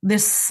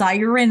this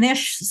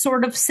siren-ish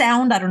sort of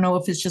sound. I don't know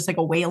if it's just like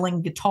a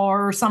wailing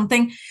guitar or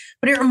something,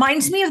 but it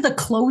reminds me of the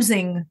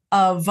closing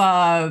of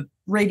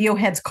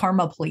Radiohead's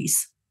Karma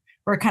Police,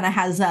 where it kind of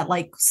has that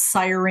like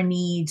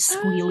siren-y,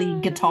 squealy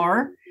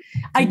guitar.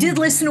 I did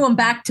listen to them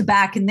back to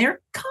back, and they're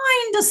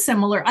kind of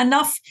similar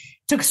enough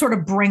to sort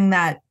of bring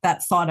that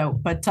thought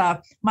out. But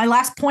my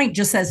last point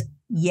just says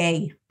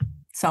yay.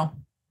 So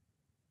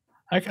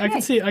I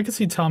can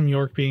see Tom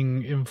York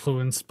being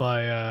influenced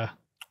by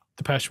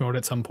Depeche Mode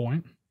at some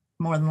point.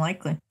 More than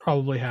likely.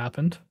 Probably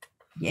happened.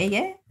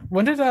 Yeah.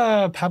 When did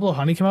Pablo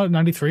Honey come out?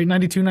 93,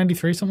 92,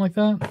 93, something like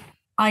that?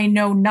 I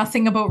know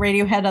nothing about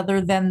Radiohead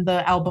other than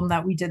the album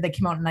that we did that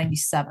came out in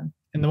 97.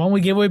 And the one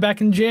we gave away back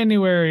in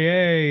January.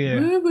 Hey.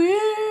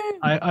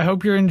 I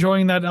hope you're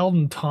enjoying that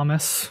album,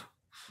 Thomas.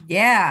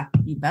 Yeah,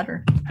 you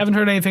better. Haven't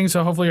heard anything,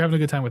 so hopefully you're having a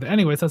good time with it.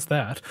 Anyways, that's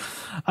that.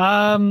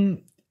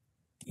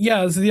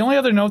 Yeah, so the only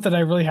other note that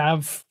I really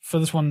have for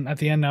this one at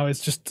the end now is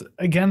just,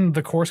 again,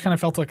 the chorus kind of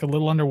felt like a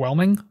little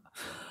underwhelming.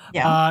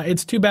 Yeah.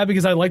 It's too bad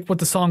because I liked what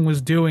the song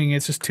was doing.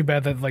 It's just too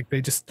bad that like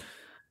they just,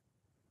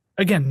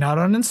 again, not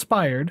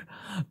uninspired,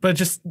 but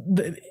just...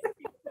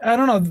 I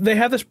don't know. They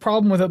have this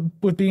problem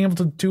with being able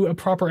to do a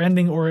proper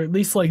ending, or at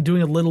least like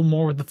doing a little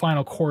more with the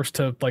final chorus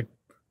to like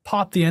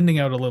pop the ending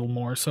out a little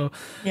more. So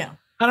Yeah.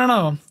 I don't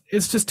know.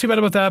 It's just too bad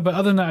about that. But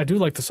other than that, I do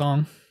like the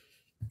song.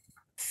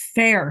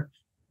 Fair.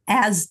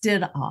 As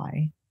did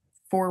I,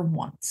 for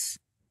once.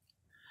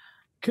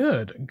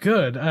 Good.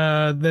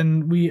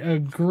 Then we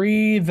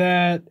agree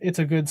that it's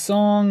a good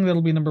song.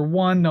 That'll be number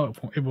one. No,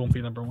 it won't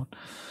be number one.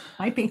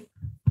 Might be.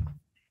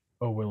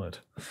 Oh, will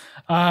it?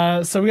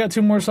 So we got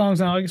two more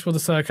songs now. I guess we'll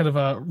just kind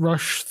of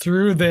rush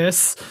through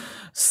this.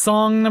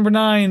 Song number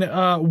 9,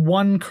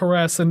 One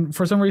Caress. And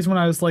for some reason, when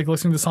I was like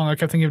listening to the song, I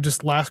kept thinking of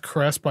just Last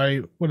Caress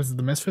by, what is it,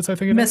 the Misfits, I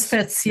think it is?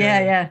 Misfits,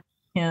 yeah.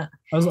 I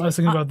was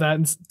thinking about that.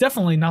 And it's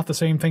definitely not the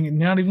same thing,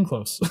 not even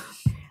close.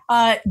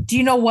 Do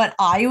you know what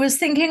I was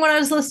thinking when I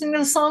was listening to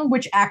the song,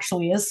 which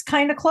actually is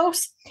kind of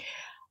close?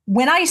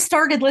 When I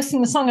started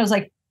listening to the song, I was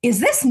like, is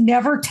this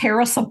Never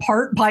Tear Us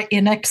Apart by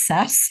In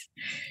Excess?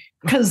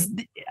 Because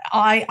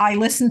I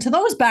listened to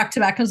those back to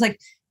back. I was like,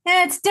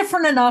 it's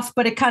different enough,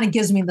 but it kind of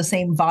gives me the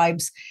same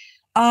vibes.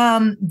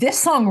 This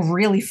song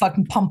really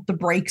fucking pumped the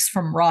brakes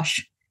from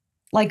Rush.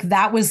 Like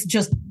that was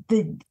just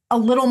a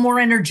little more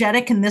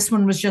energetic, and this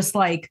one was just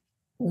like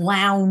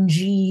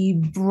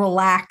loungy,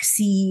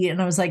 relaxy,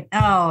 and I was like,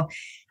 oh,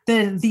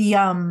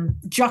 the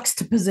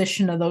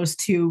juxtaposition of those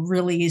two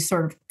really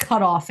sort of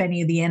cut off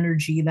any of the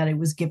energy that it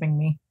was giving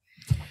me.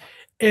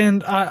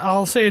 And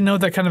I'll say a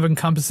note that kind of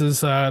encompasses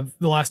the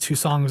last two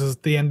songs as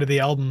the end of the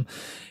album,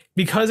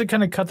 because it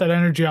kind of cut that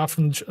energy off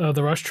from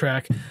the Rush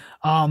track.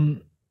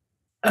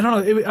 I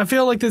don't know. I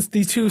feel like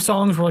these two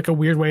songs were like a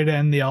weird way to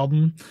end the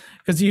album,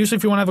 because usually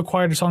if you want to have a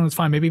quieter song, that's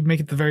fine. Maybe make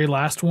it the very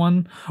last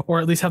one, or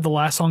at least have the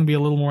last song be a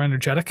little more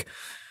energetic.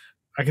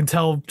 I can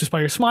tell just by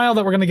your smile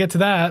that we're going to get to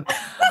that.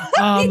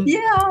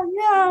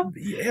 Yeah.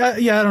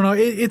 I don't know.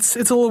 It's a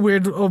little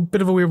weird, a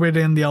bit of a weird way to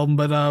end the album,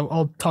 but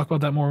I'll talk about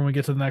that more when we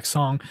get to the next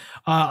song.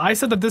 I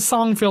said that this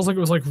song feels like it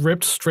was like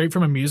ripped straight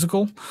from a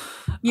musical.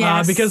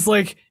 Yes. Because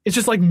like it's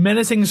just like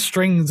menacing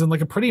strings and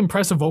like a pretty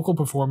impressive vocal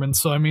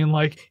performance. So I mean,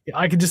 like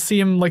I could just see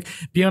him like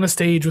be on a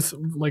stage with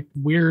like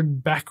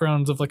weird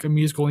backgrounds of like a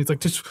musical, and he's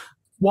like just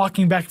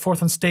walking back and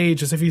forth on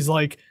stage as if he's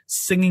like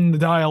singing the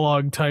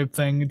dialogue type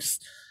thing.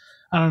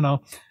 I don't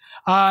know.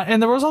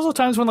 And there was also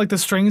times when like the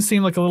strings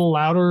seemed like a little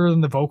louder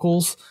than the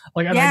vocals.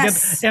 Like, and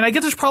I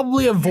get there's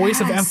probably a voice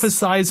of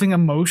emphasizing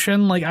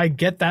emotion. Like I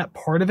get that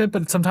part of it,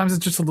 but sometimes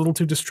it's just a little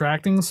too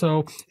distracting.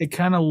 So it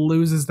kind of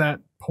loses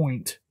that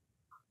point.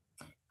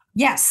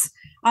 Yes.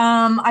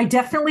 I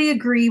definitely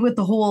agree with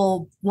the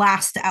whole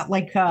last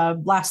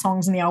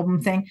songs in the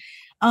album thing.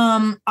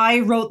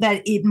 I wrote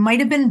that it might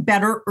have been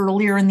better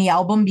earlier in the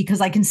album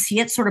because I can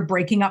see it sort of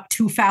breaking up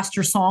two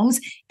faster songs.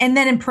 And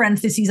then in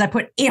parentheses, I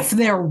put if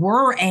there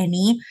were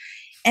any.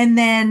 And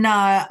then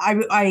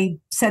I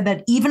said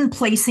that even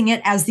placing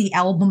it as the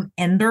album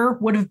ender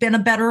would have been a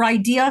better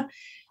idea.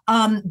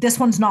 This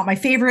one's not my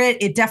favorite.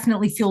 It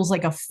definitely feels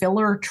like a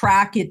filler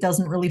track. It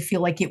doesn't really feel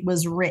like it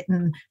was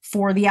written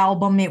for the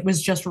album. It was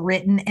just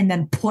written and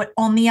then put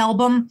on the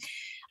album.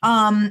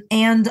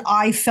 And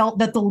I felt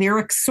that the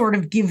lyrics sort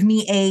of give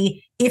me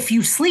a, if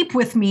you sleep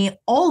with me,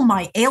 all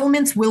my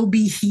ailments will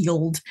be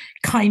healed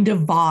kind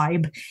of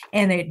vibe.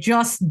 And it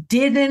just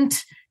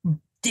didn't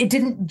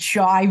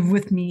jive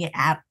with me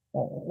at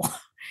all.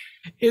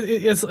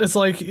 It's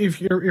like if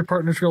your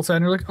partner's real sad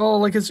and you're like, oh,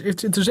 like if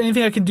there's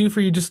anything I can do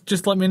for you,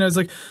 just let me know. It's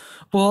like,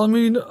 well, I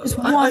mean, just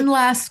one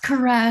last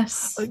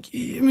caress. Like,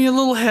 give me a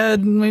little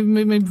head,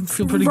 maybe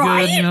feel pretty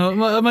good, you know.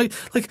 I'm like,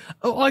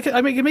 oh, I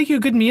can make you a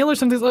good meal or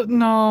something. Like,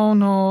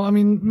 no. I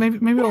mean, maybe a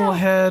little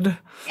head.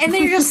 And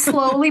then you're just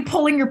slowly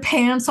pulling your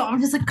pants off.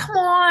 I'm just like, come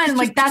on,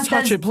 like that. Just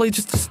touch it,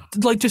 please.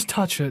 Just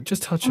touch it.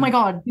 Just touch it. Oh my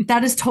god,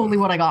 that is totally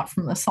what I got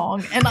from this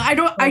song. And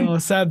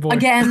sad boy.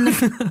 Again,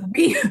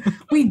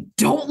 we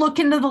don't look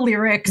into the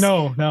lyrics.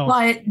 No.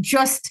 But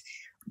just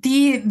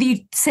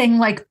the saying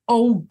like,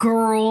 oh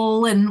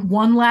girl, and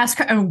one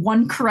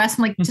caress.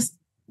 I'm like, just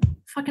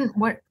fucking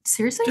what?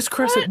 Seriously? Just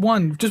caress it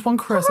just one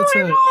caress. Oh that's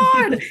my it.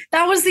 God.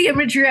 That was the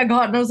imagery I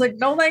got, and I was like,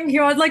 no, thank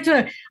you. I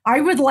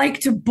would like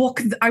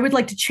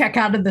to check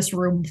out of this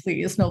room,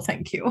 please. No,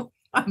 thank you.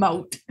 I'm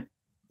out.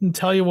 And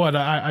tell you what,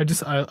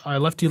 I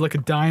left you like a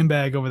dime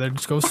bag over there.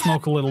 Just go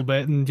smoke a little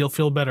bit, and you'll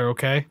feel better.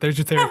 Okay, there's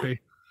your therapy.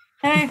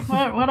 Hey,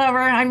 whatever.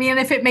 I mean,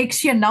 if it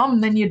makes you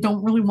numb, then you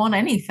don't really want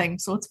anything,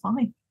 so it's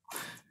fine.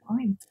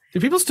 Do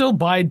people still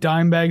buy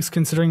dime bags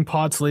considering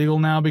pot's legal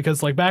now?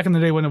 Because like back in the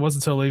day when it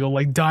wasn't so legal,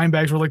 like dime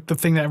bags were like the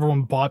thing that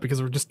everyone bought because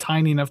they were just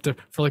tiny enough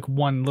for like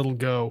one little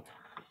go.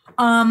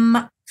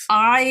 I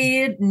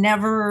don't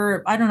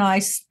know. I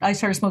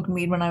started smoking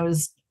weed when I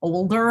was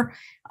older.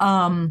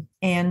 And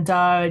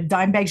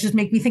dime bags just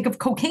make me think of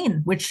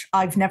cocaine, which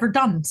I've never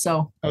done.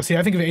 So. Oh, see,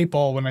 I think of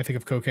 8-Ball when I think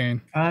of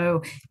cocaine.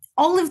 Oh,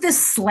 all of this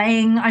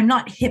slang. I'm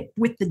not hip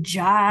with the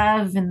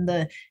jive and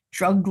the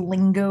drug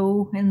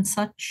lingo and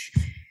such.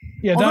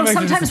 Yeah, although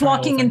sometimes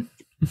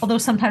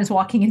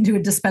walking into a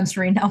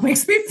dispensary now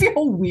makes me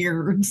feel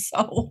weird.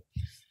 So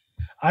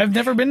I've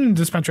never been in a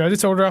dispensary. I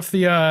just order off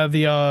the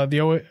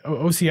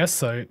OCS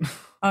site.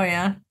 Oh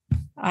yeah,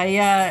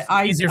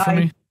 easier for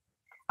me.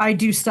 I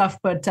do stuff,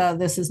 but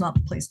this is not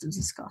the place to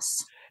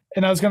discuss.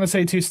 And I was going to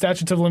say, too,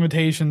 statute of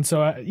limitation.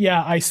 So,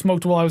 yeah, I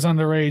smoked while I was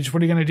underage.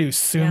 What are you going to do?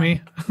 Sue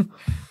me?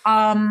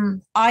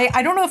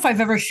 I don't know if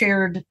I've ever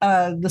shared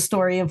the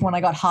story of when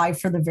I got high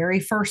for the very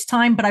first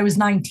time, but I was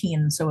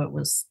 19, so it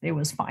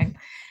was fine.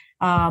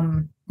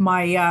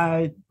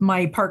 My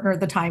partner at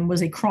the time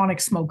was a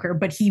chronic smoker,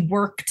 but he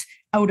worked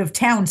out of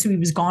town, so he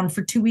was gone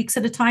for 2 weeks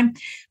at a time.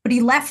 But he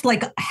left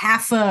like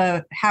half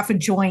a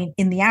joint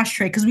in the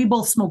ashtray because we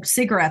both smoked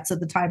cigarettes at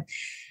the time.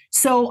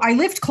 So I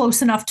lived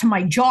close enough to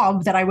my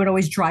job that I would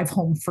always drive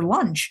home for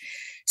lunch.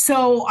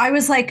 So I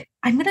was like,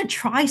 I'm going to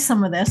try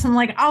some of this. I'm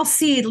like, I'll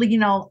see,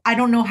 I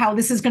don't know how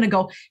this is going to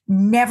go.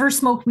 Never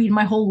smoked weed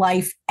my whole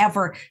life,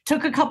 ever.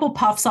 Took a couple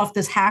puffs off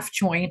this half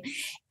joint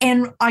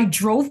and I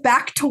drove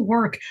back to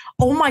work.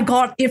 Oh my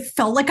God, it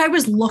felt like I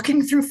was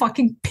looking through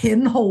fucking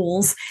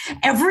pinholes,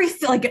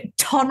 everything, like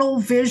tunnel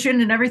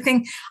vision and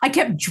everything. I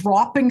kept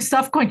dropping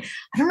stuff going,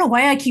 I don't know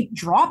why I keep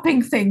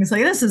dropping things.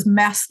 Like, this is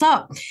messed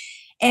up.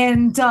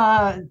 And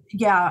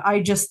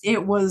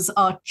it was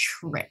a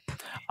trip.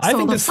 I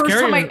think the first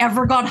time I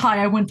ever got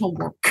high, I went to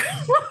work.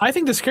 I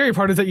think the scary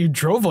part is that you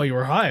drove while you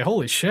were high.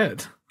 Holy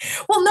shit.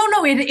 Well,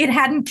 no, it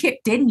hadn't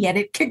kicked in yet.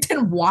 It kicked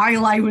in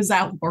while I was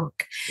at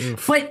work.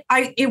 Oof. But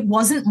it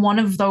wasn't one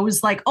of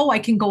those like, oh, I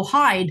can go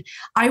hide.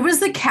 I was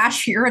the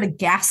cashier at a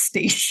gas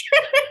station.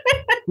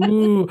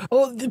 Ooh.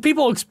 Well,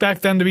 people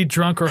expect them to be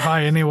drunk or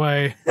high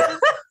anyway.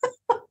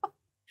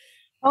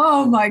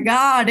 Oh my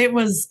God.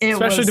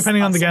 Especially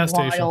depending on the gas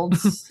station.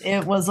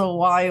 It was a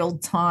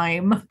wild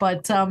time,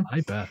 but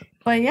I bet.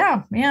 But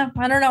yeah,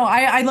 I don't know.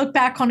 I look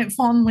back on it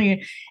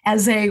fondly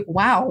as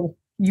wow,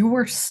 you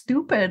were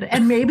stupid.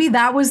 And maybe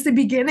that was the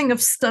beginning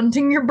of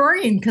stunting your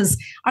brain, because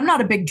I'm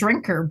not a big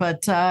drinker,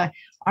 but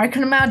I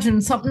can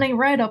imagine something ain't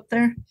right up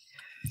there.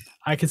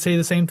 I could say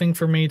the same thing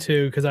for me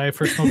too, because I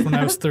first smoked when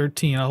I was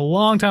 13. A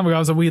long time ago. I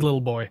was a wee little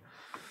boy.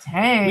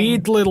 Dang.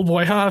 Weed little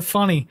boy,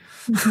 funny.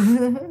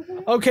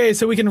 Okay,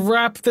 so we can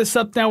wrap this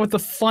up now with the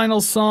final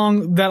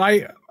song that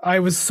I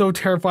was so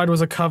terrified was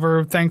a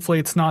cover. Thankfully,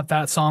 it's not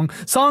that song.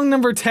 Song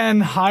number 10,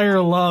 Higher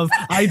Love.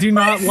 I do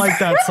not like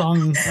that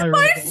song.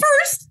 My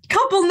first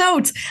couple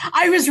notes,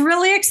 I was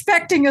really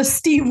expecting a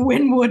Steve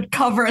Winwood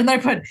cover, and I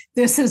put,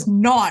 this is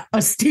not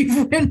a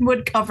Steve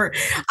Winwood cover.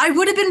 I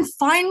would have been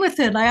fine with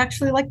it. I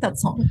actually like that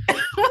song.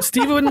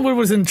 Steve Winwood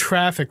was in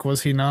Traffic,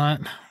 was he not?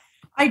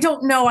 I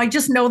don't know. I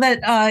just know that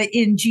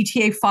in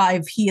GTA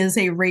 5, he is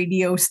a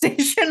radio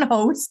station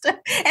host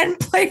and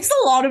plays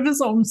a lot of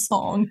his own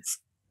songs.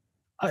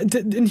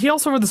 And he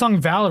also wrote the song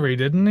Valerie,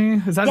 didn't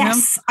he? Is that him?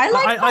 Yes,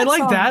 I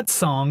like that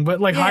song, but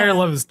like Higher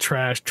Love is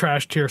trash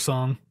tier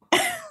song.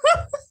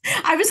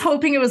 I was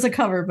hoping it was a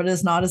cover, but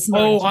it's not.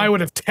 I would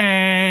have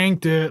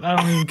tanked it. I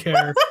don't even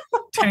care.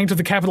 Tanked with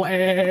a capital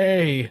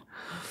A.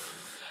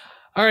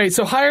 All right,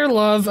 so Higher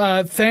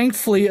Love,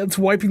 thankfully, it's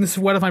wiping the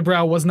sweat off my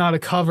brow, was not a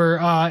cover.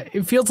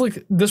 It feels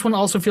like this one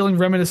also feeling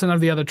reminiscent of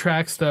the other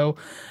tracks, though.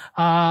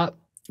 But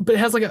it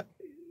has like a...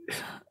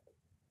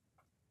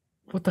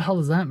 What the hell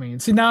does that mean?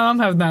 See, now I'm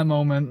having that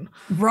moment.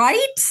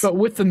 Right? But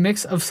with the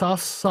mix of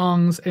soft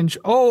songs and...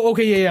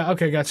 okay, yeah.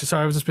 Okay, gotcha.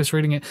 Sorry, I was just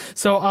misreading it.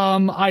 So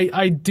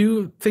I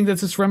do think that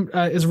this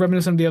is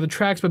reminiscent of the other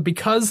tracks, but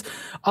because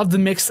of the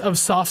mix of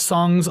soft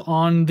songs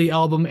on the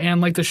album and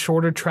like the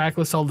shorter track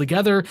list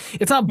altogether,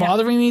 it's not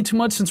bothering me too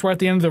much since we're at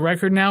the end of the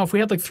record now. If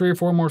we had like 3 or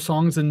 4 more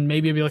songs, then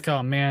maybe I'd be like,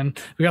 oh man,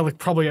 we got like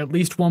probably at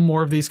least one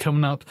more of these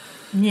coming up.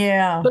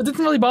 Yeah. But it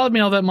didn't really bother me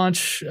all that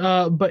much,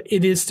 but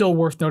it is still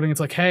worth noting. It's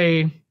like,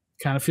 hey...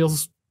 kind of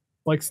feels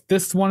like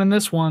this one and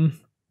this one.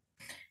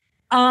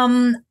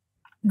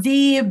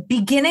 The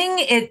beginning,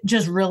 it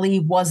just really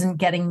wasn't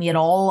getting me at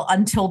all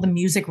until the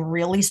music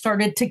really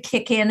started to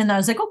kick in. And I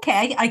was like,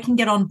 okay, I can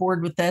get on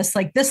board with this.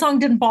 Like, this song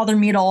didn't bother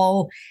me at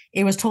all.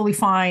 It was totally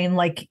fine.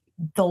 Like,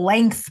 the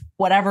length,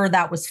 whatever,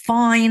 that was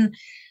fine.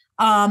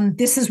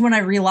 This is when I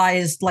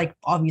realized, like,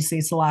 obviously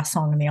it's the last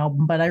song on the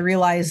album, but I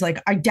realized,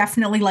 like, I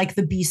definitely like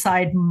the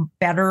B-side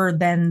better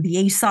than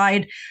the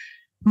A-side.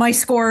 My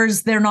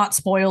scores, they're not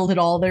spoiled at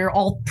all. They're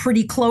all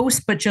pretty close,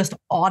 but just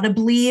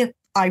audibly,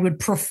 I would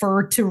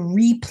prefer to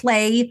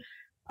replay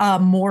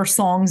more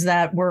songs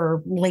that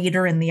were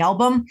later in the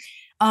album.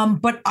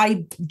 But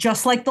I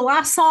just like the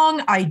last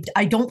song.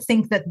 I don't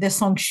think that this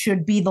song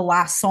should be the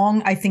last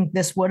song. I think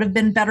this would have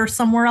been better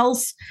somewhere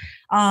else.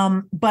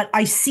 But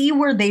I see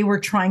where they were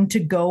trying to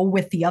go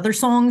with the other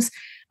songs.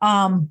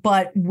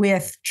 But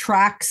with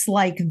tracks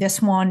like this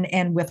one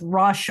and with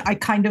Rush, I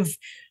kind of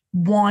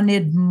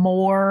wanted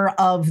more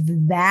of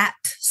that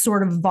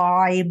sort of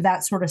vibe,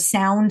 that sort of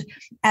sound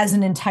as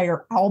an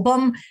entire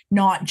album,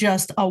 not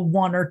just a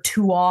 1 or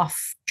 2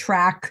 off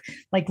track,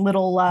 like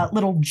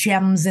little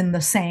gems in the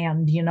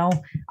sand, you know?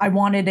 I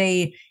wanted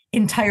a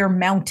entire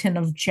mountain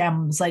of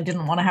gems. I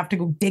didn't want to have to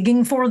go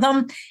digging for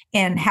them,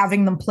 and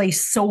having them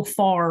placed so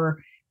far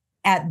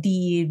at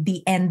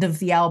the end of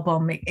the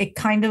album, it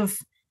kind of,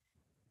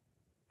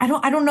 I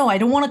don't know. I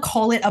don't want to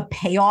call it a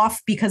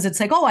payoff, because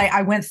it's like, oh,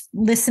 I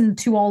listened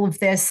to all of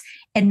this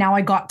and now I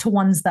got to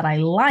ones that I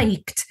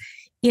liked.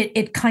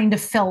 It kind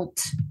of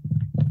felt,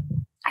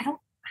 I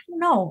don't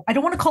know. I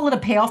don't want to call it a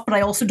payoff, but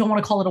I also don't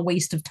want to call it a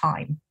waste of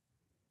time.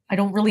 I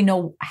don't really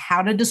know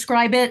how to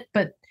describe it,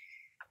 but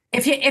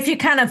if you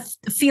kind of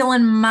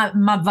feeling my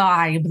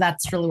vibe,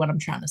 that's really what I'm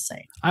trying to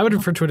say. I would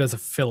refer to it as a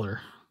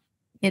filler.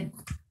 It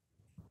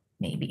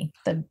maybe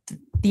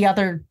the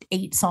other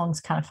 8 songs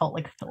kind of felt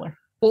like a filler.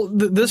 Well,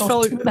 this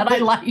felt like that I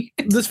like.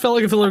 This felt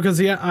like a filler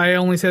because I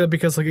only say that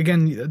because, like,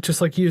 again,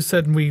 just like you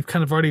said, and we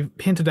kind of already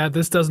hinted at,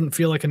 this doesn't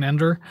feel like an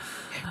ender.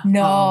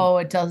 No,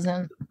 it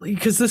doesn't.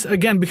 Because this,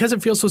 again, because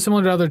it feels so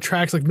similar to other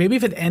tracks, like maybe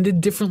if it ended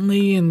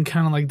differently and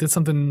kind of like did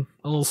something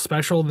a little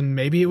special, then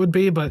maybe it would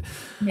be. But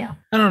yeah,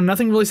 I don't know.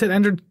 Nothing really said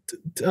ender.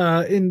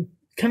 In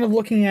kind of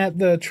looking at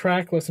the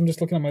track list, I'm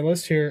just looking at my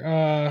list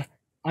here.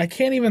 I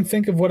can't even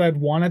think of what I'd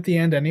want at the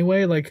end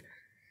anyway. Like,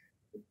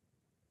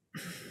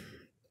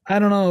 I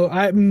don't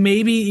know.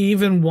 Maybe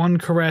even one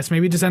caress.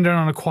 Maybe just ended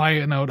on a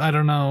quiet note. I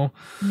don't know.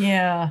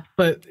 Yeah.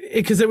 But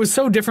because it was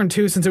so different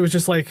too, since it was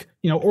just like,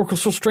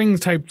 orchestral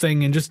strings type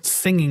thing and just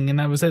singing, and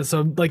that was it.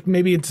 So like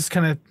maybe it just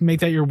kind of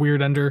make that your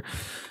weird ender.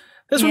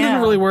 This one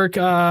didn't really work.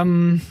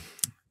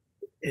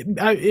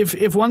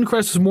 If one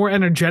caress was more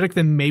energetic,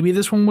 then maybe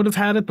this one would have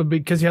had it. But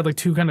because you had like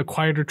 2 kind of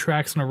quieter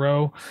tracks in a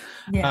row,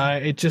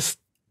 it just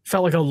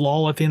felt like a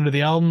lull at the end of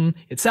the album.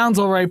 It sounds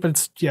all right, but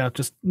it's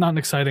just not an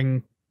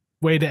exciting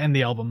way to end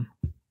the album.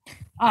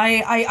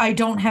 I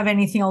don't have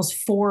anything else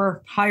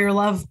for Higher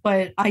Love,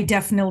 but I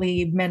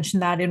definitely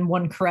mentioned that in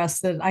One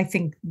Caress that I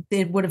think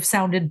it would have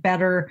sounded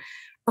better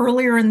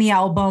earlier in the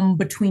album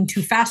between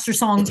 2 faster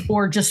songs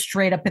or just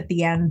straight up at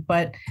the end.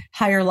 But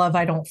Higher Love,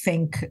 I don't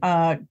think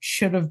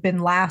should have been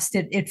last.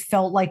 It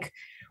felt like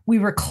we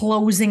were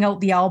closing out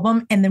the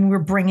album and then we were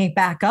bringing it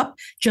back up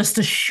just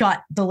to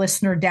shut the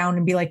listener down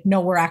and be like, no,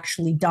 we're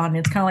actually done.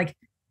 It's kind of like,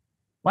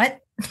 what?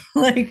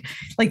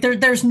 like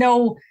there's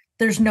no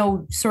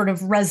sort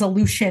of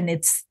resolution.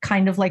 It's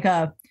kind of like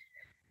a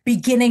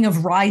beginning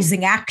of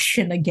rising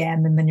action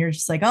again. And then you're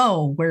just like,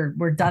 oh,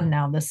 we're done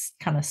now. This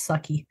kind of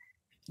sucky.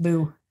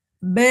 Boo.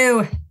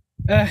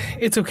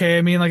 It's okay.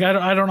 I mean, like,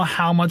 I don't know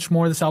how much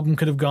more this album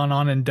could have gone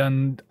on and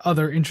done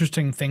other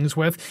interesting things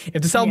with.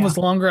 If this album was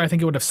longer, I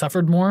think it would have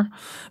suffered more.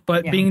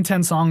 But being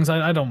 10 songs,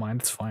 I don't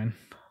mind. It's fine.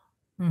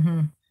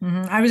 Mm-hmm.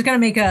 Mm-hmm. I was gonna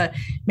make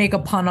a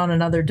pun on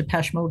another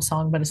Depeche Mode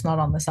song, but it's not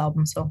on this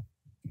album, so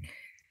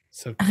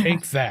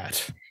take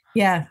that.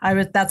 Yeah,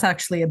 that's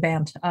actually a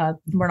band.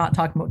 We're not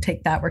talking about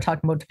Take That. We're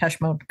talking about Depeche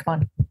Mode. Come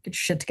on, get your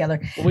shit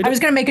together. I was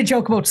going to make a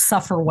joke about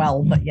Suffer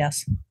Well, but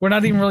yes. We're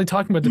not even really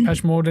talking about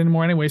Depeche Mode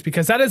anymore anyways,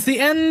 because that is the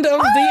end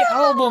of the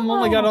album.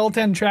 Only got all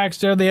 10 tracks.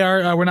 There they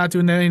are. We're not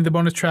doing any of the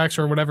bonus tracks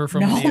or whatever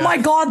from oh my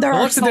God, there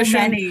are so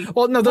many.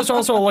 Well, no, those are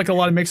also like a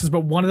lot of mixes,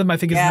 but one of them I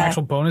think is an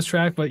actual bonus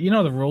track. But you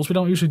know the rules. We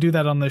don't usually do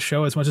that on this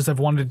show as much as I've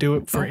wanted to do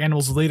it for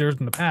Animals Leaders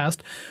in the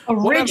past.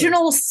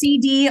 Original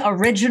CD,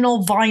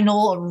 original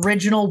vinyl,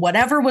 original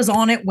whatever was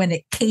on it when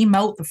it came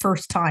out the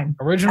first time.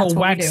 Original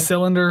wax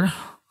cylinder.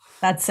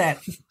 That's it.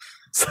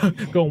 So,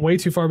 going way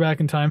too far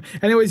back in time.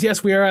 Anyways,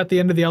 yes, we are at the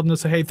end of the album.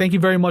 So, hey, thank you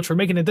very much for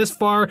making it this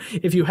far.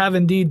 If you have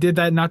indeed did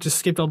that, not just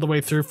skipped all the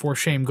way through, for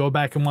shame. Go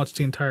back and watch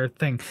the entire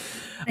thing.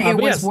 It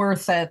was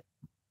worth it.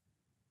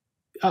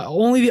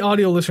 Only the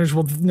audio listeners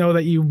will know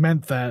that you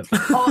meant that.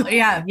 Oh,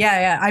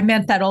 yeah. I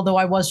meant that, although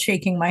I was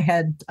shaking my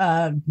head.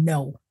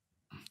 No.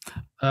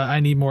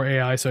 I need more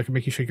AI so I can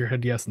make you shake your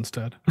head yes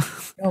instead.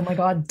 Oh my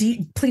God.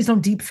 Please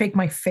don't deep fake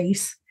my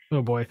face.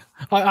 Oh boy.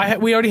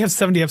 We already have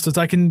 70 episodes.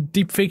 I can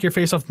deep fake your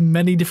face off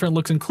many different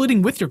looks,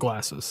 including with your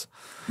glasses.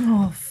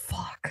 Oh,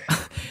 fuck.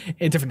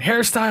 A different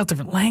hairstyle,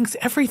 different lengths,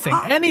 everything.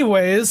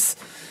 Anyways.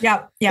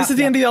 Yeah. This is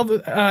the end of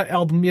the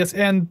album, yes,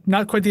 and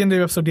not quite the end of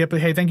the episode yet, but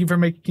hey, thank you for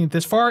making it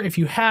this far. If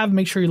you have,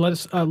 make sure you let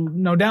us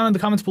know down in the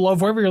comments below,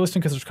 wherever you're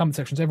listening, because there's comment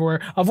sections everywhere,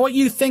 of what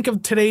you think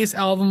of today's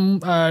album,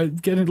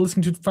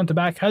 listening to front to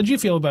back. How did you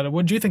feel about it?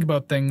 What did you think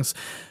about things?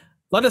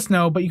 Let us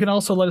know, but you can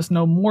also let us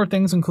know more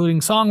things,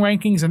 including song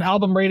rankings and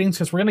album ratings,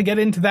 because we're going to get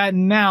into that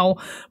now.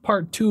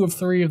 Part 2 of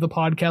 3 of the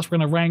podcast. We're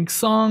going to rank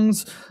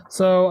songs.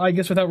 So I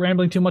guess without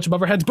rambling too much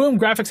above our heads, boom,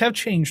 graphics have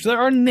changed. There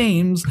are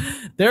names.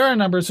 There are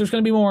numbers. There's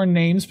going to be more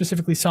names,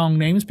 specifically song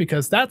names,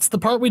 because that's the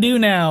part we do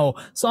now.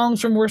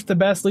 Songs from worst to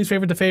best, least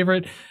favorite to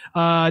favorite,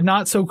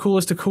 not so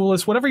coolest to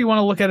coolest, whatever you want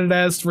to look at it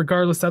as,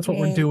 regardless, that's what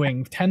we're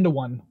doing.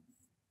 10-1.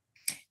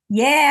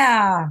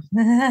 Yeah.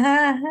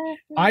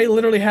 I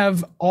literally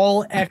have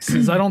all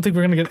X's. I don't think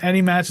we're going to get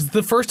any matches.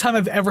 The first time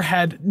I've ever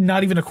had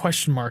not even a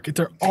question mark.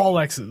 They're all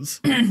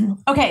X's.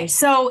 Okay,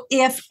 so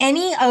if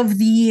any of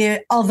the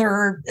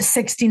other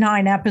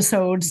 69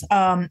 episodes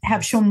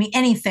have shown me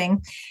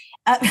anything,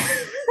 I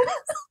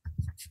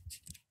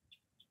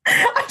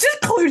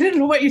just clued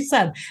into what you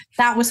said.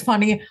 That was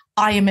funny.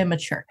 I am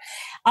immature.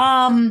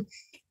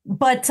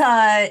 But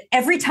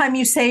every time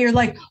you say you're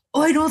like,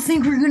 oh, I don't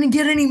think we're going to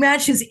get any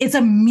matches, it's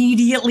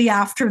immediately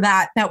after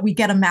that we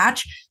get a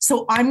match.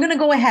 So I'm going to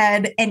go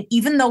ahead, and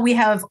even though we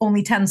have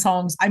only 10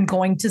 songs, I'm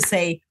going to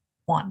say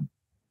 1.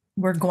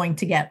 We're going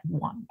to get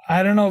 1.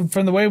 I don't know.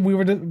 From the way we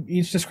were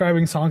each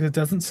describing songs, it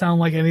doesn't sound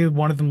like any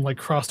one of them like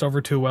crossed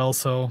over too well.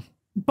 So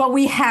But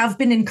we have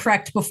been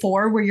incorrect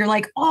before where you're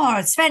like,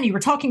 oh, Sven, you were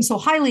talking so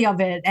highly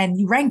of it and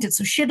you ranked it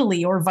so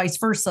shittily, or vice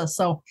versa.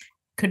 So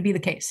could be the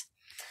case.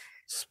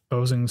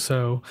 Supposing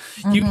so.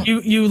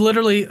 You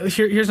literally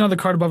here's another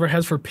card above our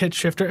heads for Pitch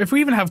Shifter. If we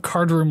even have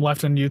card room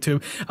left on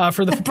YouTube,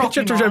 for the Pitch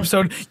Shifters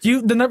episode,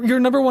 your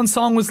number one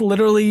song was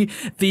literally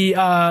the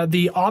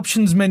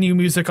options menu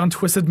music on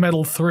Twisted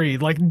Metal 3.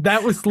 Like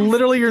that was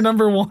literally your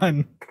number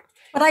one.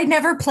 But I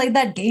never played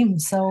that game,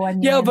 so I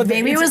mean, yeah, but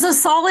maybe it was a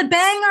solid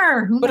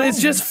banger. Who knows?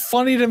 It's just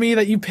funny to me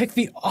that you pick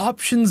the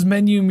options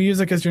menu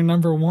music as your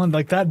number one.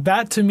 Like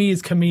that to me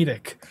is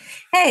comedic.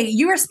 Hey,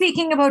 you were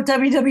speaking about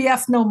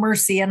WWF No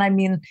Mercy, and I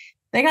mean,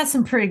 they got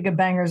some pretty good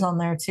bangers on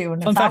there too.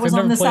 And if that was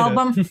on this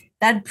album,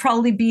 that'd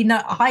probably be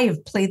I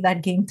have played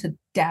that game to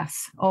death.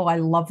 Oh, I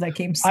love that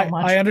game so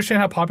much. I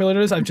understand how popular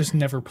it is. I've just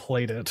never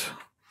played it.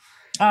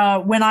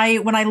 When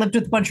I lived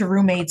with a bunch of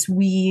roommates,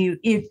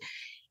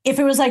 if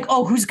it was like,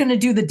 oh, who's going to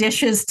do the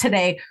dishes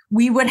today?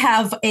 We would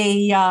have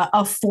a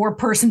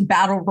 4-person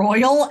battle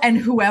royal, and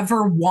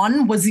whoever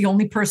won was the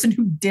only person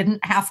who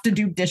didn't have to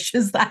do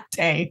dishes that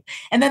day.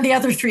 And then the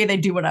other 3, they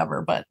do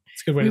whatever. But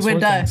it's a good way to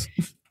sort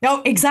things.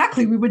 No,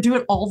 exactly. We would do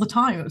it all the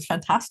time. It was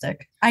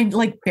fantastic. I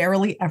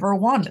barely ever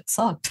won. It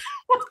sucked.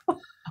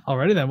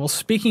 Alrighty then. Well,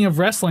 speaking of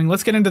wrestling,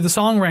 let's get into the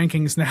song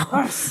rankings now.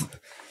 Yes.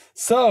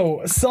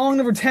 So, song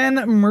number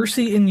 10,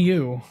 Mercy in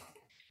You.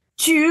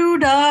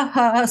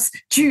 Judas.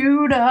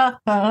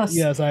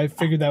 Yes, I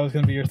figured that was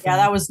going to be your thing. Yeah,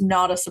 that was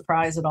not a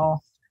surprise at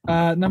all.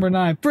 Number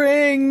 9,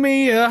 Bring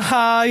Me a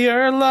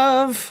Higher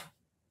Love.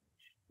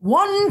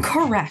 One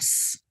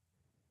Caress.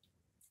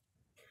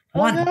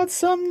 I got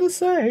something to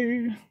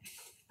say.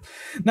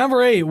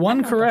 Number 8,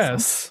 One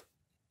Caress.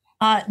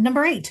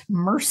 Number 8,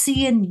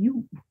 Mercy in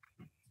You.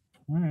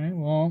 All right,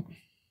 well,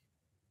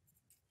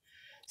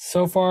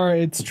 so far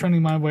it's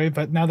trending my way,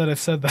 but now that I've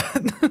said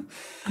that.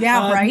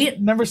 Yeah, right?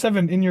 Number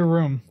 7, In Your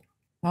Room.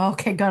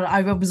 Okay, good.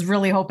 I was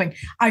really hoping.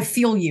 I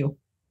Feel You.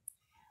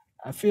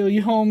 I feel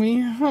you,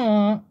 homie.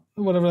 Huh.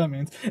 Whatever that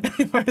means.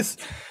 Anyways,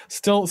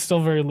 still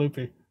very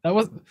loopy.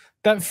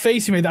 That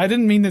face you made. I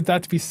didn't mean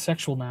that to be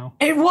sexual now.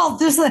 Well,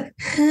 there's at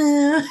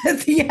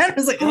the end. I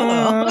was like,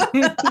 oh,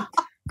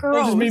 gross.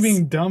 That's just me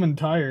being dumb and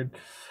tired.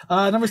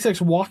 Number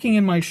 6, Walking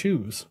in My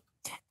Shoes.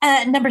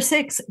 Number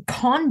 6,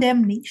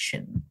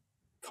 Condemnation.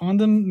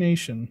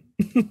 Condemnation.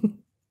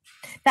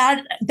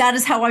 That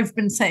is how I've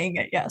been saying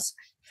it. Yes.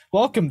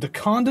 Welcome to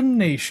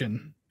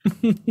Condemnation.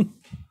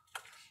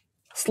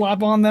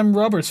 Slap on them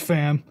rubbers,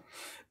 fam.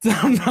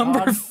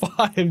 Number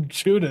 5,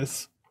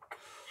 Judas.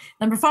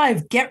 Number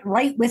 5, Get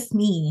Right With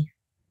Me.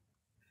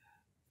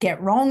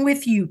 Get wrong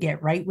with you.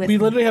 Get right with me.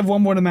 We literally have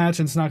one more to match,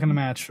 and it's not going to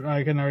match.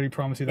 I can already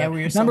promise you that.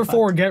 Yeah, Number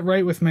 4, Get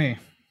Right With Me.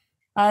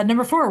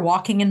 Number 4,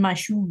 Walking in My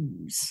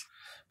Shoes.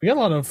 We got a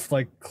lot of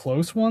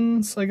close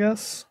ones, I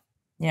guess.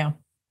 Yeah.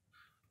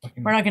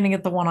 We're not going to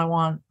get the one I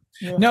want.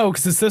 Yeah. No,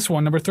 because it's this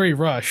one. Number 3,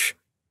 Rush.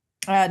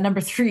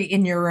 Number 3,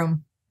 In Your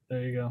Room.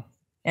 There you go.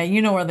 Yeah,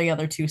 you know where the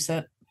other 2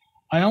 sit.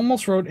 I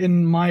almost wrote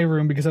In My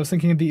Room because I was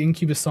thinking of the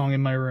Incubus song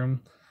In My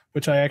Room,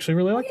 which I actually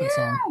really like that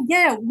song.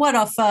 Yeah, what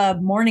off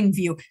Morning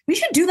View? We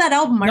should do that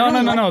album.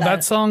 No.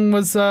 That song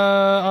was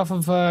off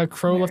of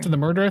Crow Left of the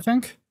Murder, I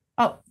think.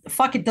 Oh,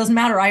 fuck, it doesn't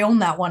matter. I own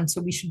that one,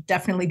 so we should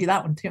definitely do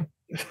that one too.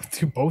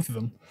 Do both of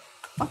them.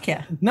 Fuck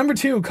yeah. Number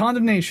 2,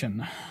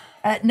 Condemnation.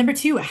 Number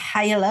 2,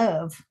 Higher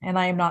Love, and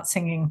I am not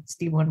singing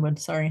Steve Winwood.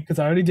 Sorry, because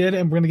I already did,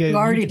 and we're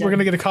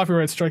gonna get a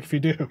copyright strike if you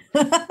do.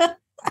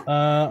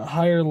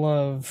 Higher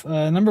Love.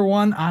 Number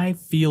 1, I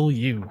Feel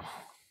You.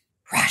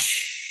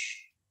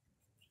 Rush.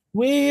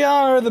 We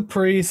are the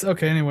priests.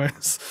 Okay,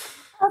 anyways.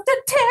 Of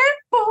the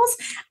temples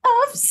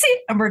of sin.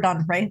 And we're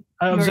done, right?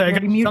 I was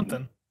got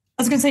something.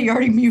 I was gonna say you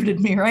already muted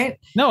me, right?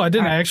 No, I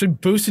didn't. Right. I actually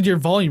boosted your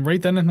volume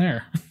right then and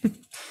there.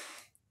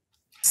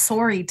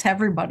 Sorry to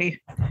everybody.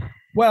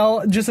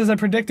 Well, just as I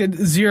predicted,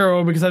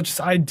 0 because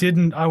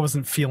I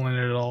wasn't feeling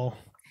it at all.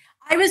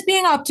 I was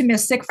being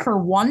optimistic for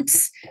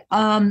once.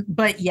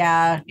 But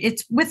yeah,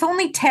 it's with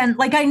only 10.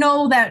 I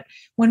know that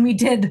when we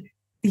did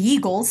the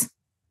Eagles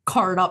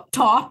card up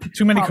top.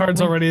 Too many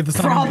cards already at the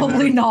time.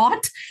 Probably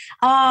not.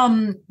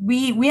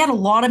 We had a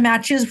lot of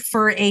matches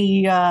for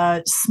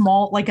a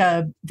small,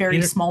 a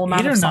very small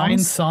amount of songs. 8 or 9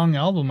 song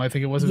album, I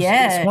think it was.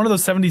 Yeah. It's one of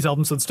those 70s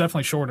albums, so it's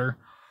definitely shorter.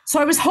 So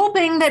I was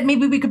hoping that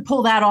maybe we could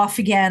pull that off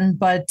again,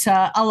 but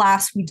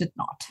alas, we did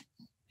not.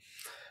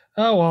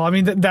 Oh, well, I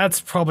mean,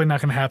 that's probably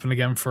not going to happen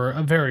again for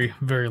a very,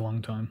 very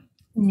long time.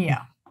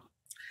 Yeah.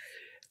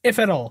 If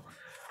at all.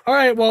 All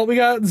right, well, we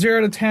got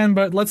 0 to 10,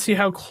 but let's see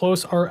how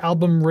close our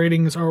album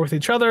ratings are with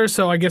each other.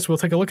 So I guess we'll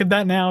take a look at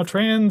that now.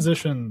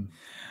 Transition.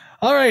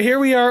 All right, here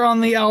we are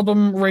on the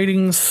album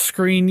ratings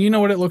screen. You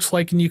know what it looks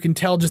like, and you can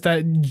tell just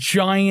that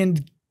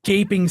giant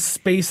gaping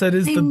space that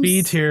is the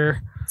B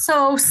tier.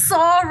 So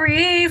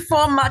sorry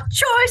for my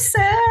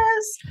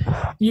choices.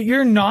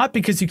 You're not,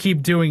 because you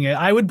keep doing it.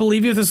 I would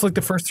believe you if this is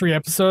the first 3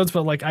 episodes,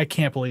 but I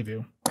can't believe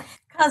you.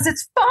 Because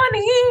it's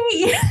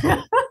funny.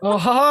 Oh,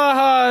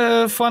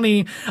 ha,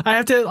 funny.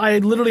 I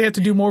literally have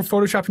to do more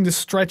photoshopping to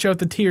stretch out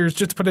the tiers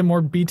just to put in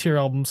more B tier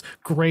albums.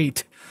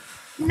 Great.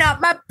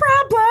 Not my problem.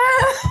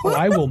 Oh,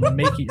 I will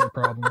make it your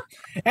problem.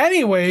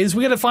 Anyways,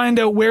 we got to find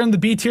out where in the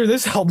B tier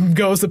this album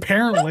goes,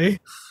 apparently.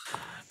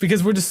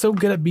 Because we're just so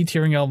good at B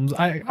tiering albums.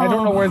 I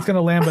don't know where it's going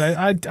to land,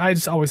 but I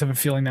just always have a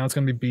feeling now it's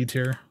going to be B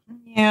tier.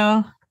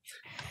 Yeah.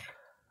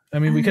 I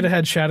mean, we could have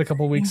had Shad a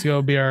couple weeks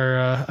ago be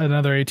our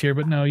another A tier,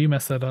 but no, you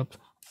messed that up.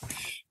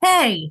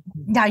 Hey,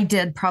 I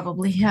did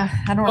probably. Yeah,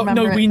 I don't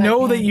remember. No, we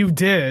know that you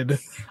did.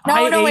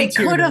 No, it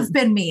could have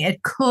been me.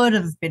 It could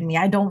have been me.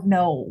 I don't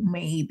know.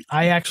 Maybe.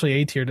 I actually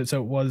A tiered it,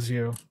 so it was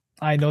you.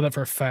 I know that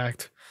for a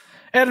fact.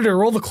 Editor,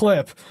 roll the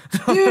clip.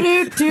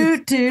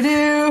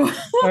 Do.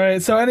 All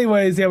right. So,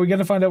 anyways, yeah, we got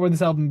to find out where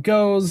this album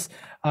goes.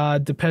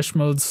 Depeche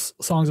Mode's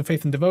Songs of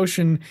Faith and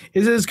Devotion.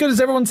 Is it as good as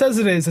everyone says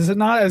it is? Is it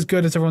not as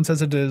good as everyone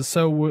says it is?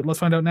 So let's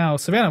find out now.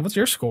 Savannah, what's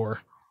your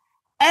score?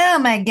 Oh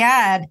my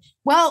God.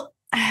 Well,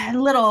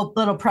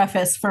 little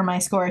preface for my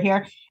score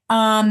here.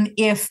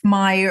 If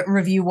my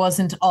review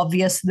wasn't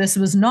obvious, this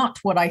was not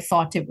what I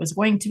thought it was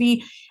going to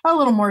be. A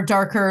little more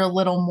darker, a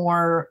little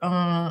more,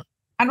 I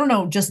don't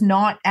know, just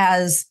not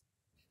as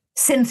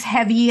synth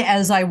heavy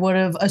as I would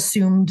have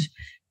assumed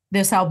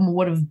this album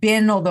would have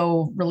been,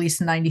 although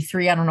released in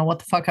 93. I don't know what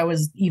the fuck I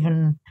was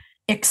even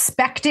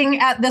expecting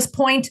at this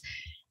point.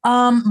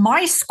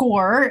 My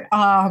score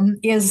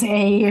is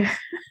a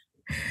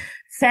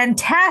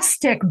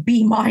fantastic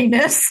B-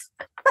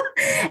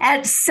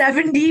 at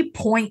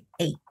 70.8.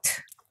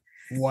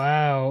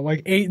 Wow.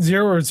 Like 80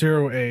 or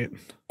 08?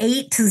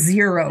 80.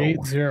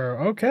 80.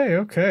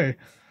 Okay.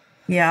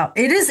 Yeah,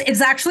 it's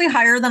actually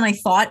higher than I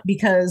thought,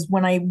 because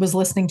when I was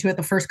listening to it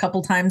the first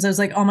couple times, I was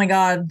like, oh my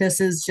God,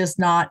 this is just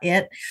not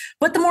it.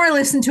 But the more I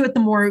listened to it, the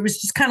more it was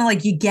just kind of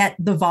like you get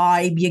the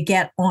vibe, you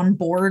get on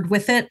board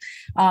with it.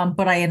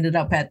 But I ended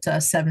up at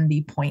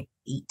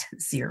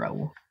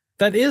 70.80.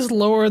 That is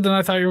lower than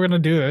I thought you were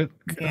going to do it.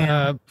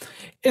 Yeah.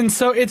 And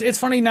so it's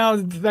funny now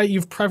that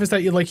you've prefaced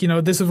that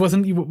this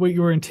wasn't what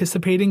you were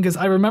anticipating, because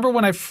I remember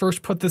when I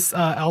first put this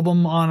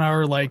album on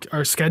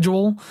our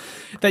schedule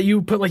that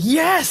you put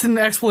yes and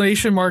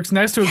exclamation marks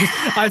next to it.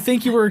 I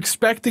think you were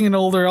expecting an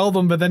older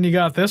album, but then you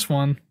got this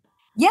one.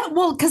 Yeah,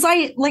 well, because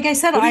like I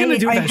said, what are you going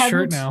to do with that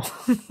shirt now?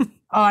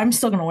 Oh, I'm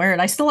still gonna wear it.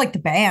 I still like the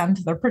band;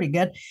 they're pretty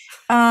good.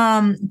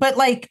 But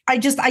I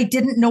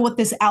didn't know what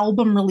this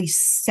album really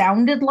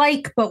sounded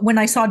like. But when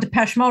I saw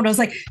Depeche Mode, I was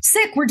like,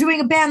 "Sick! We're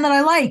doing a band that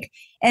I like."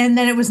 And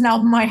then it was an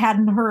album I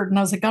hadn't heard, and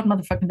I was like, "God,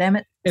 motherfucking damn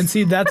it!" And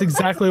see, that's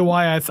exactly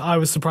why I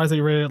was surprised that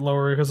you rated it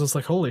lower, because it's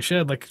like, holy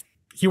shit,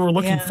 you were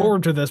looking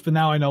forward to this, but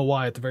now I know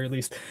why at the very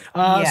least.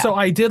 So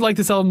I did like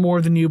this album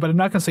more than you, but I'm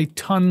not going to say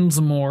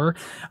tons more.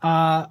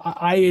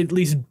 I at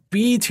least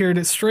B-tiered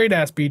it,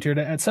 straight-ass B-tiered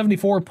it at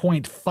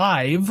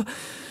 74.5.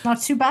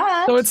 Not too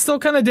bad. So it's still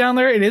kind of down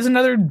there. It is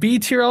another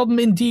B-tier album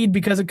indeed,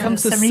 because it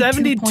comes to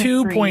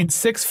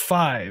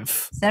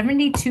 72.65.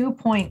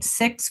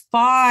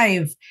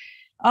 72.65.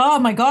 Oh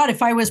my God,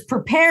 if I was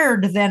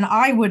prepared, then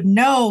I would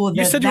know that.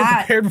 You said you were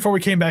prepared before we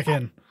came back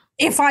in.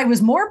 If I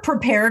was more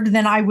prepared,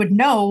 then I would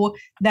know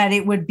that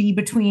it would be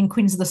between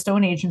Queens of the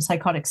Stone Age and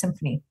Psychotic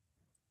Symphony.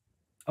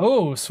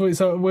 Oh, sweet.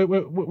 So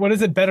what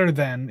is it better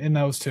than in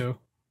those two?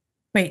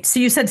 Wait, so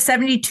you said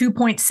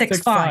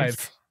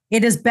 72.65.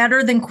 It is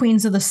better than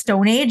Queens of the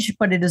Stone Age,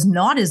 but it is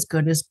not as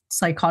good as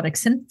Psychotic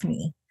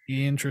Symphony.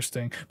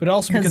 Interesting. But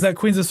also because that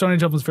Queens of the Stone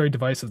Age album is very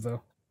divisive,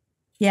 though.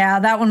 Yeah,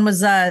 that one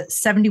was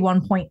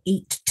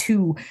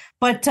 71.82.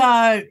 But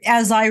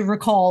as I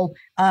recall,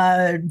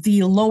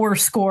 the lower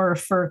score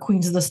for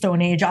Queens of the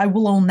Stone Age, I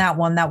will own that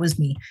one. That was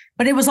me.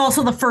 But it was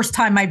also the first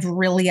time I've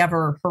really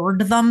ever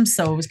heard them,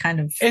 so it was kind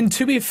of. And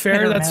to be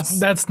fair,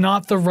 that's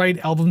not the right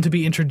album to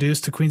be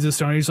introduced to Queens of the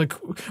Stone Age.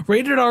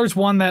 Rated R is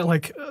one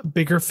that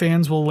bigger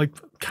fans will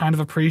kind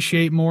of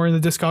appreciate more in the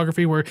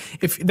discography, where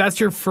if that's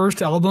your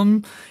first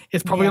album,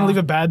 it's probably gonna leave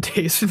a bad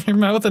taste in your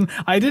mouth. And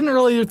I didn't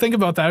really think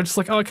about that. I was just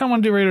I kind of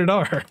want to do rated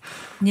R.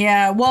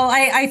 Yeah, well,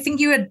 I think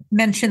you had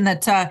mentioned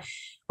that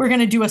we're going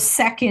to do a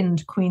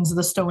second Queens of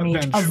the Stone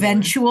Age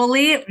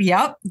eventually.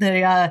 Yep,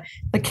 the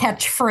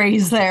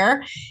catchphrase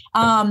there.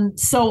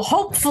 So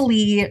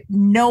hopefully,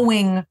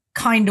 knowing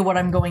kind of what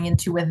I'm going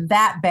into with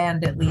that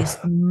band, at least,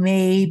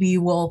 maybe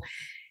we'll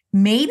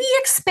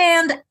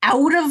expand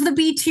out of the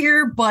B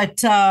tier.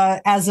 But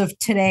as of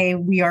today,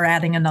 we are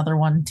adding another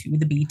one to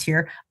the B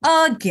tier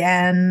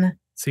again.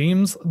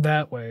 Seems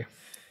that way.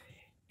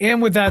 And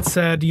with that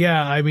said,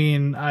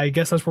 I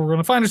guess that's where we're going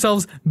to find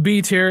ourselves,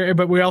 B tier,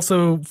 but we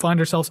also find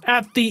ourselves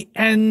at the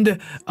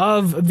end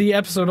of the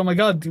episode. Oh my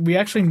God, we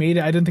actually made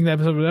it. I didn't think the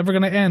episode was ever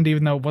going to end,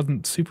 even though it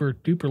wasn't super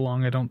duper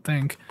long, I don't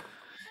think.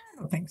 I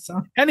don't think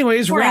so.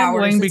 Anyways,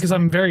 rambling because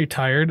I'm very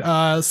tired.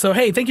 So,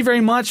 hey, thank you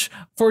very much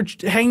for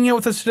hanging out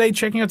with us today,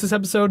 checking out this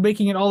episode,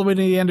 making it all the way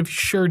to the end if you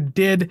sure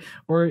did,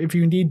 or if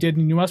you indeed did,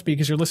 and you must be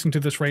because you're listening to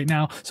this right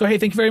now. So, hey,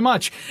 thank you very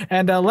much.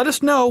 And let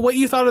us know what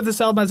you thought of this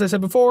album, as I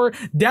said before,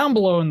 down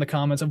below in the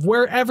comments of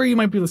wherever you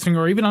might be listening,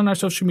 or even on our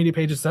social media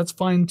pages. That's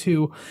fine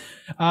too.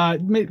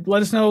 Let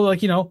us know, what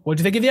do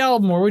you think of the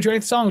album? Where would you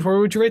rate the songs? Where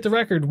would you rate the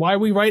record? Why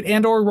we right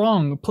and or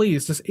wrong?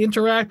 Please, just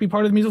interact, be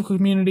part of the musical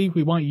community.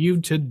 We want you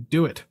to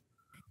do it.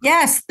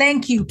 Yes,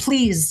 thank you.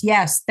 Please.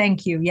 Yes,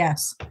 thank you.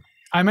 Yes.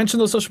 I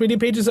mentioned those social media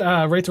pages,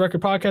 Rate the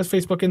Record Podcast,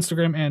 Facebook,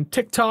 Instagram, and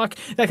TikTok.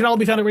 That can all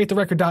be found at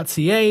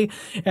ratetherecord.ca.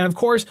 And of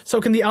course, so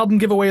can the album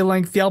giveaway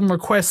link, the album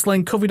request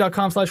link,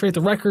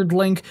 kofi.com/ratetherecord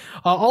link.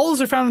 All those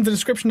are found in the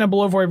description down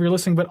below wherever you're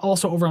listening, but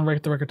also over on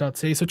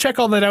ratetherecord.ca. So check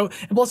all that out.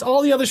 And plus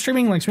all the other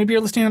streaming links. Maybe you're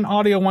listening on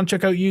audio and want to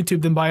check out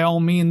YouTube, then by all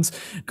means,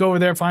 go over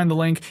there, find the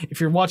link. If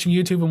you're watching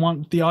YouTube and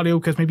want the audio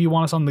because maybe you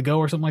want us on the go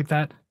or something like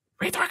that,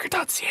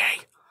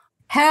 ratetherecord.ca.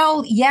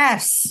 Hell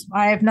yes.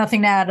 I have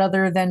nothing to add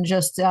other than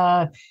just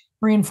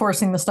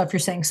reinforcing the stuff you're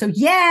saying. So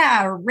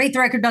yeah,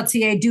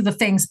 ratetherecord.ca, do the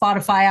thing,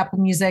 Spotify, Apple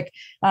Music,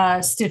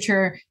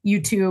 Stitcher,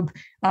 YouTube,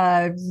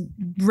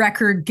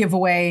 record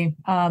giveaway,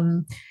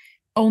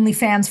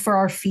 OnlyFans for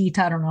our feet.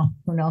 I don't know.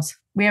 Who knows?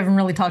 We haven't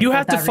really talked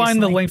about that. You have to find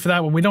recently. the link for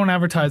that one. We don't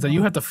advertise that.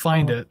 You have to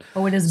find it.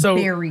 Oh, it is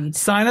buried.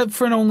 Sign up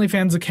for an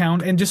OnlyFans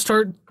account and just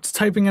start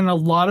typing in a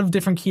lot of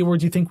different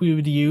keywords you think we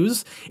would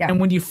use. Yeah.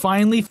 And when you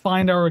finally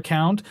find our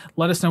account,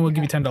 let us know. We'll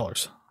give you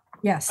 $10.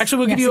 Yes.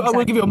 Actually,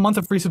 we'll give you a month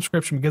of free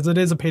subscription because it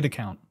is a paid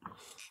account.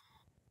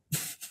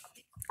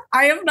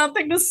 I have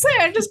nothing to say.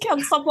 I just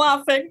can't stop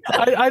laughing.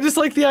 I just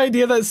like the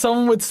idea that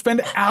someone would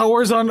spend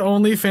hours on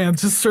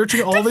OnlyFans just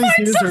searching all these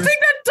users. Something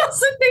that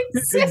doesn't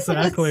exist.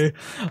 Exactly.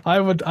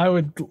 I would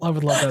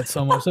love that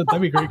so much.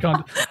 That'd be great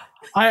content.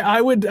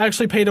 I would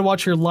actually pay to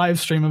watch your live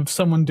stream of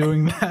someone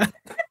doing that.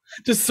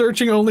 Just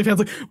searching OnlyFans,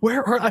 like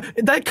where are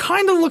that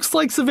kind of looks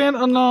like Savannah.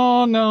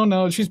 Oh,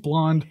 no, she's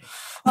blonde.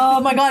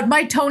 Oh my God,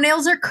 my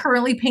toenails are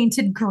currently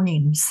painted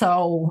green.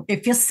 So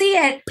if you see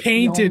it,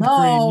 painted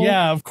green,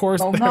 yeah, of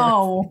course.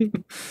 No.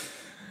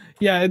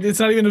 Yeah, it's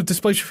not even a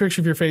display picture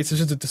of your face; it's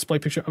just a display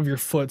picture of your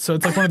foot. So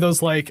it's like one of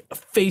those like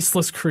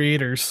faceless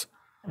creators.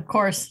 Of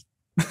course.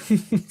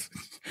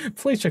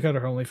 Please check out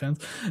our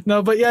OnlyFans.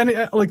 No, but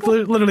yeah, like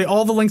literally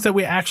all the links that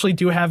we actually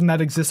do have and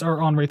that exist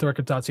are on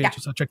ratetherecord.ca,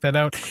 so check that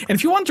out. And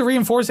if you want to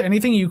reinforce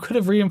anything, you could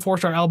have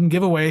reinforced our album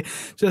giveaway.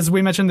 Just as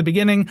we mentioned in the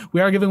beginning,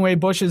 we are giving away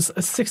Bush's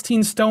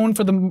 16 Stone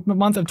for the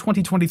month of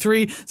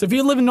 2023. So if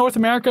you live in North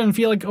America and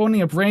feel like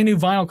owning a brand new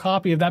vinyl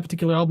copy of that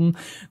particular album,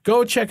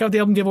 go check out the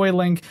album giveaway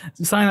link,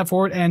 sign up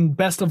for it, and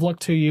best of luck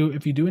to you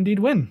if you do indeed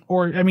win.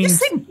 Or, I mean,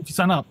 if you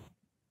sign up.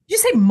 Did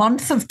you say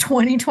month of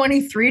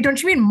 2023?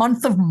 Don't you mean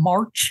month of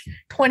March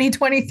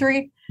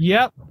 2023?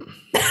 Yep.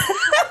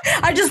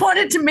 I just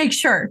wanted to make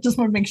sure.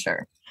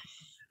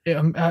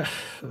 Yeah,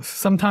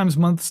 sometimes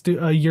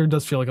a year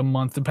does feel like a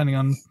month, depending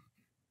on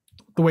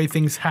the way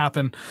things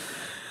happen.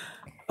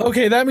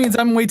 Okay, that means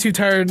I'm way too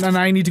tired and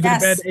I need to go to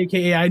bed,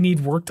 aka I need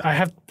work. I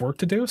have work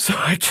to do, so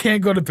I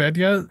can't go to bed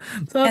yet.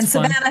 So and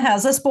Savannah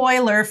has a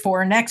spoiler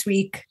for next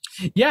week.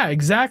 Yeah,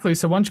 exactly.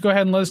 So why don't you go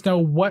ahead and let us know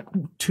what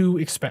to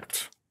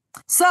expect.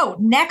 So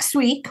next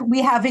week,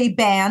 we have a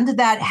band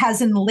that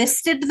has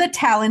enlisted the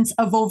talents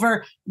of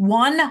over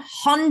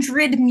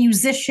 100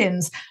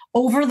 musicians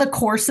over the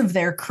course of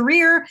their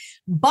career,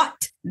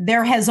 but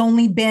there has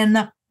only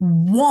been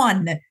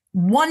one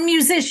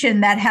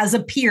musician that has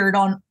appeared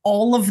on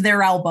all of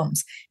their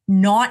albums,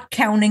 not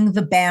counting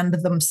the band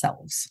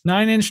themselves.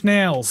 9 Inch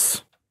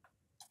Nails.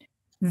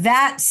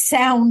 That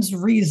sounds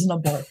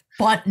reasonable,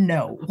 but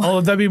no.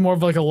 Oh, that'd be more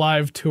of like a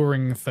live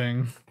touring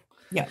thing.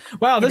 Yeah.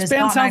 Wow, this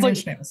band sounds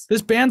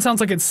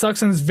like it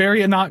sucks and is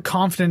very not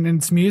confident in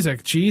its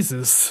music.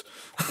 Jesus.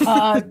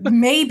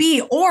 Maybe,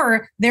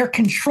 or they're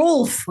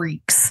control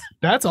freaks.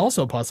 That's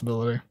also a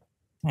possibility.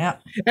 Yeah.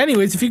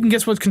 Anyways, if you can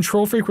guess what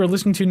control freak we're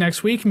listening to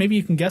next week, maybe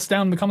you can guess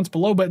down in the comments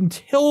below. But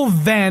until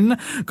then,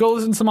 go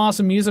listen to some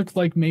awesome music.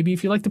 Like maybe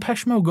if you like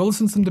Depeche Mode, go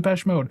listen to some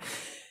Depeche Mode.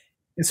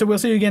 And so we'll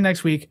see you again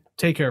next week.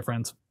 Take care,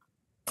 friends.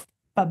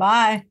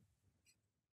 Bye-bye.